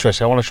she's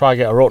interested? I want to try and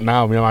get her up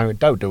now. I mean,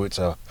 don't do it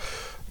to her.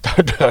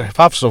 Don't do it. If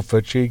I've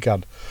suffered, she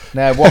can.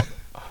 Now,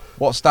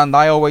 what stand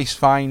I always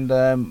find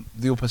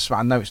the Upper Smith.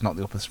 I know it's not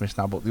the Upper Smiths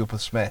now, but the Upper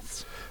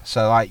Smiths.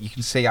 So like you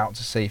can see out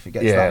to sea if it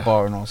gets that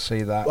boring. I'll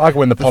see that. I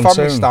go in the pontoon.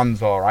 Family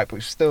stand's all right, but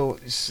it's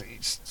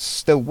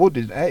still wood,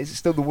 isn't it? Is it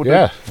still the wood?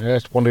 Yeah,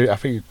 it's one. I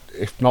think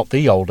if not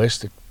the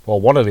oldest, well,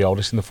 one of the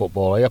oldest in the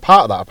football. A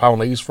part of that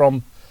apparently is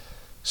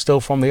still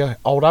from the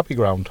old Abbey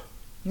ground.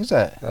 Is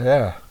it?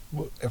 Yeah.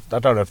 I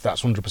don't know if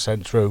that's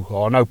 100% true,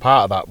 or I know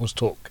part of that was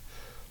took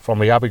from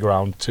the Abbey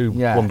ground to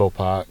Blundell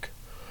Park.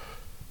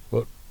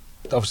 But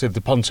obviously the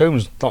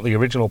pontoon's not the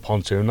original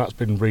pontoon. That's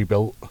been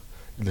rebuilt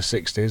in the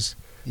 60s.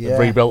 Yeah.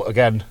 Rebuilt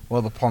again.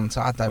 Well, the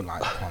pontoon, I don't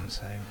like the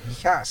pontoon. You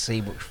can't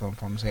see much from the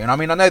pontoon. I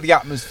mean, I know the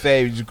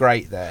atmosphere is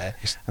great there,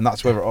 and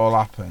that's where it all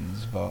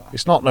happens, but...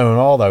 It's not known at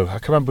all, though. I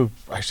can remember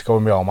I used to go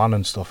with my old man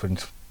and stuff,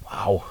 and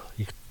wow,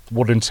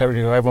 wooden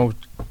territory, everyone would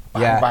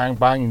bang, bang,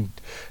 bang.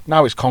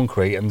 Now it's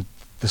concrete, and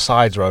the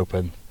sides are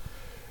open.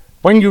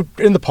 When you're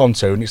in the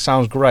pontoon, it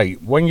sounds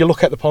great. When you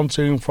look at the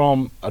pontoon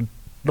from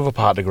another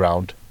part of the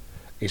ground,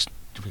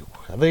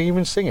 are they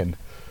even singing?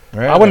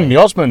 Really? I went in the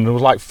Osmond, there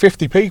was like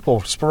 50 people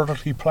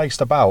sporadically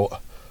placed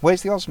about.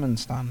 Where's the Osmond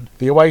stand?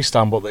 The away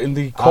stand, but in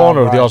the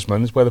corner of the right.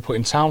 Osmond is where they're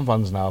putting town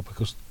fans now,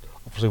 because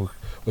obviously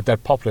we're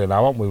dead popular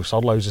now, aren't we? We've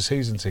sold loads of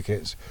season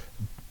tickets.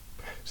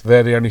 So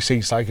they're the only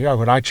seats I can go.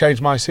 When I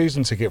changed my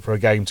season ticket for a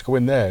game to go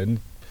in there,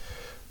 and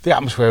the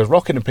atmosphere was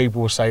rocking, and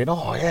people were saying,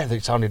 oh yeah,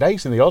 it's only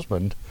days in the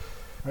Osmond.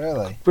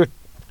 Really? But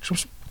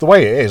just the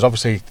way it is,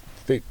 obviously,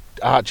 it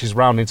arches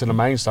round into the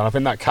main stand. I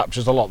think that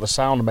captures a lot of the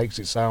sound and makes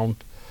it sound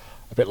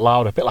a bit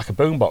louder, a bit like a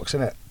boombox,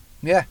 isn't it?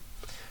 Yeah.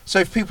 So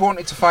if people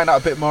wanted to find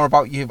out a bit more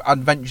about your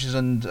adventures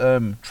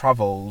and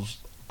travels,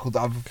 could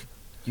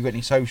you got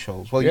any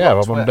socials? Well, Yeah,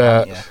 got I'm on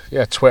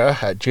Twitter, Twitter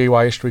at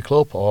GY History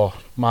Club or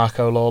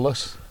Marco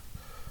Lawless,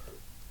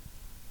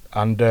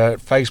 and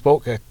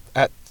Facebook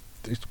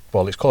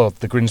it's called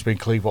the Grimsby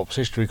Cleve Ups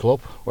History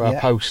Club, where I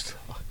post.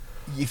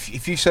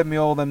 If you send me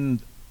all them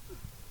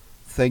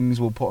things,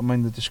 we'll put them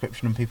in the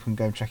description and people can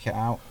go and check it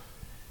out.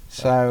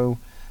 So,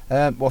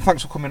 well,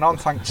 thanks for coming on.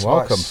 Thanks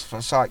welcome.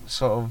 for sort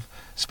of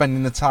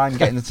spending the time,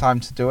 getting the time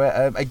to do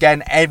it.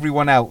 Again,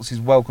 everyone else is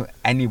welcome.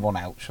 Anyone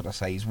else, should I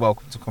say, is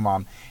welcome to come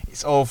on.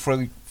 It's all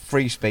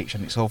free speech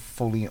and it's all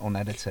fully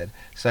unedited.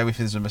 So if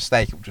there's a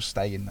mistake, it'll just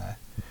stay in there.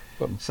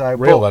 So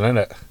real then, isn't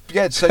it?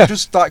 Yeah. So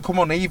just like, come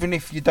on. Even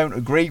if you don't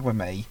agree with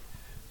me,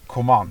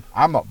 come on.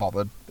 I'm not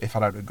bothered if I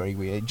don't agree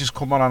with you. Just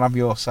come on and have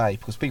your say,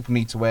 because people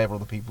need to hear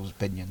other people's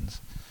opinions.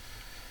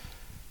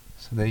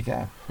 So there you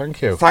go.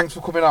 Thank you. Thanks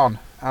for coming on,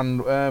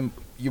 and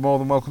you're more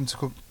than welcome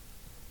to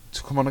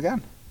come on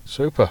again.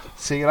 Super.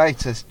 See you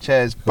later.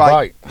 Cheers.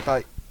 Goodbye.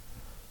 Bye.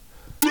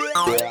 The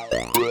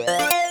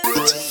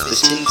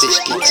Tin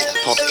Biscuits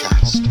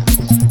Podcast.